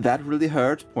that really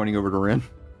hurt, pointing over to Rin.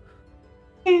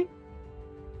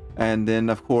 And then,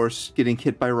 of course, getting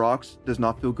hit by rocks does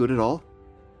not feel good at all.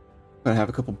 Gonna have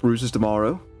a couple bruises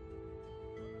tomorrow.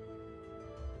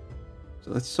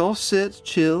 So let's all sit,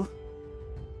 chill.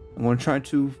 I'm gonna try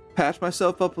to patch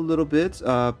myself up a little bit.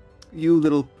 You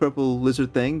little purple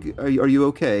lizard thing, are you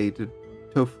okay?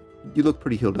 You look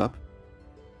pretty healed up.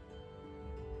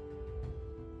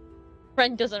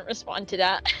 Friend doesn't respond to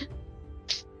that.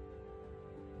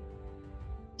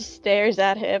 Just stares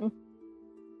at him.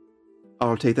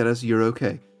 I'll take that as you're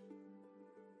okay.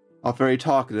 Not very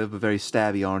talkative, but very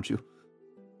stabby, aren't you?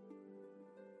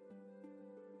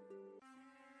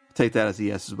 Take that as a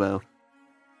yes as well.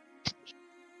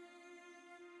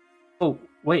 Oh,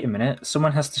 wait a minute.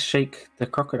 Someone has to shake the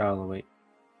crocodile awake.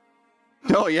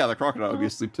 Oh yeah, the crocodile would be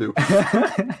asleep too.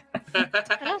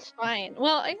 That's fine.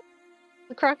 Well,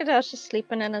 the crocodile's just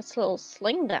sleeping in its little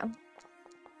sling down.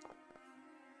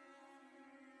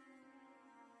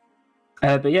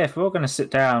 But yeah, if we're all going to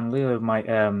sit down, Leo might,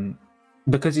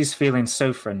 because he's feeling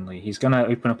so friendly, he's going to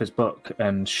open up his book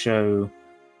and show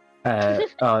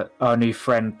our new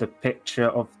friend the picture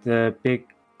of the big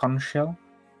conch shell.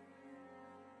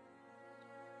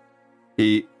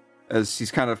 As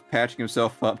he's kind of patching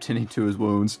himself up, tending to his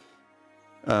wounds,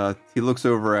 he looks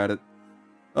over at it.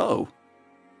 Oh.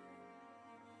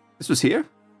 This was here?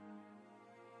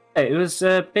 It was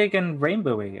big and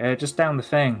rainbowy, just down the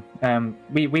thing.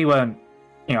 We weren't,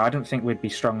 I don't think we'd be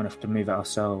strong enough to move it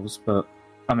ourselves, but,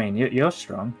 I mean, you're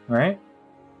strong, right?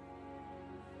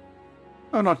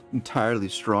 Oh, not entirely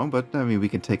strong, but, I mean, we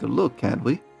can take a look, can't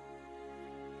we?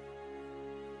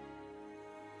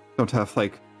 Don't have,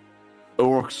 like,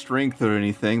 orc strength or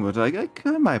anything, but I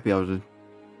might be able to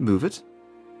move it.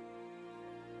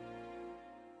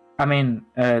 I mean,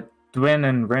 Dwyn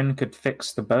and Rin could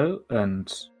fix the boat,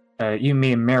 and you,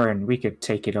 me, and Mirren, we could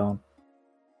take it on.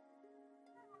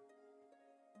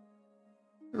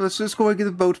 Let's just go and get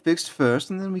the boat fixed first,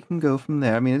 and then we can go from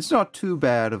there. I mean, it's not too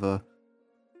bad of a...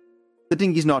 The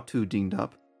dinghy's not too dinged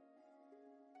up.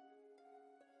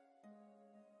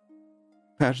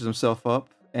 Patches himself up,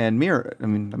 and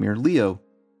Leo.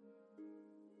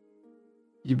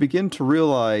 You begin to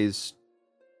realize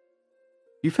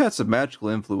you've had some magical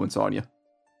influence on you.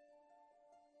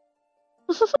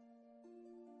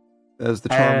 as the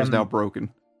charm is now broken.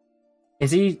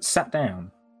 Is he sat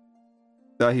down?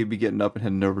 Thought he'd be getting up and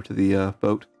heading over to the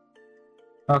boat.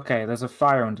 Okay, there's a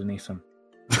fire underneath him.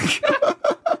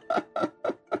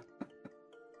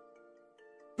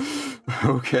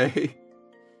 Okay.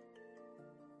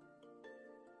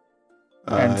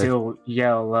 And he'll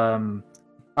yell,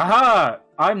 aha!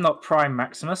 I'm not Prime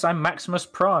Maximus, I'm Maximus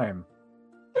Prime.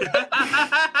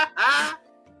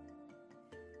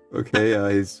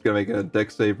 Okay, he's gonna make a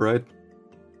dex save, right?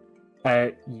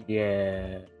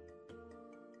 Yeah.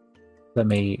 Let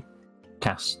me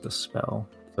cast the spell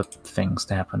for things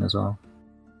to happen as well.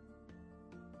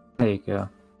 There you go.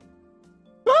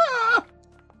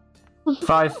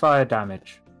 5 fire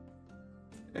damage.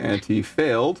 And he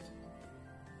failed.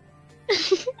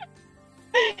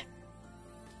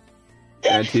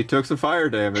 And he took some fire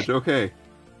damage. Okay.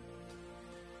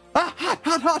 Ah, hot,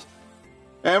 hot, hot!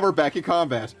 And we're back in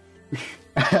combat.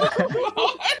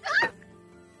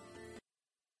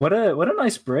 What a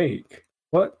nice break.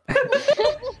 What?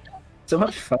 So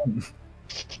much fun.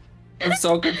 I'm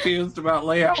so confused about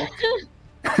layout.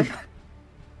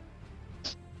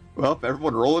 Well,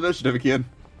 everyone roll initiative again.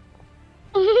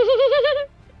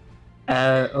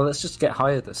 Well, let's just get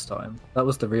higher this time. That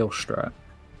was the real strat.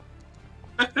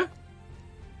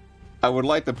 I would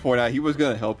like to point out he was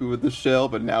going to help you with the shell,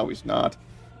 but now he's not.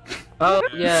 Oh,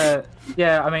 yeah.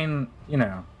 Yeah, I mean, you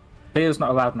know, Theo's not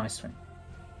allowed nice things.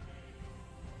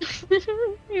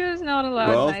 He was not allowed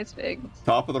Well, nice things.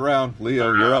 Top of the round.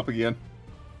 Leo, you're up again.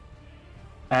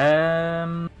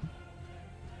 I'm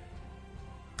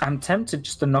tempted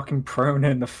just to knock him prone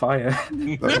in the fire. Let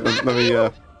me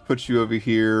put you over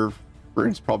here.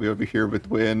 Bryn's probably over here with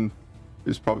Wynn,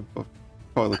 who's probably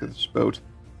look at this boat.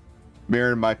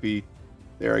 Mirren might be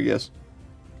there, I guess.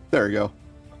 There we go.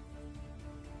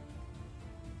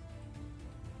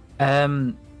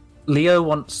 Leo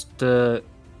wants to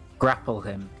grapple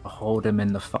him, hold him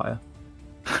in the fire.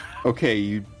 Okay,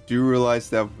 you do realize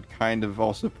that would kind of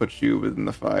also put you within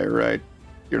the fire, right?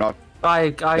 You're not...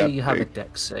 I have a big.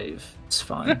 dex save. It's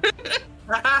fine.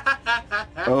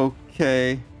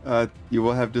 Okay, you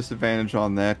will have disadvantage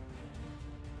on that.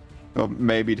 Well,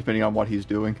 maybe, depending on what he's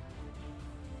doing.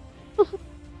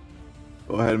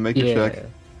 Go ahead and make your check.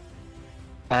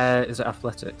 Is it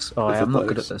athletics? Oh, It's I'm not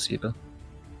good at athletics. this either.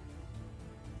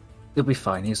 He'll be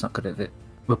fine. He's not good at it.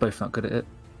 We're both not good at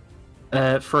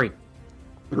it. 3.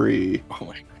 3. Oh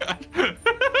my god.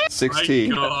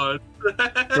 16. My God.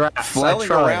 Rats, I Flailing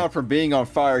tried. around from being on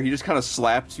fire, he just kind of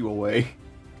slaps you away.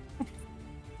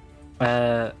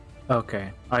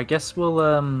 Okay. I guess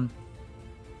we'll,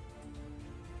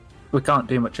 we can't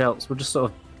do much else. We'll just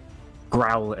sort of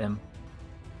growl at him.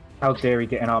 How dare he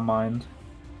get in our mind?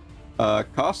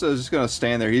 Costa is just going to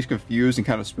stand there. He's confused and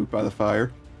kind of spooked by the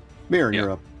fire. Mirren,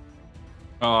 you're up.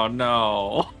 Oh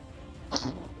no.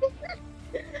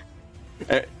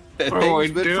 Things we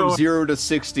went from doing? 0 to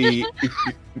 60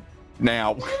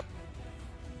 now.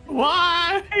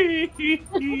 Why?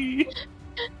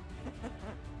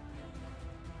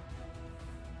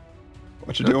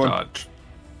 What you doing? Dodge.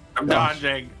 I'm Dodge.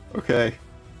 dodging. Okay.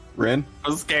 Ren,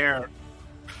 I'm scared.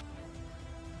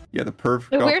 you have the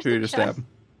perfect Where's the opportunity to stab him.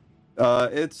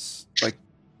 It's like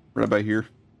right about here.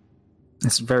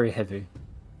 It's very heavy.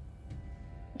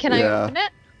 Can I Yeah. open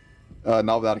it?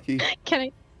 Not without a key. Can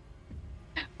I?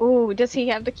 Ooh, does he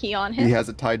have the key on him? He has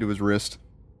it tied to his wrist.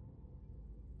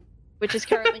 Which is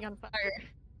currently on fire.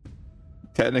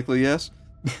 Technically, yes.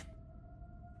 It's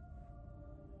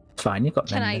fine, you've got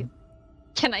Can I? mending.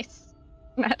 Can I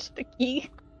snatch the key?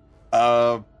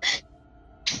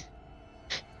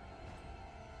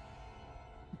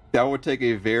 That would take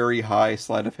a very high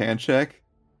sleight of hand check.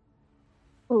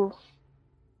 Ooh.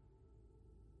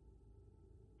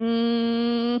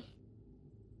 Well,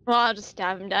 I'll just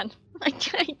stab him then. I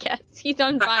guess he's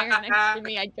on fire next to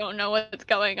me. I don't know what's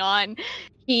going on.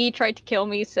 He tried to kill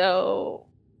me, so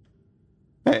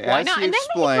Hey, why as not? he And then he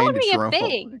called explained, me it's a your own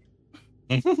fault. thing.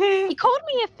 He called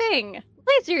me a thing,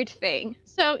 lizard thing.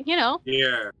 So you know,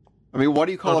 Yeah. I mean, what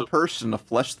do you call Oh, a person? A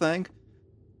flesh thing?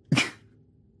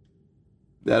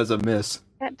 That is a miss.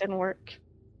 that didn't work.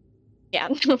 Yeah.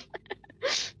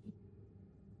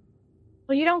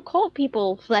 Well, you don't call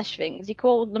people flesh things. You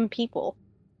call them people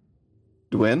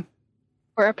Dwin?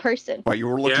 or a person. While you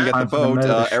were looking Yeah. at the Time for the boat, murder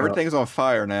shot. everything's on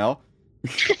fire now.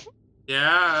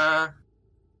 Yeah.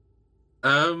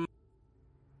 Am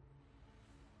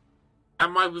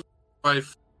I with my?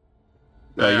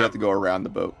 You have to go around the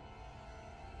boat.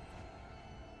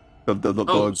 The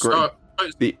Oh, so,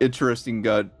 the interesting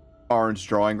orange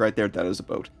drawing right there, that is a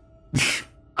boat.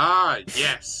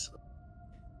 yes.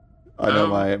 I know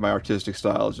my artistic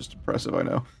style is just impressive, I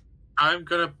know. I'm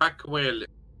gonna back away a little.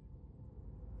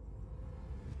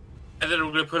 And then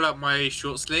I'm gonna pull out my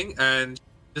short sling and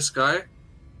this guy.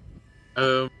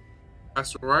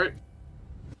 That's alright.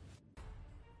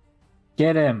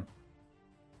 Get him.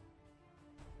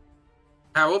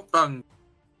 Cowabunga.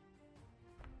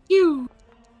 You.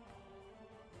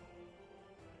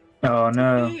 Oh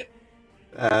no.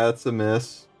 That's a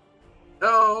miss.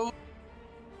 No.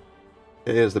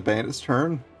 It is the bandit's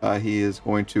turn. He is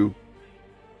going to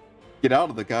get out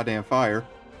of the goddamn fire,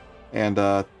 and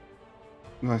he'll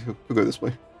go this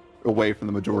way, away from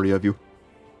the majority of you.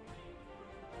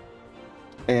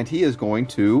 And he is going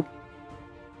to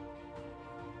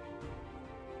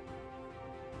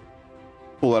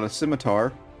pull out a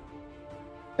scimitar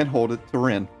and hold it to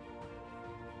Rin.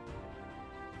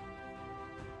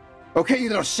 Okay, you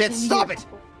little shit, stop it!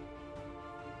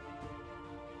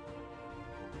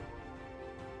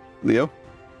 Leo?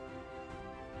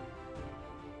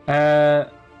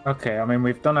 Okay, I mean,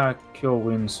 we've done our cure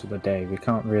wounds for the day. We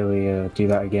can't really do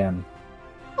that again.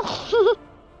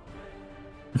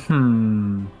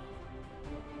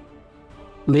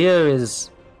 Leo is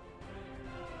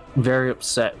very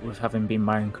upset with having been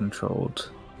mind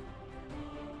controlled.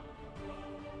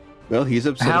 Well, he's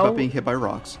upset How- about being hit by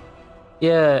rocks.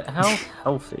 Yeah, how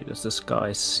healthy does this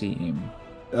guy seem?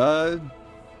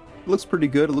 Looks pretty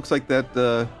good. It looks like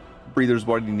that breather's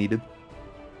what he needed.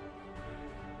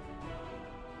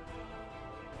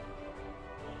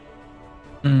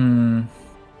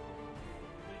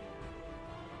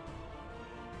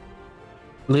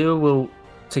 Leo will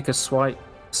take a slight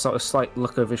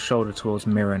look over his shoulder towards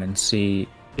Mirren and see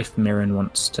if Mirren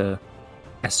wants to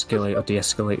escalate or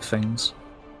de-escalate things.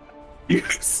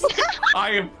 Yes.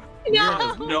 You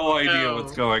have no idea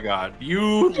what's going on.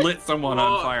 You lit someone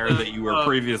on fire that you were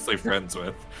previously friends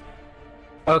with.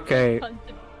 Okay,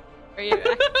 Are you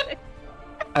actually?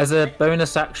 as a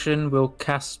bonus action, we'll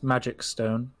cast Magic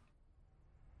Stone.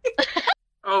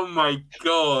 Oh my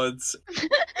god.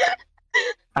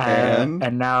 And?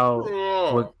 Now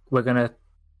Oh. we're gonna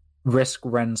risk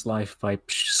Ren's life by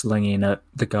slinging at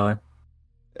the guy.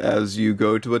 As you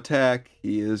go to attack,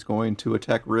 he is going to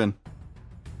attack Rin.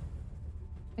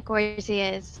 Of course he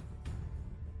is.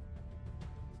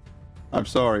 I'm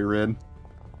sorry, Rin.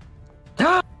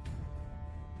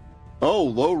 Oh,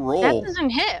 low roll. That doesn't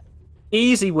hit.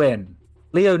 Easy win.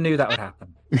 Leo knew that would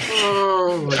happen.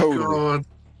 Oh my Totally. god.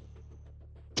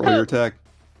 Roll your attack.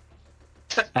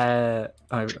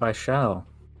 I shall.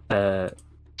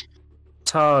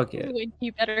 Target. Ooh,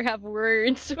 you better have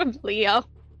words with Leo.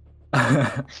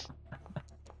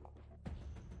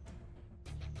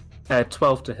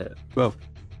 12 to hit. Well,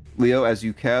 Leo, as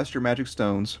you cast your magic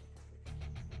stones,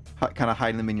 kind of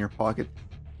hiding them in your pocket,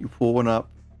 you pull one up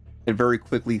and very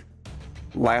quickly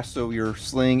lasso your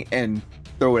sling and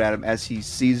throw it at him. As he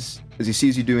sees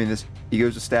you doing this, he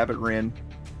goes to stab at Rin.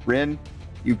 Rin,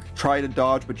 you try to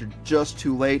dodge, but you're just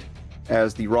too late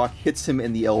as the rock hits him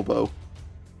in the elbow,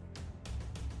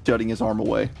 jutting his arm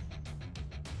away.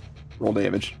 Roll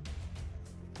damage.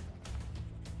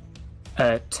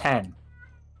 10.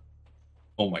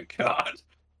 Oh my god. As-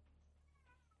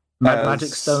 Magic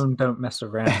Stone don't mess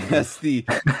around. As the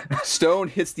stone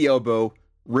hits the elbow,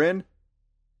 Rin,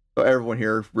 everyone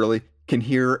here really, can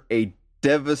hear a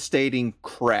devastating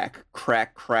crack,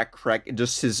 and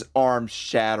just his arm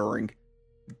shattering.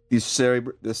 The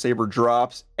saber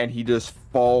drops, and he just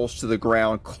falls to the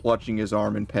ground, clutching his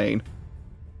arm in pain.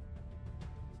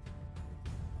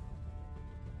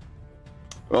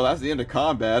 Well, that's the end of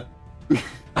combat.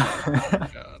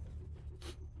 God.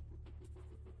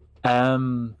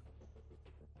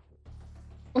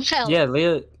 Well, Yeah,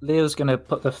 Leo's gonna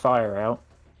put the fire out.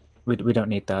 We don't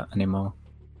need that anymore.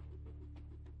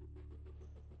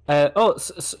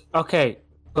 Okay.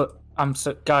 But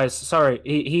guys, sorry.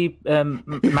 He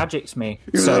magics me,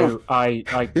 You so little- I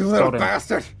You little got him.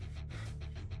 bastard!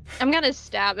 I'm gonna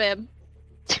stab him.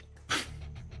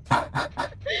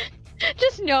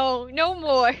 Just no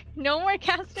more. No more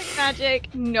casting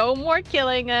magic. No more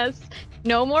killing us.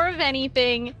 No more of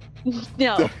anything.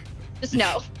 No. Just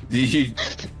no. Do you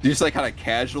just like kind of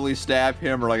casually stab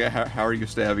him, or like how are you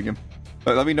stabbing him?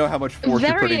 Let me know how much force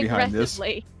you're Very putting behind this.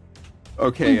 aggressively.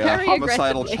 Okay, Very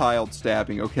homicidal aggressively. child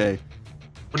stabbing. Okay,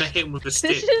 I'm gonna hit him with a This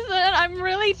stick. is I'm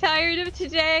really tired of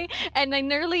today, and I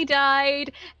nearly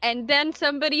died, and then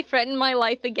somebody threatened my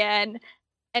life again,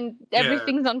 and Yeah.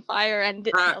 everything's on fire, and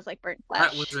it That- smells like burnt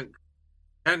That flesh. wasn't.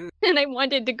 Can And I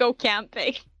wanted to go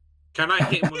camping. I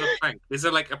hit him with a plank? Is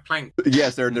there like a plank?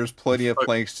 yes, there's plenty of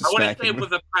planks to I want to smack hit him him.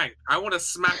 with a plank. I want to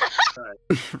smack.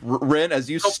 this guy. Rin, as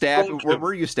you Don't stab, bonk where him.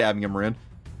 are you stabbing him, Rin?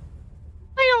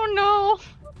 I don't know.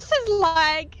 This is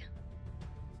lag.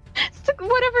 It's like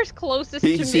whatever's closest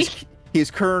to me.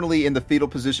 He's currently in the fetal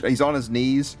position. He's on his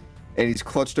knees, and he's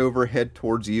clutched overhead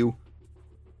towards you.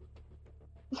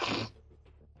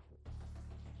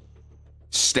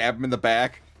 Stab him in the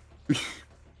back.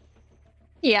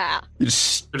 Yeah. You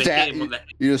just take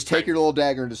your little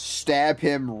dagger and just stab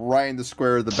him right in the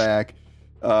square of the back.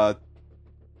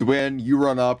 When you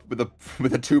run up with a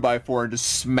 2x4 and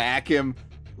just smack him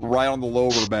right on the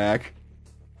lower back,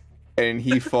 and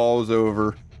he falls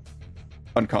over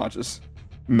unconscious,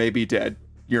 maybe dead.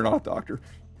 You're not a doctor.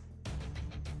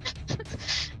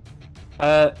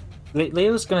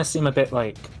 Leo's gonna seem a bit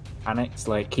like panicked,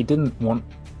 like he didn't want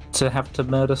to have to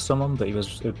murder someone, but he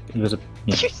was a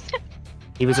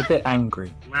bit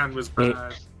angry. Man was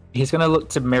bad. He's gonna look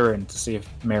to Mirren to see if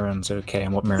Mirren's okay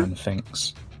and what Mirren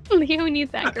thinks. Leo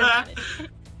needs anger management.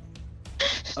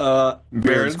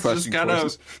 Baron's just kind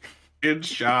of in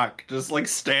shock, just like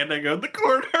standing on the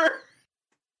corner.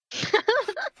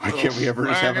 Why can't we ever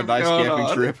just have a nice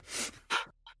camping trip?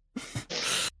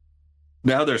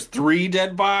 Now there's 3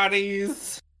 dead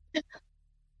bodies.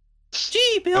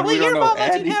 Gee, Billy, your mom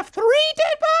doesn't have 3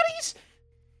 dead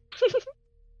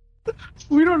bodies?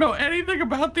 We don't know anything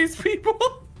about these people.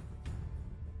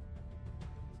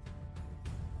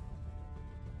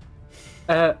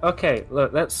 Okay,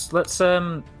 look, let's get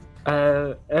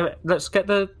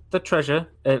the treasure.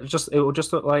 It will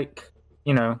just look like,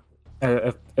 you know,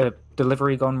 a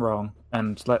delivery gone wrong,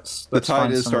 and let's the tide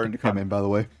find is somewhere starting to come in, by the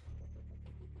way.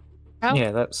 Oh.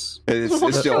 Yeah, that's It's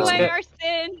Wash still away our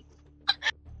sin.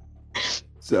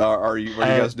 So what are you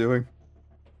guys doing?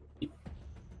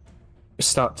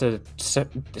 start to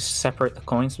separate the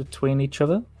coins between each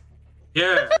other.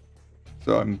 Yeah.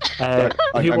 So I'm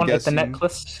Who wanted guessing... the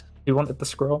necklace? Who wanted the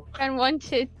scroll? And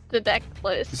wanted the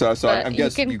necklace. So but I'm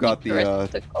guessing you got keep rest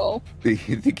of the goal. the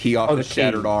key off the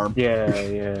shattered arm.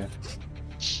 Yeah.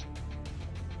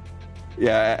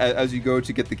 Yeah, as you go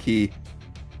to get the key,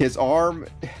 his arm...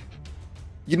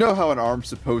 You know how an arm's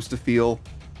supposed to feel?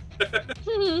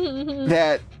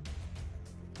 That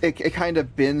it kind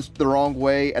of bends the wrong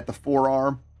way at the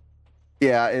forearm.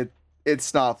 Yeah,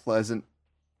 it's not pleasant.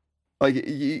 Like,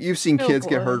 you've seen kids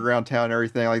get hurt around town and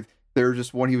everything. Like, there's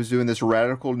just one, he was doing this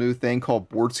radical new thing called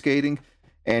board skating,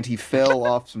 and he fell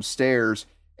off some stairs,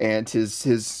 and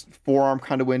his forearm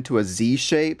kind of went to a Z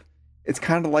shape. It's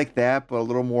kind of like that, but a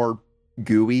little more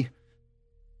gooey.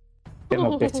 Bit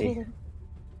more bitty.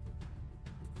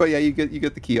 But yeah, you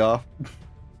get the key off.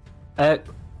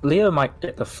 Leo might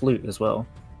get the flute as well.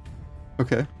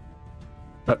 Okay.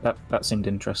 That seemed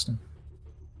interesting.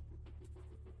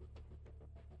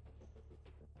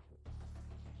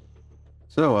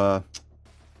 So,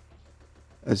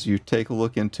 as you take a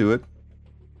look into it,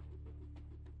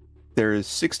 there is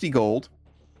 60 gold.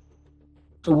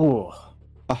 Ooh.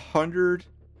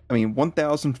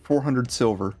 1,400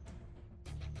 silver.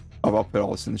 I'll put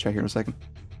all this in the chat here in a second.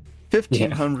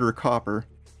 1,500 copper.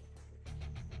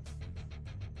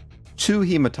 2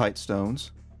 hematite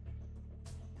stones.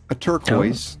 A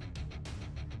turquoise.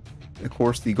 Of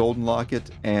course, the golden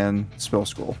locket and spell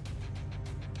scroll.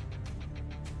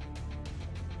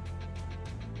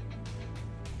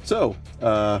 So,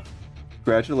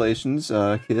 congratulations,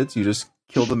 kids. You just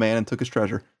killed a man and took his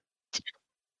treasure.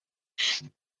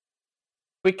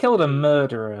 We killed a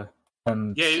murderer.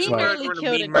 And Yeah, He like, nearly gonna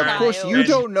killed be a mad. Of course, you child.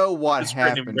 don't know what It's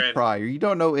pretty happened red. prior. You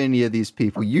don't know any of these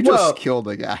people. You just Well- killed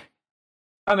a guy.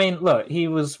 I mean, look, he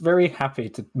was very happy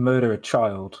to murder a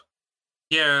child.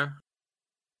 Yeah.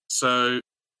 So,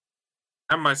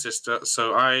 and my sister.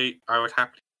 So I would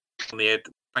happily on the edge of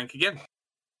the plank again.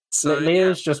 So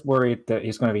Leo's just worried that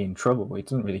he's going to be in trouble. He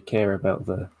doesn't really care about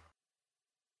the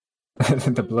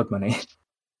the blood money.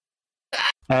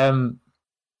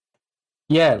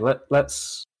 Yeah,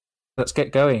 let's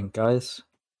get going, guys.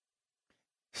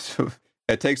 So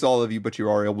it takes all of you, but you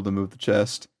are able to move the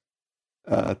chest.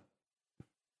 Yeah.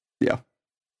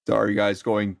 So are you guys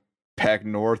going back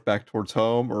north, back towards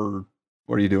home, or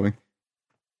what are you doing?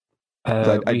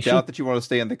 'Cause I doubt that you want to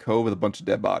stay in the cove with a bunch of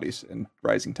dead bodies and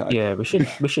rising tide. Yeah, we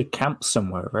should camp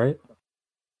somewhere, right?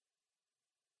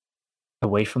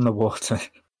 Away from the water.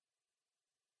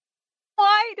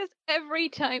 Why does every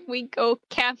time we go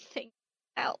camping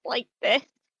out like this?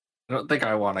 I don't think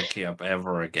I want to camp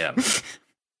ever again.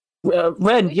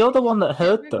 Ren, you're the one that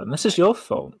heard them. This is your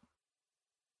fault.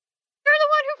 You're the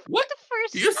one who What? put the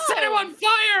first You set him on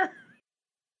fire!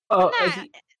 Oh,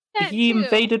 That he too.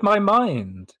 invaded my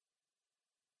mind.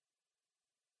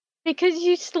 Because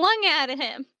you slung at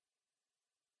him.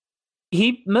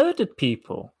 He murdered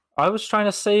people. I was trying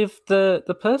to save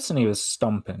the person he was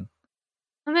stomping.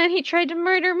 And then he tried to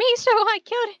murder me, so I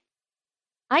killed him.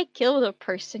 I killed a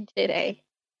person today.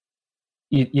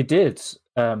 You did.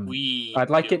 We. I'd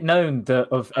like it known that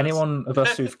of us. anyone of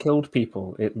us who've killed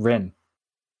people, Rin.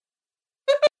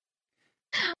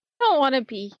 I don't want to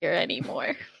be here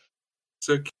anymore. It's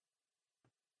okay.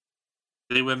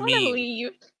 They were I want to mean.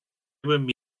 leave. They were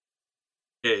mean.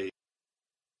 Okay.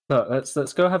 Look,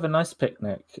 let's go have a nice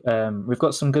picnic. We've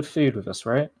got some good food with us,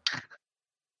 right?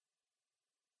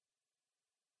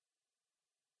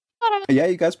 Yeah,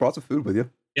 you guys brought some food with you.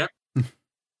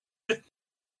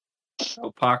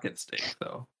 No pocket steak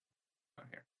though. Out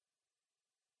here.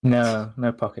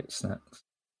 No pocket snacks.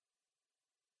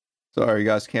 So are you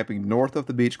guys camping north of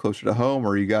the beach, closer to home,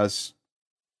 or are you guys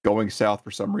going south for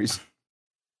some reason?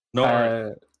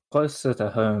 No, Closer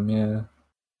to home, yeah.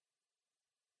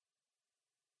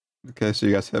 Okay, so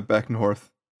you guys head back north.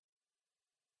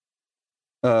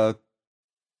 About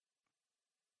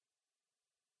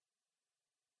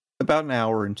an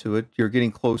hour into it, you're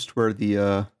getting close to where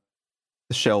the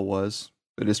shell was.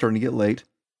 It is starting to get late.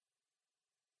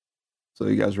 So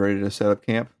you guys ready to set up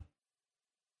camp?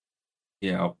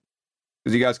 yeah.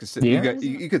 Because you guys can sit, Yeah.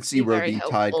 you can see Be where very the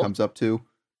tide helpful. comes up to,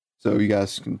 so you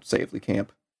guys can safely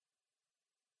camp.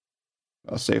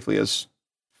 Safely as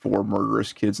 4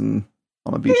 murderous kids on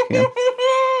a beach camp.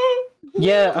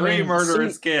 Yeah, I Three mean,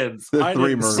 murderous kids. The I 3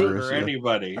 didn't murderous, murder yeah.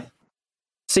 anybody.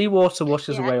 seawater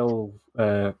washes Yeah. away all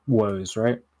woes,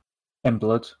 right? And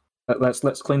blood.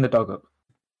 Let's clean the dog up.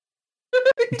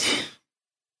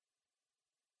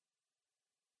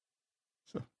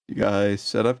 So you guys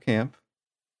set up camp.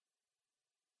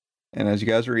 And as you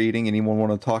guys are eating, anyone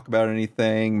want to talk about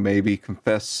anything? Maybe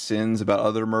confess sins about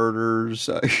other murders?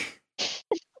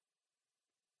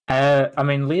 I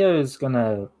mean, Leo's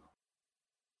gonna.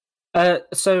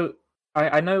 So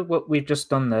I know what we've just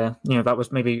done there. You know, that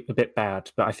was maybe a bit bad,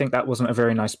 but I think that wasn't a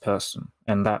very nice person,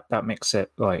 and that makes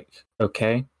it like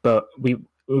okay. But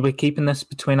we're keeping this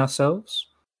between ourselves.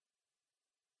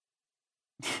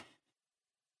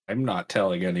 I'm not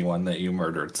telling anyone that you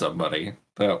murdered somebody.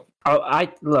 So Oh, I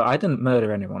didn't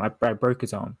murder anyone. I broke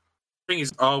his arm. Thing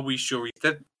is, are we sure he's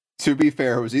dead? To be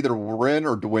fair, it was either Ren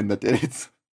or Dwyn that did it.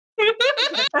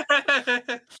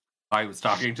 I was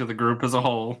talking to the group as a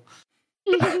whole.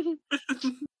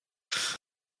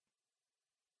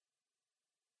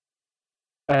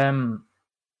 I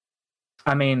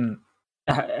mean,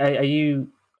 are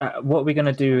you? What are we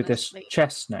gonna do with this Honestly.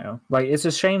 chest now? Like, it's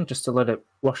a shame just to let it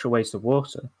wash away the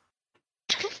water.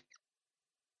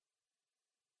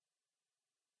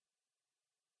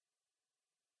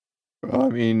 I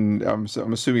mean, I'm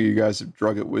assuming you guys have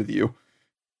drug it with you.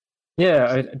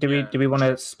 Yeah. Do Yeah. we want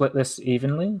to split this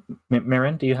evenly?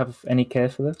 Mirren, do you have any care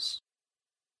for this?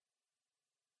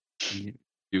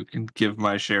 You can give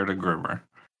my share to Grimmer.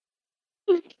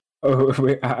 Oh,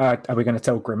 are we going to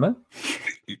tell Grimmer?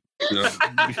 Yeah.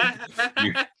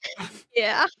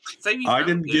 Save you I found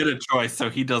didn't it. get a choice,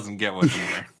 so he doesn't get one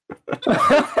either.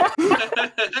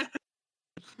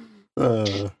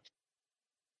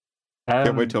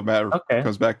 Can't wait till Matt okay.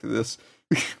 comes back to this.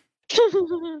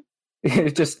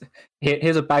 Just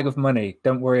here's a bag of money.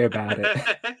 Don't worry about it.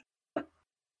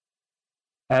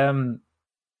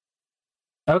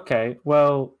 Okay.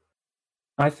 Well,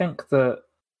 I think that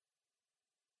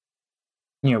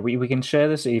we can share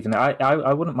this even.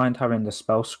 I wouldn't mind having the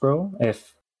spell scroll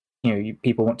if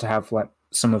people want to have like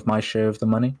some of my share of the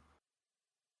money.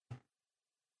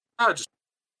 Oh, just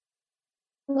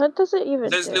What does it even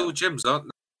there's do? little gems,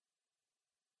 aren't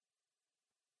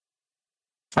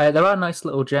There are nice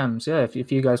little gems. Yeah,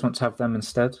 if you guys want to have them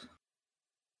instead.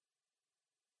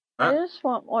 I just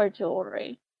want more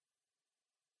jewelry.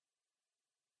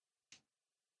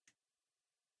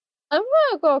 I'm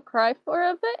gonna go cry for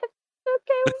a bit. If it's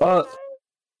okay with Well,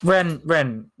 you guys.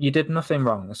 Ren, you did nothing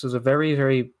wrong. This was a very,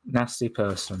 very nasty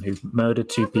person who murdered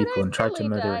 2 Yeah, but people I and tried to really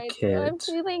murder died, a so kid. I'm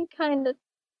feeling kind of.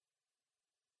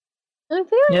 I'm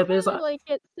Yeah, feeling but it's kind of like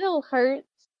it still hurts,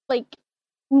 like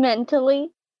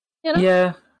mentally. You know?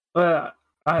 Yeah, but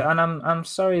I'm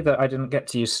sorry that I didn't get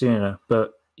to you sooner.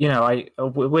 But we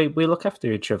look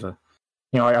after each other.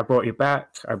 I brought you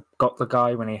back. I got the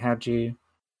guy when he had you.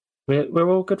 We're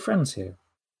all good friends here.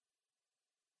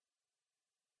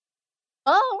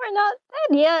 Oh, we're not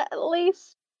dead yet, at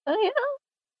least. That's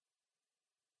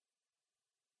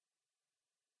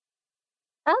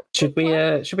Should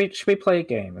we play a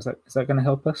game? Is that going to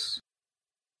help us?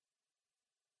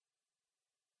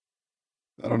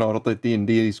 I don't know. I don't think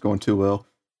D&D is going too well.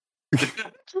 I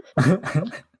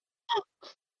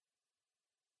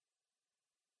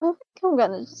think I'm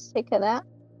gonna just take a nap.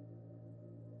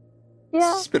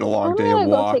 Yeah. It's been a long I'm day gonna of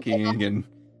go take a walking and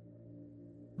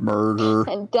murder.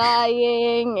 and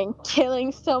dying and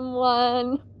killing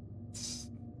someone.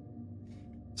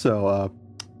 So,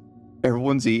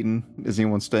 everyone's eating. Is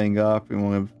anyone staying up?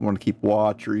 You want to keep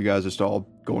watch, or you guys just all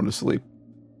going to sleep?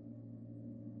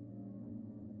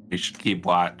 We should keep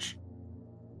watch.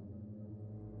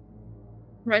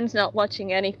 Ren's not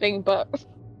watching anything but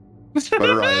But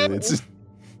right, it's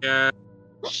Yeah.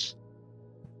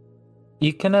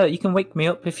 You can wake me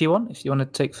up if you want to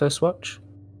take first watch.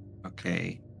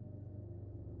 Okay.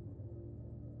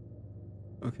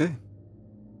 okay.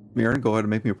 Mirren, go ahead and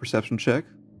make me a perception check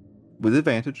with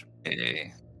advantage.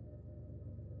 Okay.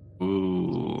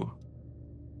 Ooh.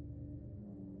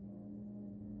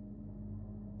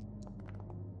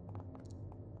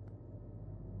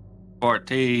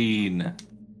 $14.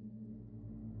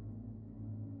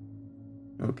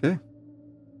 Okay.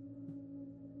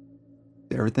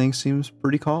 Everything seems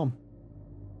pretty calm.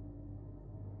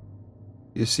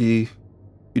 You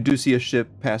do see a ship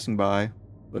passing by,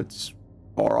 but it's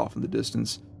far off in the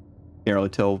distance. Can't really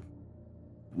tell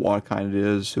what kind it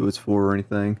is, who it's for, or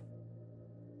anything.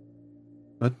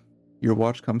 But your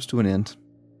watch comes to an end.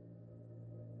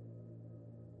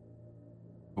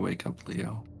 Wake up,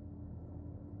 Leo.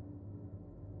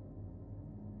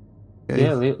 Okay.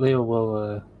 Yeah, Leo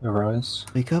will arise.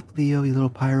 Wake up, Leo, you little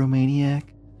pyromaniac.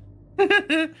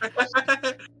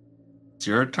 It's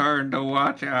your turn to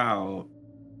watch out.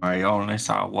 I only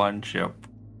saw one ship.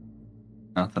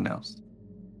 Nothing else.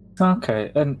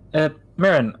 Okay, and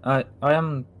Mirren, I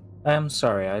am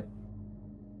sorry.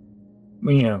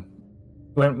 When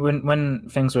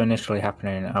things were initially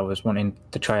happening, I was wanting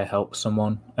to try to help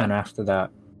someone, and after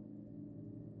that,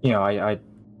 I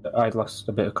lost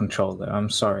a bit of control there. I'm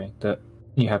sorry that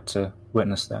you had to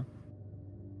witness that.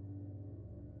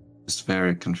 It's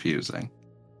very confusing.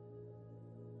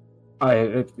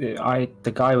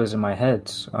 The guy was in my head.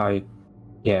 Sorry.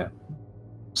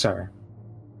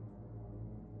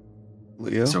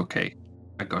 Leo? It's okay.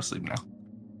 I go sleep now.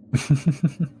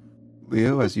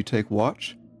 Leo, as you take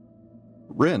watch.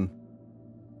 Rin.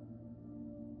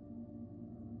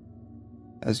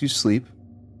 As you sleep,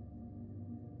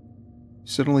 you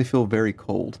suddenly feel very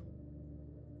cold.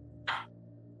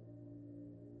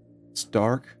 It's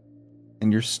dark,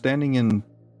 and you're standing in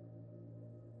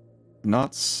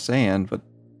not sand, but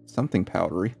something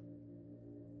powdery.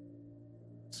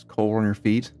 It's cold on your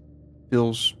feet.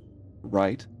 Feels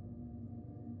right.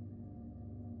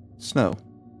 Snow.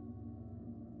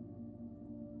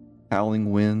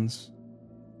 Howling winds.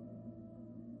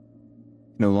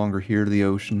 No longer hear the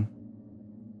ocean.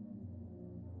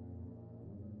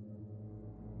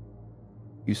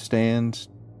 You stand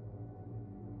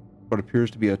what appears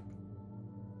to be a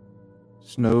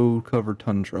snow-covered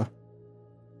tundra.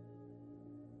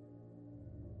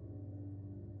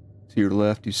 To your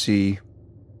left, you see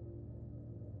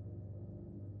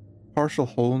a partial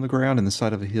hole in the ground in the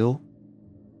side of a hill.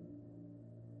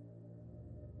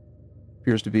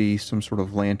 Appears to be some sort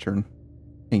of lantern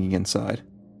hanging inside.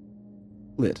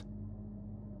 Lit. To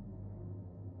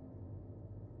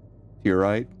your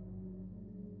right,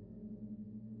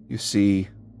 you see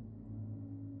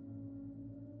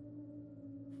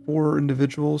 4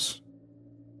 individuals.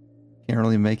 Can't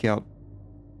really make out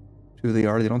who they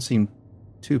are. They don't seem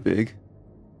too big.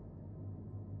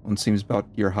 One seems about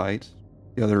your height.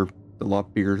 The other a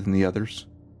lot bigger than the others.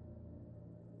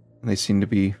 And they seem to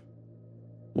be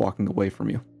walking away from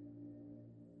you.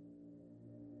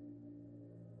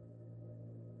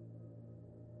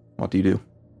 What do you do?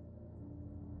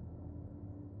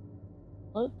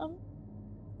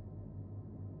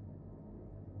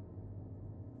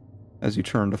 As you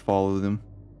turn to follow them,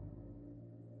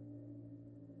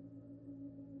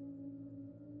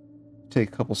 take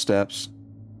a couple steps,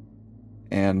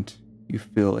 and you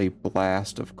feel a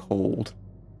blast of cold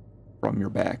from your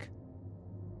back.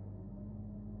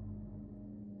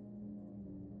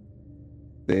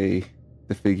 The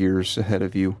figures ahead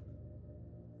of you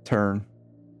turn,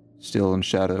 still in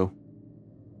shadow.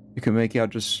 You can make out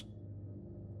just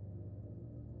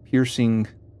piercing,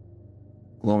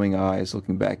 glowing eyes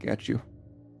looking back at you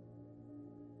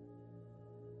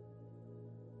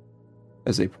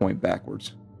as they point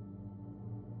backwards.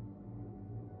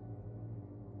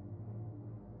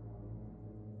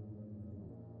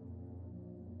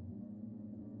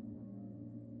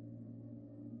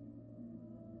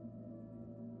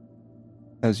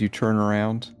 As you turn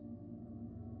around,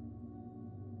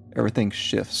 everything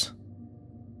shifts.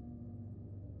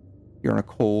 You're on a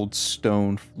cold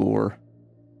stone floor,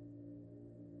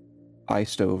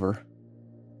 iced over.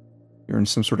 You're in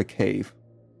some sort of cave.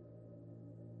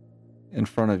 In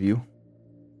front of you,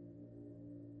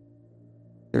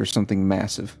 there's something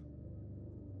massive.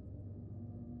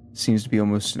 Seems to be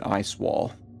almost an ice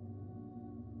wall.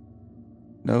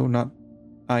 No, not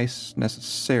ice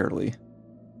necessarily.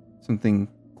 Something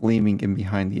gleaming in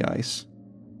behind the ice.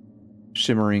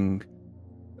 Shimmering,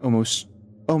 almost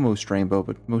rainbow,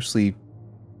 but mostly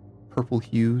purple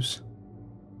hues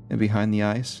in behind the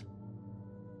ice.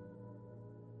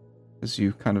 As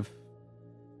you kind of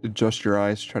adjust your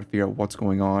eyes to try to figure out what's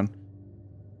going on,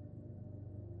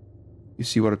 you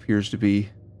see what appears to be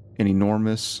an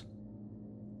enormous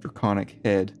draconic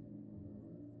head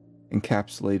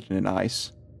encapsulated in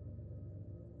ice.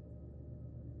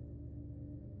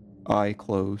 Eye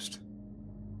closed.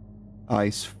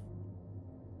 Ice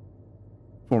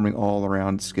forming all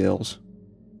around scales.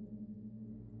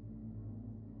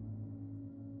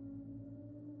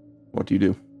 What do you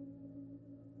do?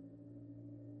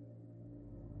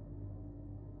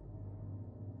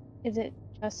 Is it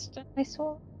just an ice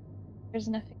wall? There's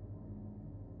nothing.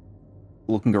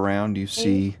 Looking around, you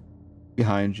see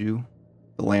behind you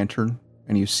the lantern,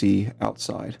 and you see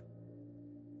outside.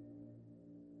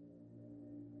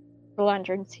 The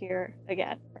lantern's here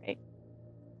again, right?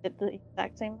 Is it the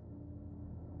exact same?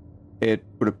 It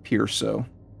would appear so.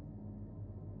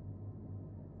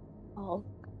 Oh.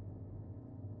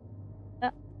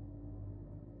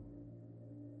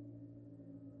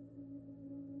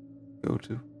 Go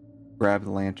to grab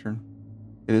the lantern.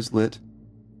 It is lit.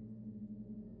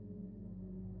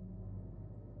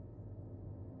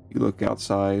 You look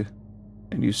outside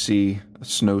and you see a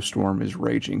snowstorm is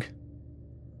raging.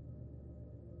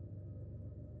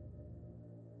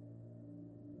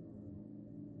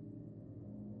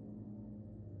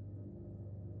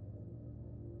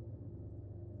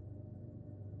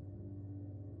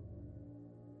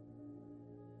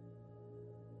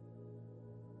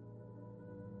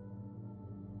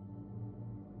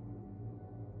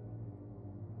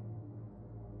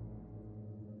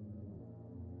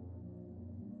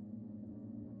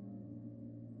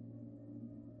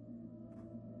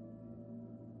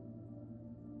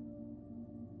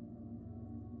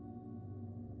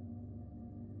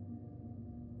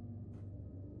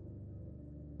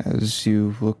 As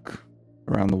you look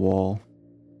around the wall,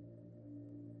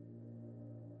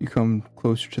 you come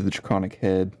closer to the draconic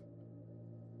head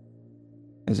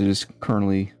as it is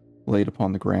currently laid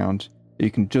upon the ground.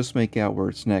 You can just make out where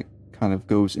its neck kind of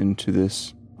goes into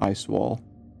this ice wall.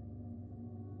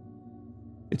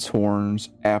 Its horns,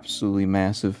 absolutely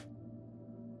massive.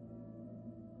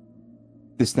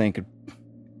 This thing could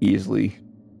easily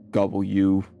gobble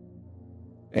you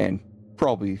and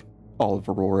probably all of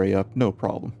Aurora up, no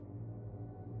problem.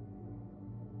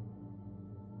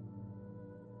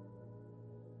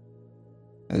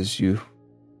 As you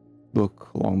look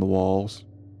along the walls,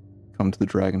 come to the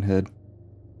dragon head,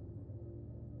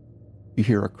 you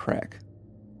hear a crack.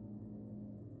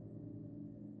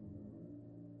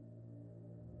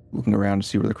 Looking around to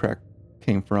see where the crack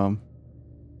came from,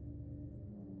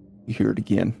 you hear it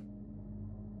again.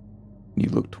 You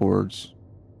look towards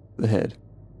the head.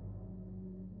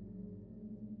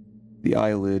 The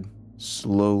eyelid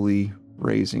slowly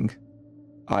raising,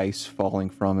 ice falling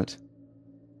from it.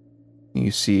 And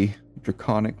you see a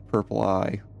draconic purple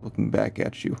eye looking back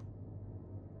at you.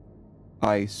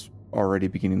 Ice already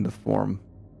beginning to form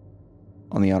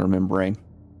on the outer membrane.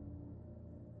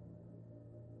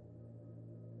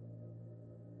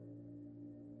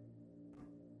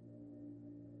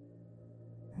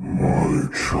 My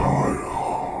child.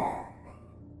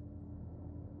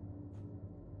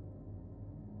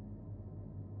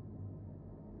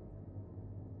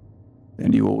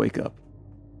 And you will wake up.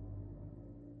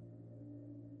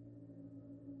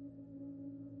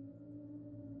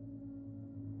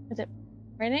 Is it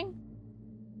raining?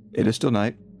 It is still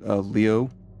night.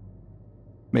 Leo,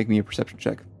 make me a perception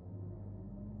check.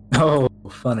 Oh,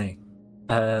 funny.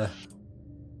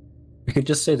 We could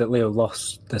just say that Leo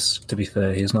lost this, to be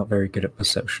fair. He's not very good at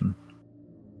perception.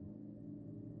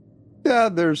 Yeah,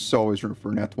 there's always room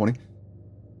for a nat 20.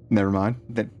 Never mind.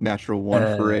 That natural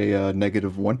one for a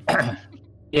negative one.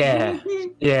 Yeah,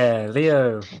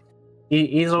 Leo.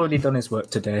 He's already done his work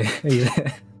today.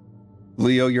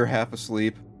 Leo, you're half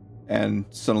asleep, and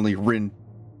suddenly Rin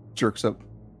jerks up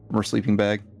from her sleeping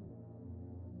bag.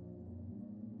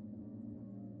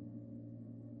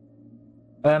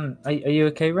 Are you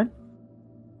okay, Ren?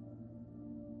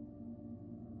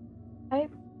 I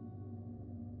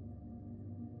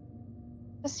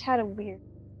just had a weird.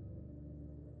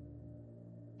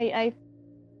 I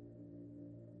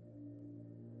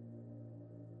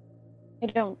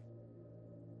don't.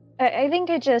 I think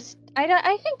it just.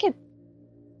 I think it.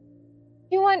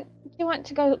 You want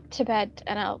to go to bed,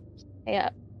 and I'll stay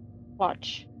up.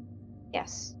 watch.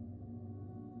 Yes.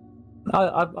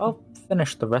 I'll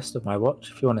finish the rest of my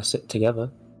watch if you want to sit together.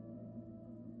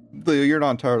 Leo, you're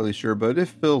not entirely sure, but it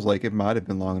feels like it might have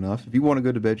been long enough. If you want to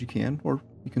go to bed, you can, or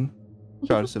you can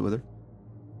try to sit with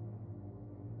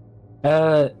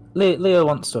her. Leo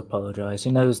wants to apologize.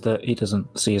 He knows that he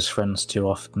doesn't see his friends too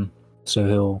often, so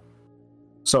he'll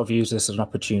sort of use this as an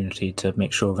opportunity to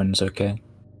make sure everyone's okay.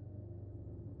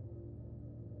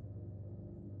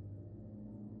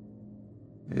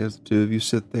 As the two of you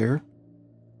sit there,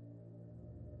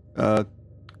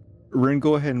 Rin,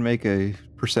 go ahead and make a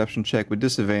perception check with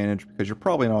disadvantage because you're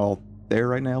probably not all there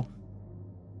right now.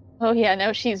 Oh yeah,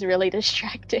 no, she's really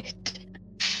distracted.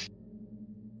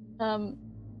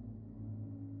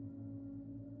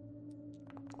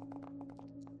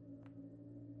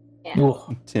 Yeah.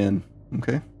 Ooh. 10.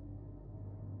 Okay.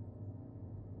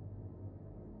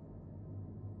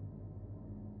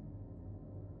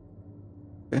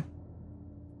 Okay.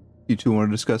 You two want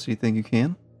to discuss anything you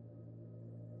can?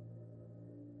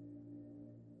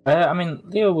 I mean,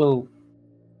 Leo will,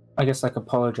 I guess,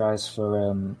 apologize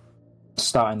for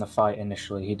starting the fight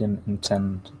initially. He didn't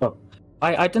intend. Well,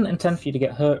 I didn't intend for you to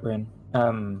get hurt, Rin.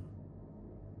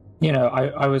 You know,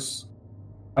 I was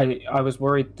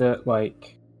worried that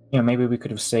maybe we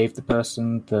could have saved the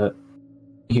person that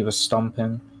he was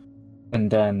stomping, and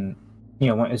then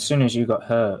as soon as you got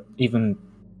hurt, even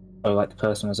though the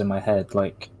person was in my head,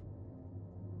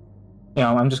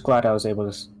 I'm just glad I was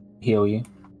able to heal you.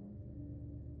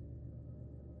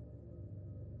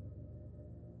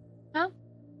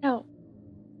 No.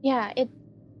 Yeah,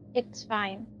 it's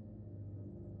fine.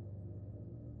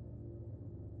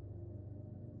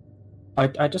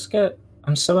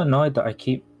 I'm so annoyed that I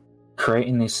keep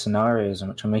creating these scenarios in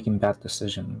which I'm making bad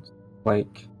decisions. I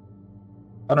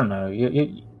don't know,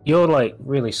 you're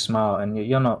really smart and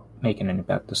you're not making any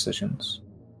bad decisions.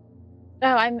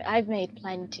 No, I've made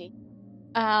plenty.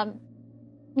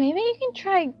 Maybe you can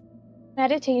try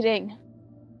meditating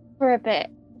for a bit,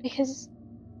 because,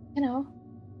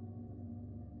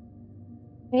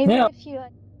 maybe if you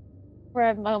for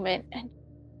a moment and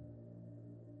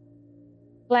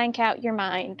blank out your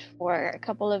mind for a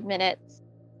couple of minutes,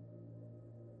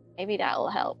 maybe that will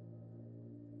help.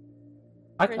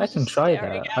 I can try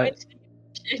that.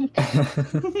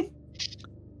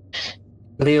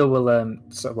 Leo will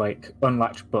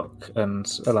unlatch Book and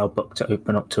allow Book to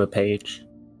open up to a page.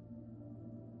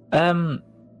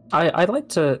 I'd like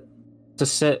to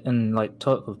sit and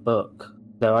talk with Book,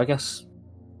 though I guess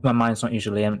my mind's not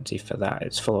usually empty for that.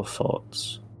 It's full of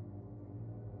thoughts.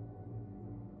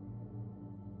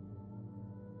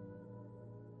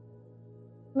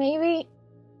 Maybe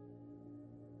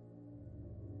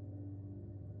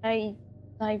I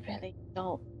really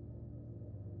don't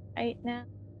right now.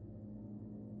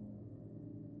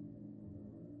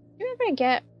 Do you ever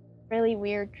get really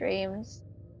weird dreams?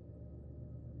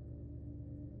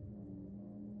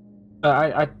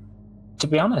 To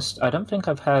be honest, I don't think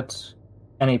I've had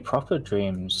any proper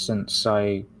dreams since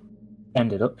I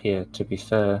ended up here, to be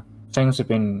fair. Things have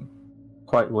been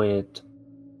quite weird.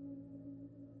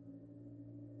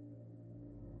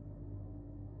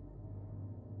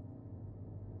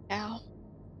 Ow.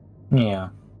 Yeah.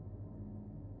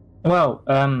 Well,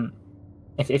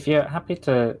 if you're happy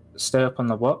to stay up on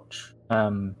the watch,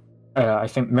 I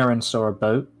think Mirren saw a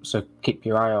boat, so keep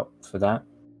your eye out for that.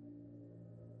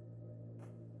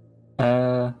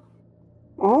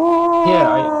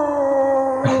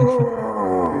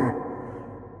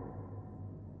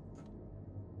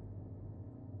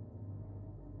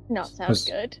 No, sounds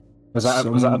good. Was that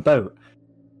a boat?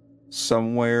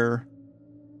 Somewhere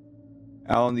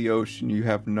out in the ocean, you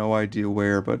have no idea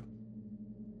where, but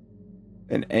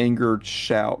an angered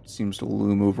shout seems to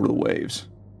loom over the waves.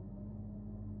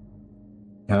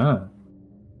 Oh.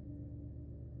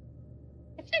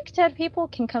 I think dead people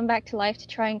can come back to life to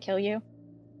try and kill you.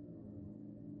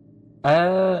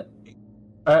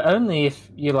 Only if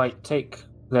you take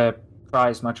their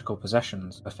prized magical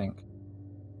possessions, I think.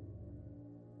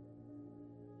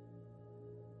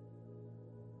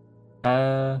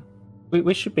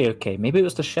 We should be okay. Maybe it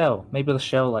was the shell. Maybe the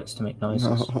shell likes to make noises.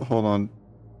 No, hold on.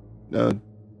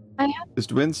 Is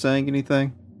Dwin saying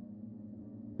anything?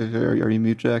 Are you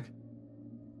mute, Jack?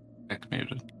 Jack's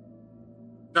muted.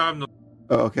 No, I'm not.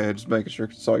 Oh, okay. I just making sure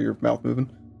 'cause I saw your mouth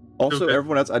moving. Also, Okay.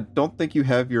 everyone else, I don't think you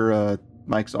have your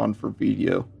mics on for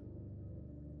video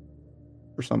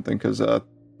or something, because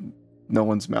no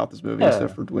one's mouth is moving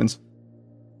except for Dwin's.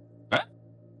 What?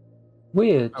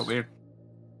 Weird. Oh, weird.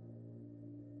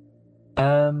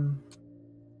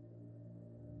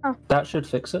 That should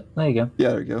fix it. There you go. Yeah,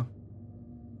 there you go.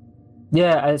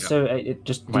 Yeah, so it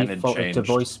just Mine had defaulted to changed.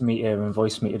 voice meter, and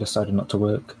voice meter decided not to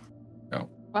work.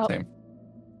 Well, Same.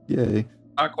 Yay.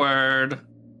 Awkward.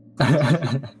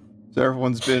 So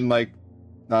everyone's been like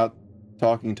not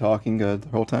talking the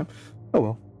whole time. Oh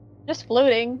well. just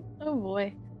floating. Oh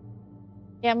boy.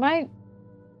 Yeah, my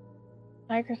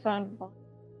microphone volume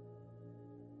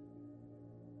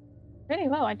pretty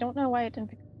low. I don't know why it didn't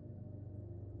pick up.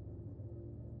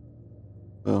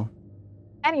 Well.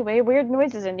 Anyway, weird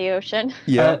noises in the ocean.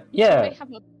 Yeah. Yeah. I have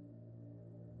a-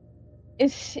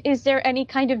 Is there any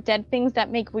kind of dead things that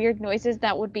make weird noises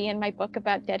that would be in my book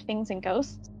about dead things and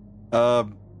ghosts?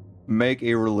 Make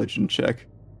a religion check.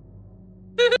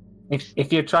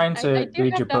 If you're trying to I do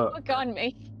read have your that book, on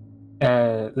me.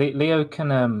 Leo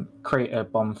can create a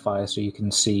bonfire so you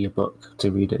can see your book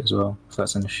to read it as well, if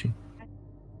that's an issue.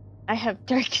 I have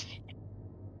dark.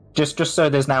 Just so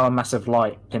there's now a massive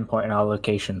light pinpointing our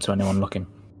location to anyone looking.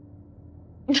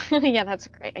 Yeah, that's a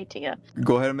great idea.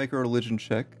 Go ahead and make a religion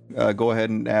check. Go ahead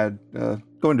and add.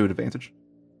 Go and do an advantage.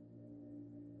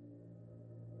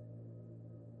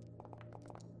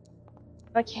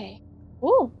 Okay.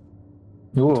 Ooh.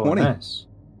 Ooh, 20. nice.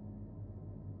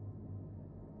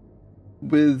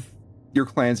 With your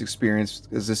clan's experience,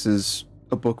 because this is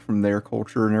a book from their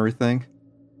culture and everything,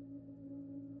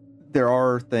 there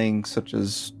are things such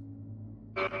as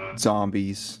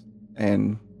zombies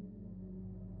and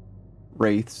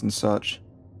wraiths and such.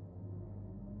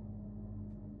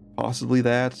 Possibly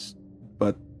that,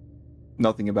 but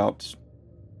nothing about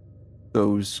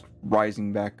those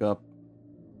rising back up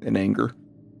in anger.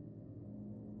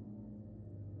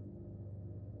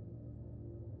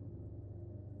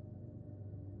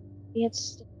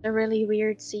 It's a really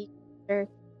weird sea creature.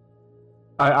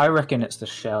 I reckon it's the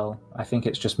shell. I think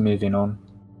it's just moving on.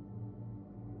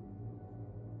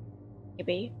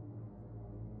 Maybe.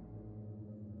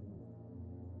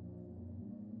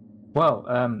 Well,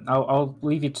 I'll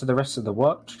leave you to the rest of the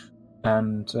watch,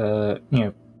 and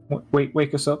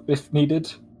wake us up if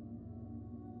needed.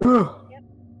 Yep.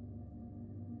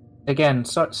 Again,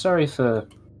 sorry for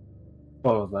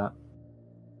all of that.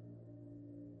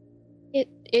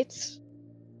 It's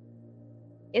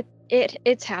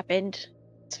happened.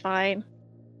 It's fine.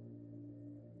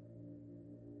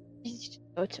 I need to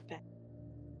go to bed.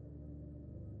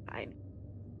 Fine.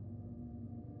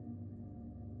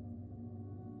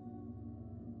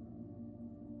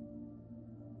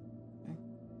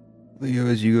 Leo,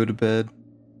 as you go to bed,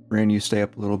 Ran, you stay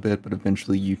up a little bit, but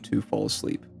eventually you two fall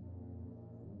asleep.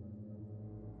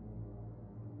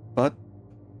 But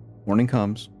morning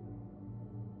comes,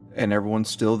 and everyone's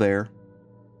still there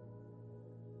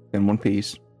in one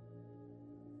piece.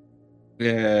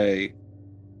 Yay.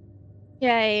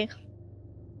 Yay.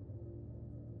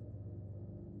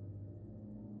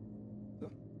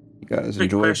 You guys Quick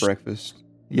enjoy question. breakfast.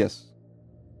 Yes.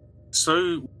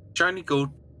 So, shiny gold.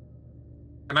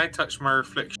 Can I touch my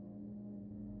reflection?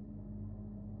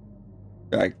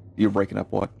 You're breaking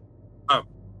up what?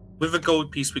 With a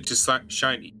gold piece which is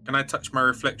shiny, can I touch my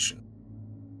reflection?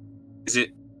 Is it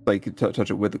Like, you touch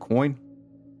it with the coin?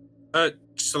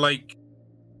 so like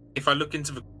if I look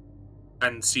into the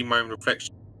and see my own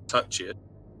reflection, touch it?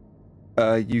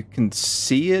 You can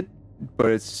see it,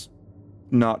 but it's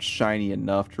not shiny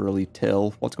enough to really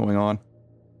tell what's going on.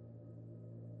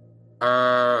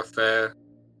 Fair.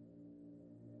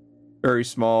 Very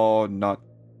small, not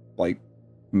like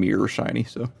mirror shiny,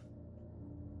 so.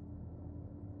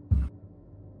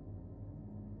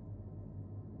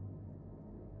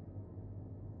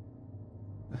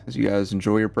 As you guys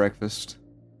enjoy your breakfast,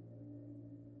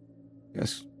 you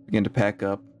guys begin to pack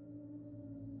up,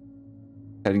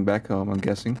 heading back home, I'm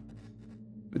guessing,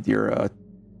 with your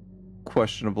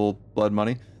questionable blood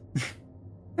money.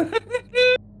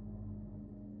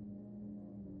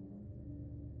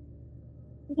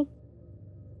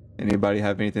 Anybody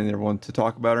have anything they want to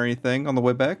talk about or anything on the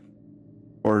way back?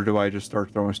 Or do I just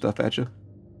start throwing stuff at you?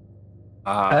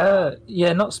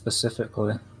 Yeah, not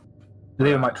specifically.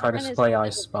 Leo might try to play I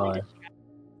Spy.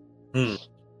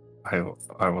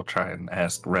 I will try and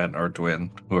ask Ren or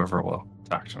Dwin, whoever will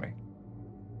talk to me.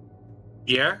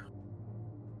 Yeah.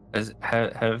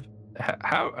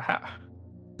 How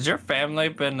has your family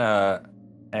been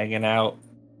hanging out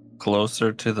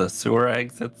closer to the sewer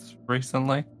exits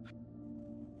recently?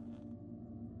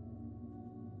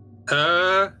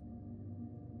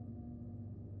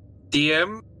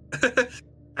 DM?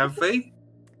 Have they?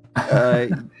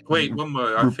 Wait, one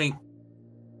more. I think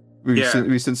we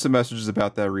Yeah. sent some messages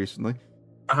about that recently.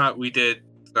 we did.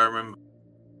 I remember.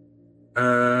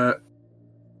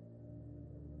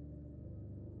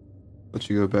 Let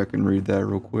you go back and read that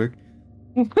real quick.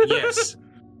 Yes.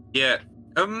 Yeah.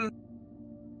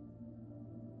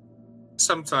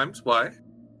 Sometimes. Why?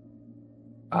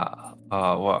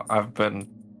 Well, I've been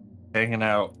hanging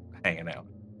out.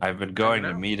 I've been going to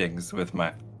Hanging out? meetings with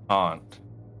my aunt.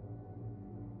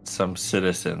 Some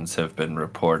citizens have been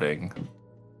reporting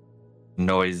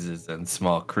noises and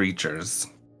small creatures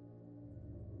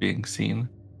being seen.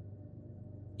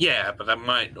 Yeah, but that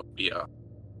might not be us,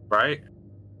 right?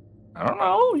 I don't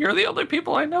know. You're the only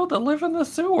people I know that live in the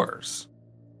sewers.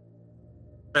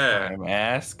 Fair. I'm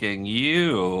asking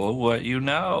you what you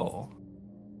know.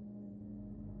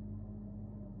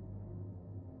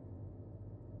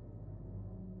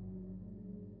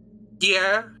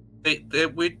 Yeah,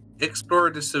 we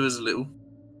explored the sewers a little.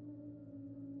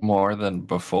 More than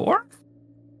before?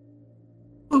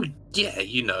 Oh yeah,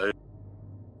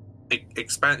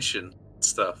 expansion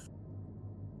stuff.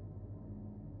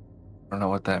 I don't know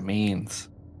what that means.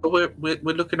 But we're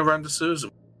looking around the sewers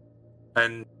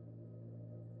and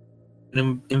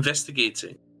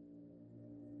investigating.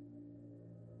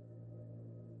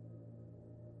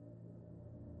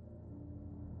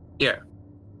 Yeah,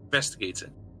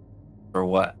 investigating. For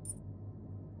what?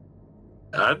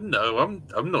 I don't know.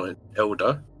 I'm not an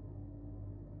elder.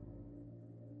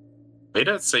 They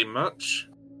don't say much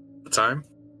at the time.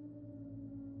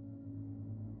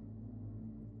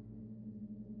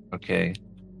 Okay.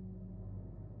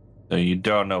 So you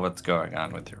don't know what's going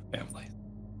on with your family.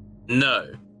 No.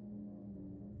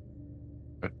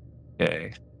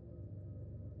 Okay.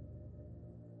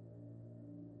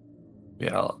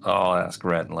 Yeah, I'll ask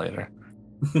Ren later.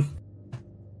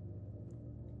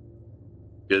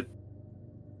 Good.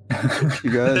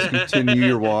 You guys continue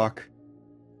your walk.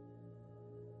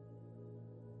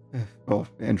 Oh,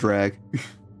 and drag.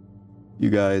 You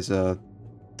guys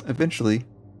eventually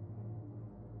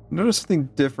notice something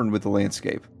different with the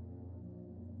landscape.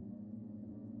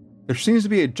 There seems to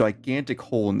be a gigantic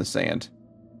hole in the sand.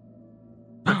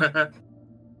 The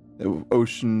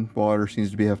ocean water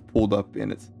seems to have pulled up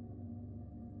in it.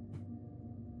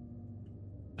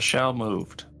 The shell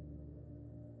moved.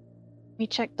 We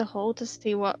checked the hole to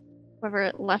see whether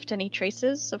it left any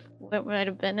traces of what might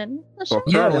have been in the Well, shell.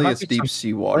 Yeah, there currently might it's be deep some-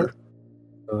 sea water.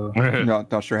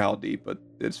 Not sure how deep, but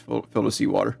it's filled with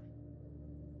seawater.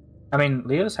 I mean,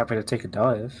 Leo's happy to take a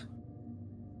dive.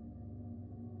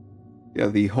 Yeah,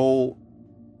 the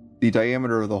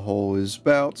diameter of the hole is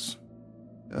about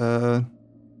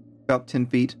 10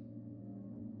 feet.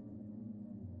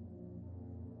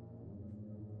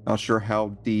 Not sure how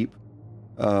deep.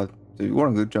 So if you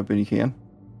want to go jump in, you can.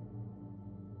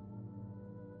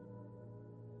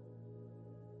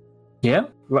 Yeah?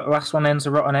 Last one ends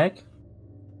a rotten egg?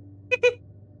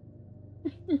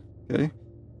 Okay.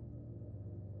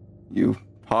 You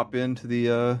hop into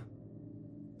the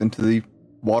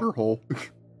water hole.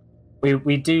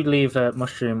 We do leave a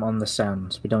mushroom on the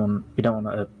sands. We don't want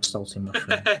a salty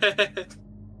mushroom.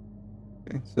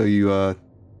 Okay, so you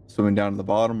swimming down to the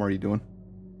bottom. What are you doing?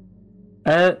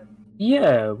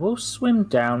 Yeah, we'll swim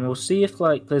down. We'll see if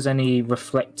there's any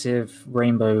reflective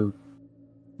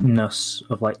rainbow-ness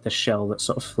of the shell that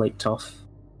sort of flaked off.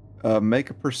 Make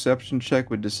a perception check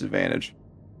with disadvantage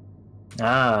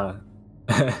Ah.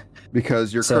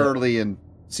 because you're So- currently in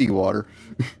seawater.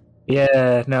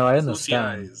 Yeah, no, I Salty understand.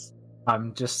 eyes.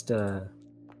 I'm just I'm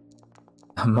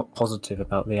not positive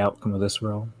about the outcome of this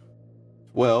roll.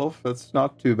 12. That's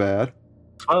not too bad.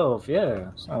 12, yeah.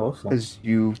 It's not awful. As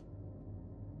you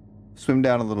swim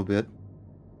down a little bit,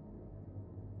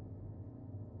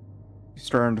 you're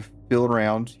starting to feel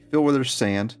around. You feel where there's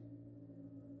sand,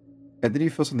 and then you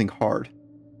feel something hard.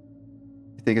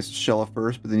 You think it's a shell at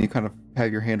first, but then you kind of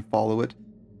have your hand follow it.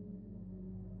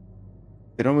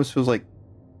 It almost feels like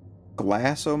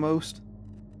glass, almost.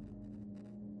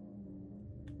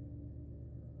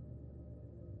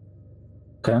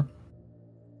 Okay.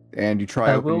 And you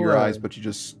try opening we'll, your eyes, but you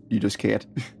just can't.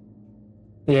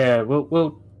 Yeah,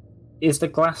 we'll is the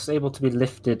glass able to be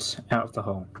lifted out of the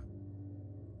hole?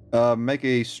 Make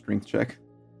a strength check.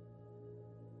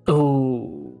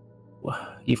 Oh,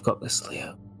 you've got this,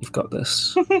 Leo. You've got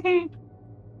this.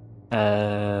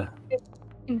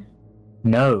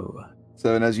 No.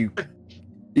 So, and as you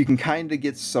can kind of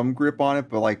get some grip on it,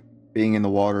 but being in the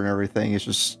water and everything is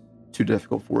just too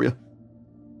difficult for you.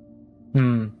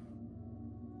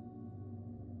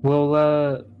 We'll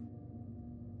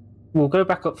go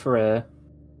back up for air,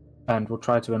 and we'll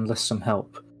try to enlist some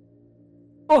help.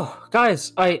 Oh,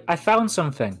 guys, I found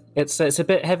something. It's a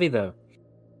bit heavy though.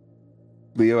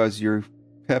 Leo, as your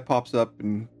head pops up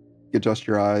and you adjust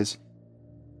your eyes,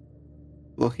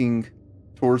 looking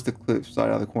towards the cliffside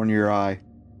out of the corner of your eye,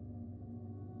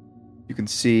 you can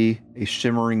see a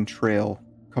shimmering trail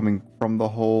coming from the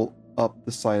hole up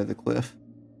the side of the cliff.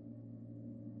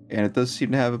 And it does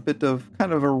seem to have a bit of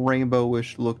kind of a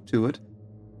rainbowish look to it.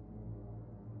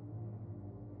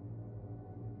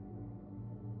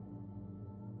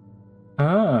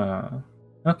 Ah,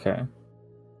 okay.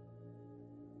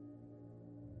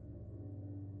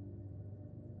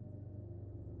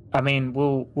 I mean,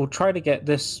 we'll try to get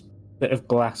this bit of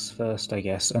glass first, I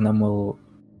guess, and then we'll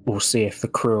see if the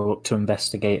crew are up to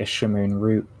investigate a shimmering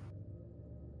route.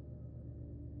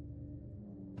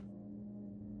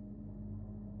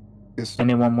 Yes.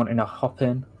 Anyone wanting to hop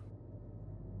in?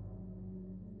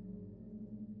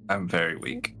 I'm very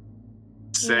weak.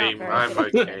 Same. very I'm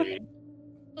good. okay.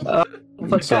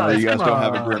 But Sorry, you guys come don't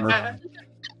have a on. grimmer.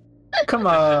 Come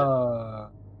on.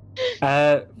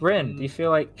 Rin, do you feel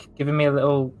like giving me a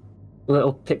little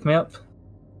pick me up?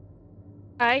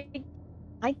 I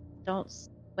don't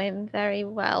swim very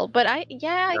well, but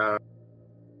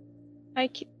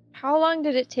how long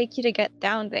did it take you to get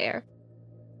down there?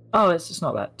 Oh, it's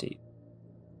not that deep.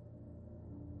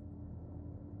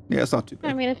 Yeah, it's not too I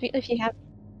bad. mean, if you have,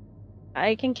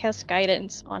 I can cast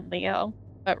guidance on Leo,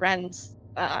 but Ren's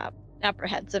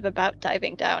apprehensive about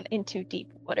diving down into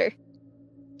deep water.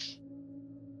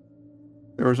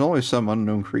 There was only some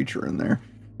unknown creature in there.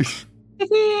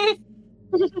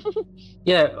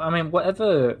 Yeah, I mean,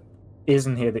 whatever is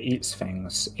in here that eats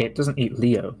things, it doesn't eat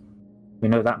Leo. We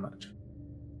know that much.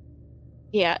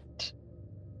 Yet.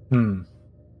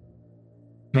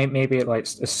 Maybe it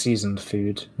likes a seasoned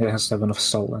food. It has to have enough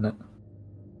salt in it.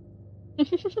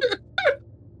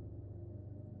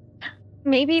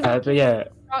 Maybe we But can yeah,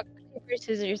 rock, paper,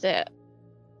 scissors it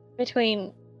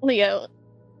between Leo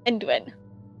and Dwin.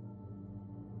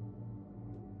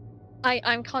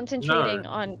 I'm concentrating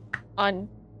on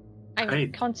Hey.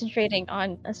 concentrating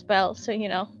on a spell, so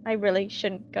I really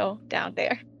shouldn't go down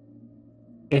there.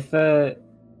 if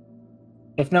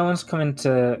no one's coming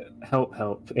to help,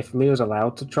 if Leo's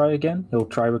allowed to try again, he'll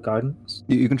try with guidance.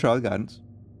 You can try the guidance.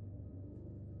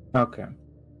 Okay.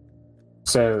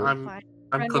 So I'm Fine.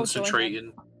 Ren will join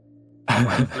concentrating on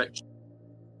my reflection.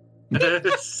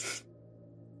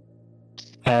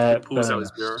 Pulls out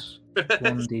his mirror.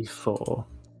 1d4.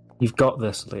 You've got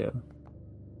this, Leo.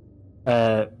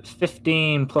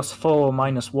 15 plus 4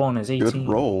 minus 1 is 18. Good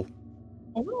roll.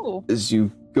 Oh. As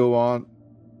you go on,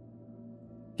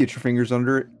 get your fingers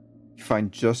under it, you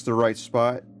find just the right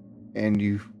spot, and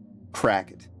you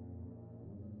crack it.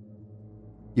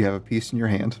 You have a piece in your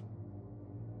hand.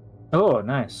 Oh,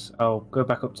 nice. I'll go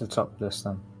back up to the top of this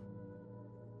then.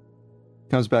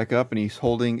 Comes back up, and he's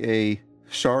holding a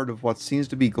shard of what seems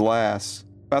to be glass,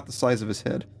 about the size of his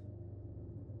head.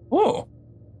 Whoa.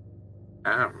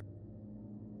 Damn.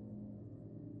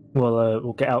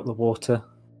 We'll get out the water,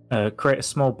 create a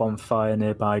small bonfire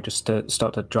nearby just to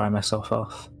start to dry myself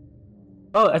off.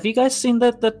 Oh, have you guys seen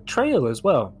the trail as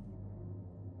well?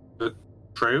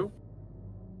 Trail?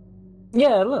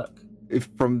 Yeah, look. If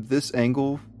from this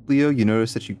angle, Leo, you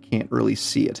notice that you can't really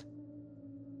see it.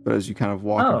 But as you kind of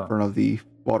walk Oh. in front of the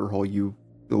waterhole,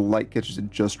 the light catches it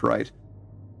just right.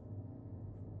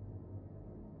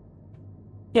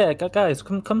 Yeah, guys,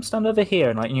 come stand over here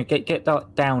and get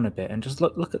that down a bit and just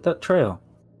look at that trail.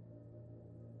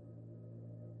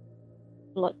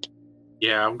 Look.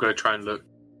 Yeah, I'm gonna try and look.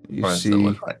 You What does it see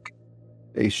look like?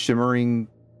 a shimmering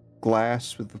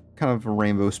glass with kind of a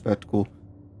rainbow spectacle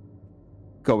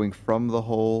going from the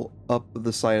hole up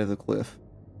the side of the cliff.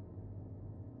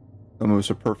 Almost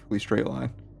a perfectly straight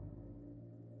line.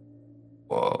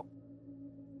 Whoa.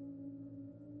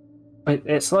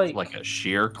 It's like, Like a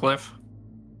sheer cliff?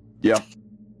 Yeah.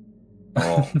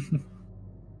 Oh.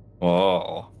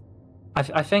 Oh.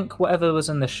 I think whatever was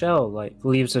in the shell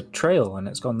leaves a trail and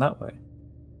it's gone that way.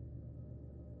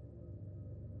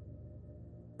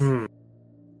 Hmm.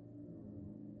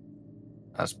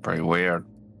 That's pretty weird.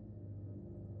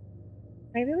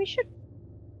 Maybe we should.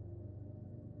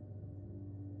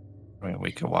 I mean,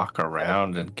 we could walk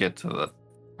around and get to the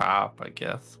top, I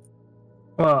guess.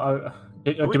 Well,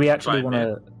 do we actually climb want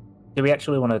to? Do we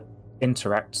actually want to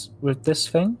interact with this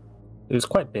thing? It was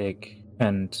quite big,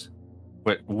 and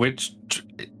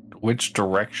Which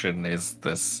direction is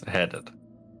this headed?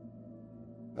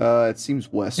 It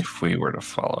seems west. If we were to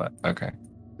follow it, okay.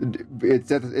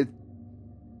 The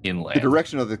Inland.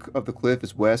 direction of the cliff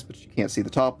is west, but you can't see the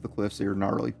top of the cliff, so you're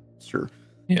not really sure.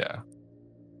 Yeah.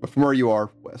 But from where you are,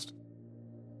 west.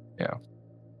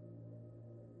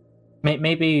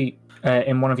 maybe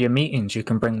in one of your meetings you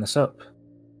can bring this up.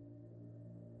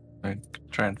 I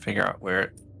try and figure out where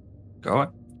it's going.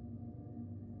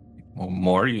 Well,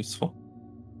 more useful.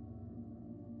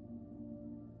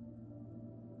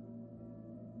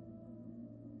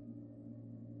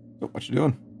 What you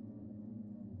doing?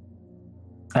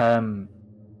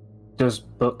 Does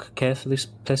Book care for this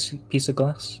piece of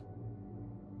glass?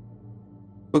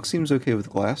 Book seems okay with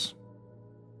glass.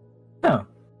 No,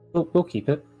 we'll keep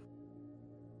it.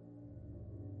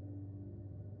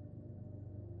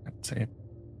 I'd say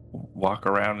walk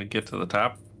around and get to the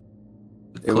top.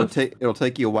 It'll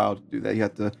take you a while to do that. You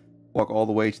have to walk all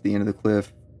the way to the end of the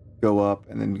cliff, go up,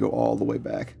 and then go all the way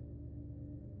back.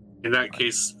 In that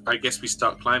case, I guess we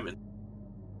start climbing.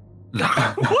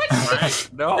 What? Right?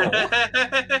 No.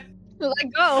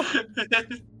 Let go.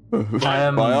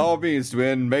 By all means,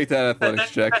 Twin, make that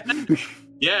athletics check.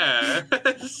 Yeah.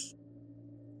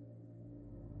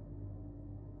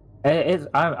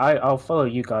 I'll follow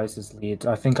you guys as lead.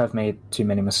 I think I've made too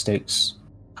many mistakes.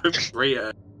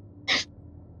 Rhea.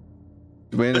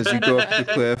 Twin, as you go up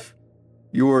the cliff,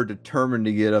 you are determined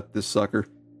to get up this sucker.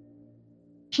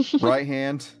 Right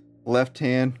hand, left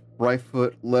hand, right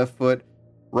foot, left foot,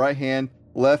 right hand,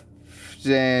 left,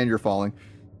 and you're falling.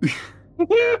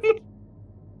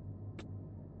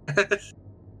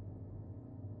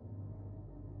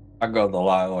 I'll go the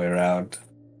long way around.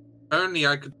 Only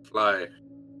I could fly.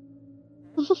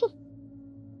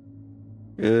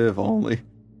 If only.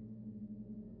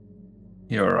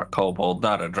 You're a kobold,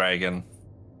 not a dragon.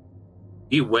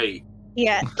 You wait.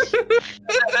 Yeah.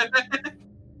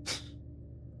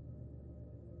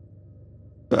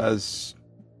 As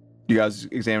you guys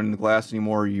examining the glass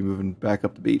anymore, or are you moving back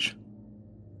up the beach?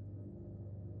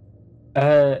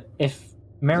 If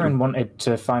Mirren wanted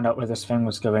to find out where this thing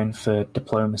was going for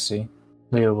diplomacy,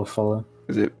 Leo will follow.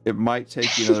 Because it might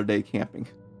take you another day camping.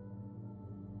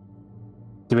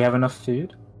 Do we have enough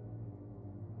food?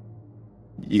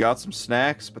 You got some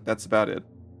snacks, but that's about it.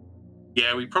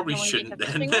 Yeah, we probably Can we shouldn't make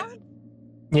a then. fishing rod?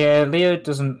 Yeah, Leo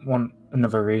doesn't want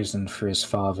another reason for his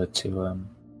father to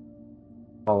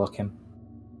follow him.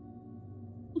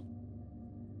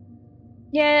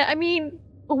 Yeah, I mean,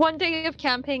 one day of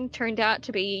camping turned out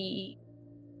to be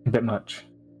A bit much.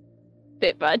 a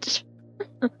bit much.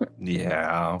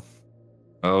 Yeah.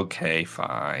 Okay,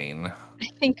 fine. I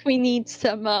think we need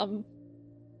some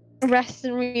rest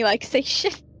and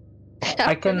relaxation.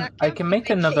 I can make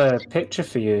another picture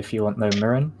for you if you want, though,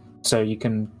 Mirren, so you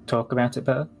can talk about it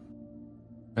better.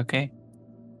 Okay.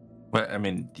 Well, I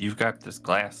mean, you've got this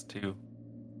glass too.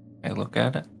 Can I look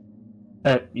at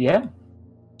it? Yeah,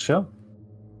 sure.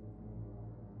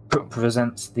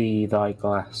 Presents thy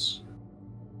glass.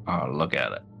 I'll look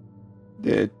at it.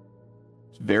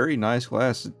 It's very nice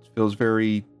glass. It feels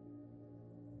very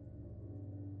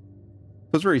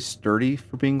sturdy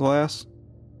for being glass.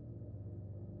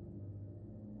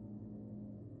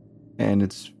 And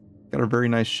it's got a very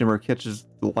nice shimmer. It catches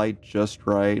the light just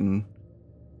right, and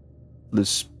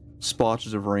there's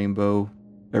splotches of rainbow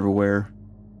everywhere.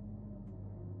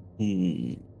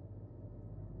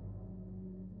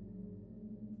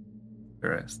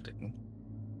 Interesting.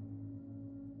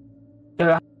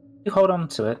 You hold on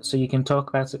to it so you can talk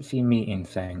about it for your meeting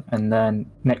thing, and then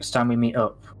next time we meet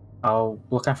up, I'll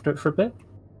look after it for a bit.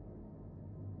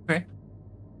 Okay.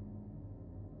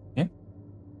 Yeah.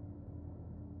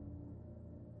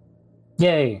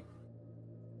 Yay!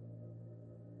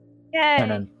 Yay!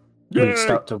 And then we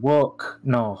start to walk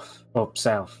north or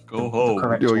south. Go the home.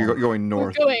 correct You're one. going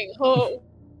north. We're going home.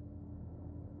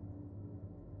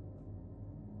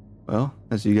 Well,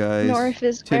 as you guys North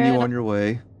is continue where on your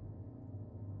way,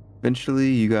 eventually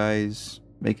you guys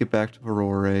make it back to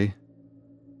Aurora,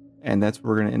 and that's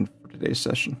where we're going to end for today's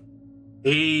session.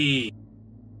 Hey.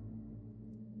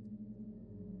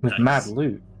 With mad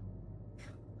loot.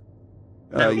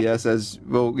 Yes, as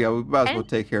well, yeah, we might as well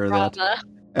take care of that. Brava.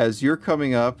 As you're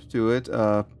coming up to it,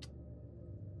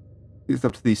 it's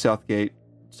up to the south gate.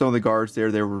 Some of the guards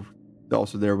there, they were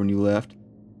also there when you left.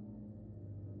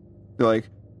 They're like,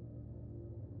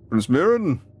 Prince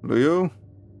Mirren, Leo,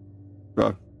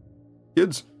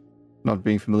 kids, not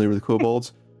being familiar with the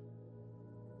kobolds.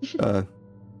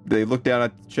 They look down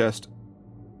at the chest.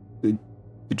 Did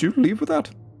you leave with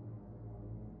that?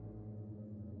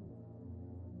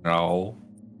 No.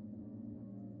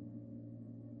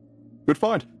 Good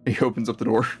find. He opens up the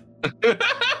door.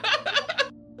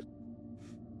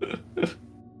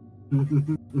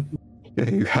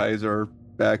 Okay, you guys are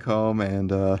back home,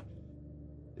 and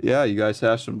yeah, you guys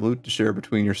have some loot to share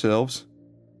between yourselves.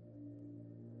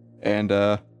 And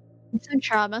Some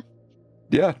trauma.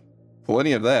 yeah,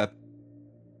 plenty of that.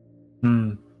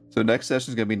 Hmm. So next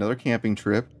session is gonna be another camping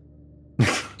trip.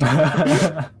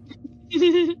 I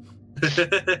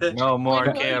No more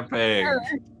Like, camping.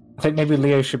 think maybe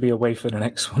Leo should be away for the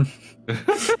next one.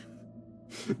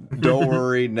 Don't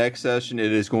worry, next session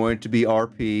it is going to be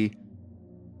RP.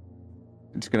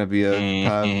 It's going to be a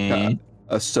kind of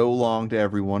a so long to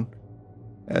everyone,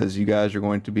 as you guys are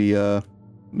going to be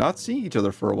not seeing each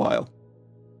other for a while.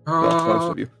 Well,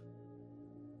 most of you.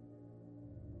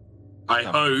 I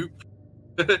hope.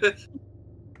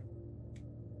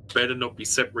 Better not be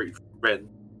separated from Ren.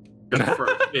 Gonna throw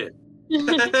a fit.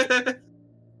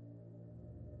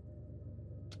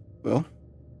 Well,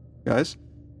 guys,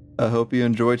 I hope you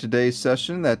enjoyed today's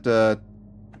session that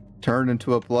turned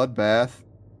into a bloodbath.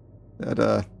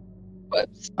 That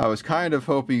I was kind of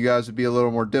hoping you guys would be a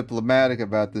little more diplomatic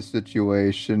about the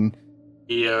situation.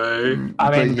 Yo.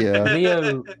 I mean,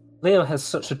 yeah. Leo has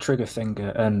such a trigger finger,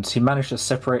 and he managed to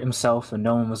separate himself, and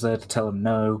no one was there to tell him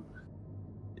no.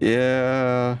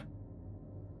 Yeah.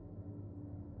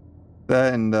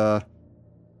 That and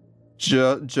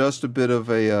just a bit of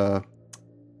a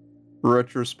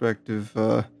retrospective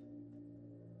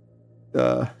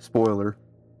spoiler.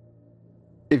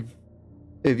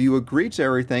 If you agreed to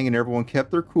everything and everyone kept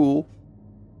their cool,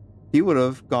 he would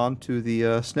have gone to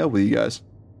the snail with you guys.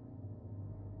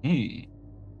 If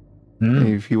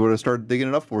he would have started digging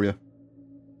it up for you.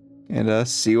 And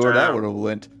see where that would have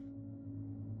went.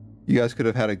 You guys could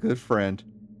have had a good friend.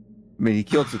 I mean, he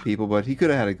killed some people, but he could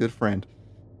have had a good friend.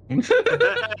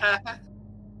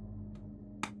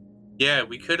 Yeah,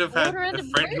 we could have had a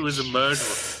friend who was a murderer.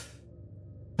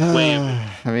 I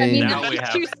mean, now we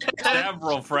have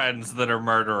several friends that are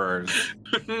murderers.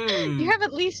 You have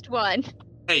at least one.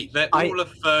 Hey, they're all a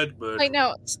third murderer. I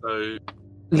know. So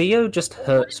Leo just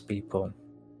hurts people.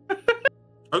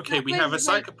 okay, we have a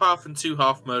psychopath and 2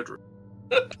 half murderers.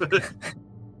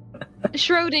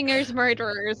 Schrodinger's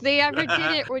murderers. They either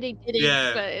did it or they didn't.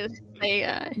 Yeah. But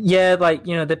they, Yeah, like,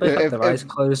 you know, they both Yeah, had their eyes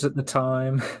closed at the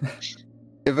time.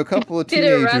 if a couple of Did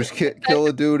it teenagers kill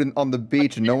a dude on the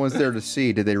beach and no one's there to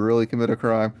see, did they really commit a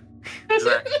crime?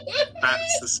 Exactly.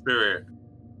 That's the spirit.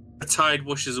 The tide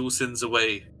washes all sins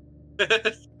away.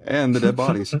 And the dead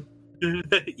bodies.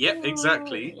 Yep,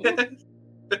 exactly.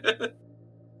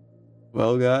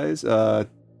 Well, guys,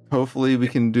 hopefully we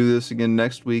can do this again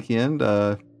next weekend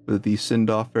with the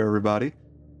send-off for everybody.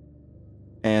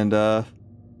 And,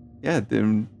 yeah,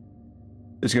 then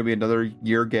there's going to be another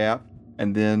year gap,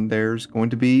 and then there's going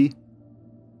to be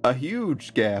a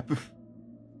huge gap.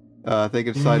 I think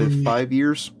it's cited 5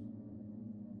 years.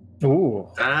 Ooh.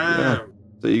 Damn. Yeah.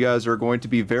 So you guys are going to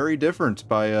be very different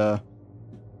by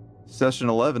session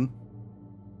 11.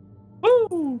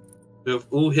 Woo! We've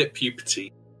all hit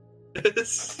puberty.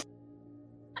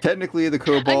 Technically, the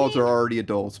kobolds are already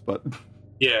adults, but...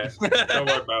 Yeah, don't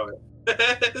worry about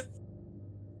it.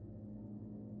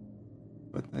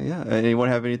 But yeah, anyone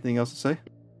have anything else to say?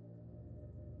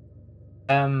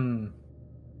 No,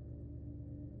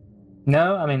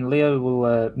 I mean, Leo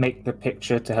will make the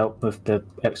picture to help with the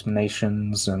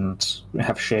explanations and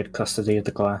have shared custody of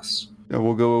the glass. Yeah,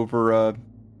 we'll go over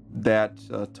that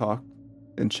talk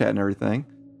and chat and everything.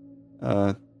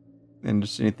 And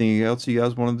just anything else you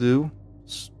guys want to do,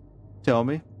 just tell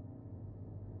me.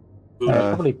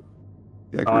 Probably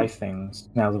Yeah, buy great. things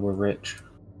now that we're rich.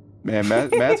 Man,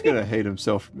 Matt's gonna hate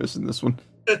himself for missing this one.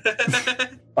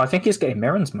 I think he's getting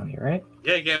Mirren's money, right?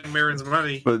 Yeah, getting Mirren's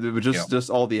money. But it was just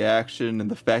all the action and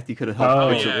the fact he could have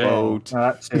helped fix yeah. a boat.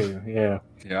 That too, yeah.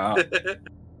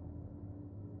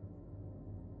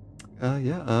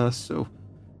 Yeah. So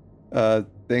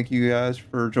thank you guys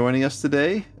for joining us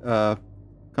today.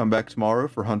 Come back tomorrow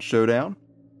for Hunt Showdown.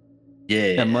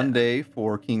 Yeah. And Monday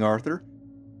for King Arthur.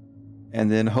 And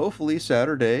then hopefully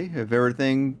Saturday, if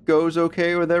everything goes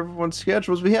okay with everyone's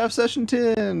schedules, we have session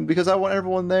 10 because I want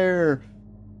everyone there.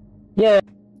 Yeah.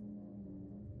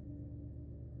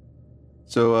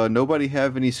 So nobody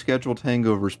have any scheduled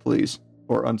hangovers, please,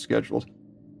 or unscheduled.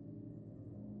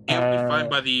 It'll be fine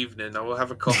by the evening. I will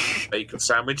have a coffee and bacon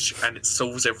sandwich, and it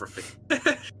solves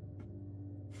everything.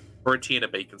 Or a tea and a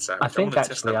bacon sandwich. I think wanna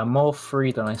test actually that. I'm more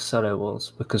free than I said I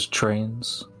was because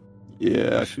trains.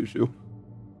 Yeah, shoo.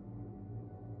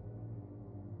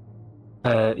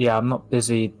 Yeah, I'm not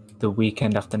busy the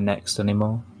weekend after next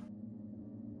anymore.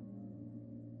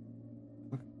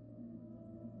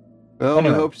 Well,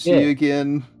 Anyway, we hope to see you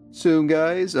again soon,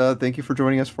 guys. Thank you for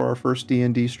joining us for our first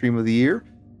D&D stream of the year.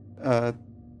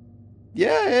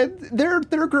 Yeah, and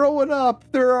they're growing up.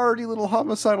 They're already little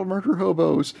homicidal murder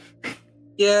hobos.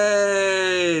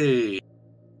 Yay!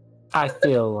 I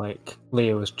feel like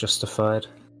Leo was justified.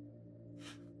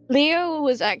 Leo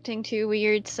was acting too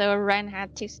weird, so Ren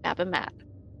had to stab him at.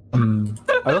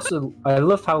 I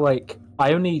love how, like,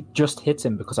 I only just hit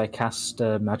him because I cast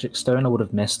Magic Stone. I would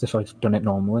have missed if I'd done it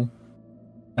normally.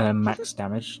 Max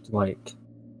damage, like,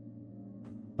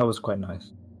 that was quite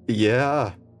nice.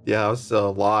 Yeah, it was a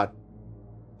lot.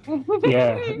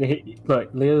 Yeah, look,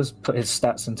 Leo's put his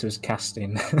stats into his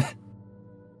casting.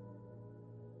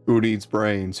 Who needs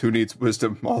brains? Who needs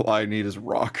wisdom? All I need is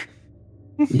rock.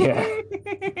 Yeah.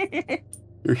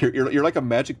 You're like a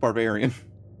magic barbarian.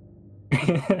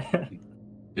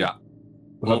 Yeah.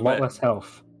 With a lot less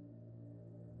health.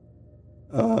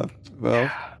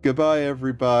 Well, goodbye,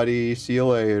 everybody. See you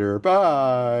later.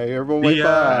 Bye. Everyone, wait, Yeah.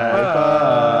 bye.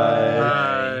 Bye.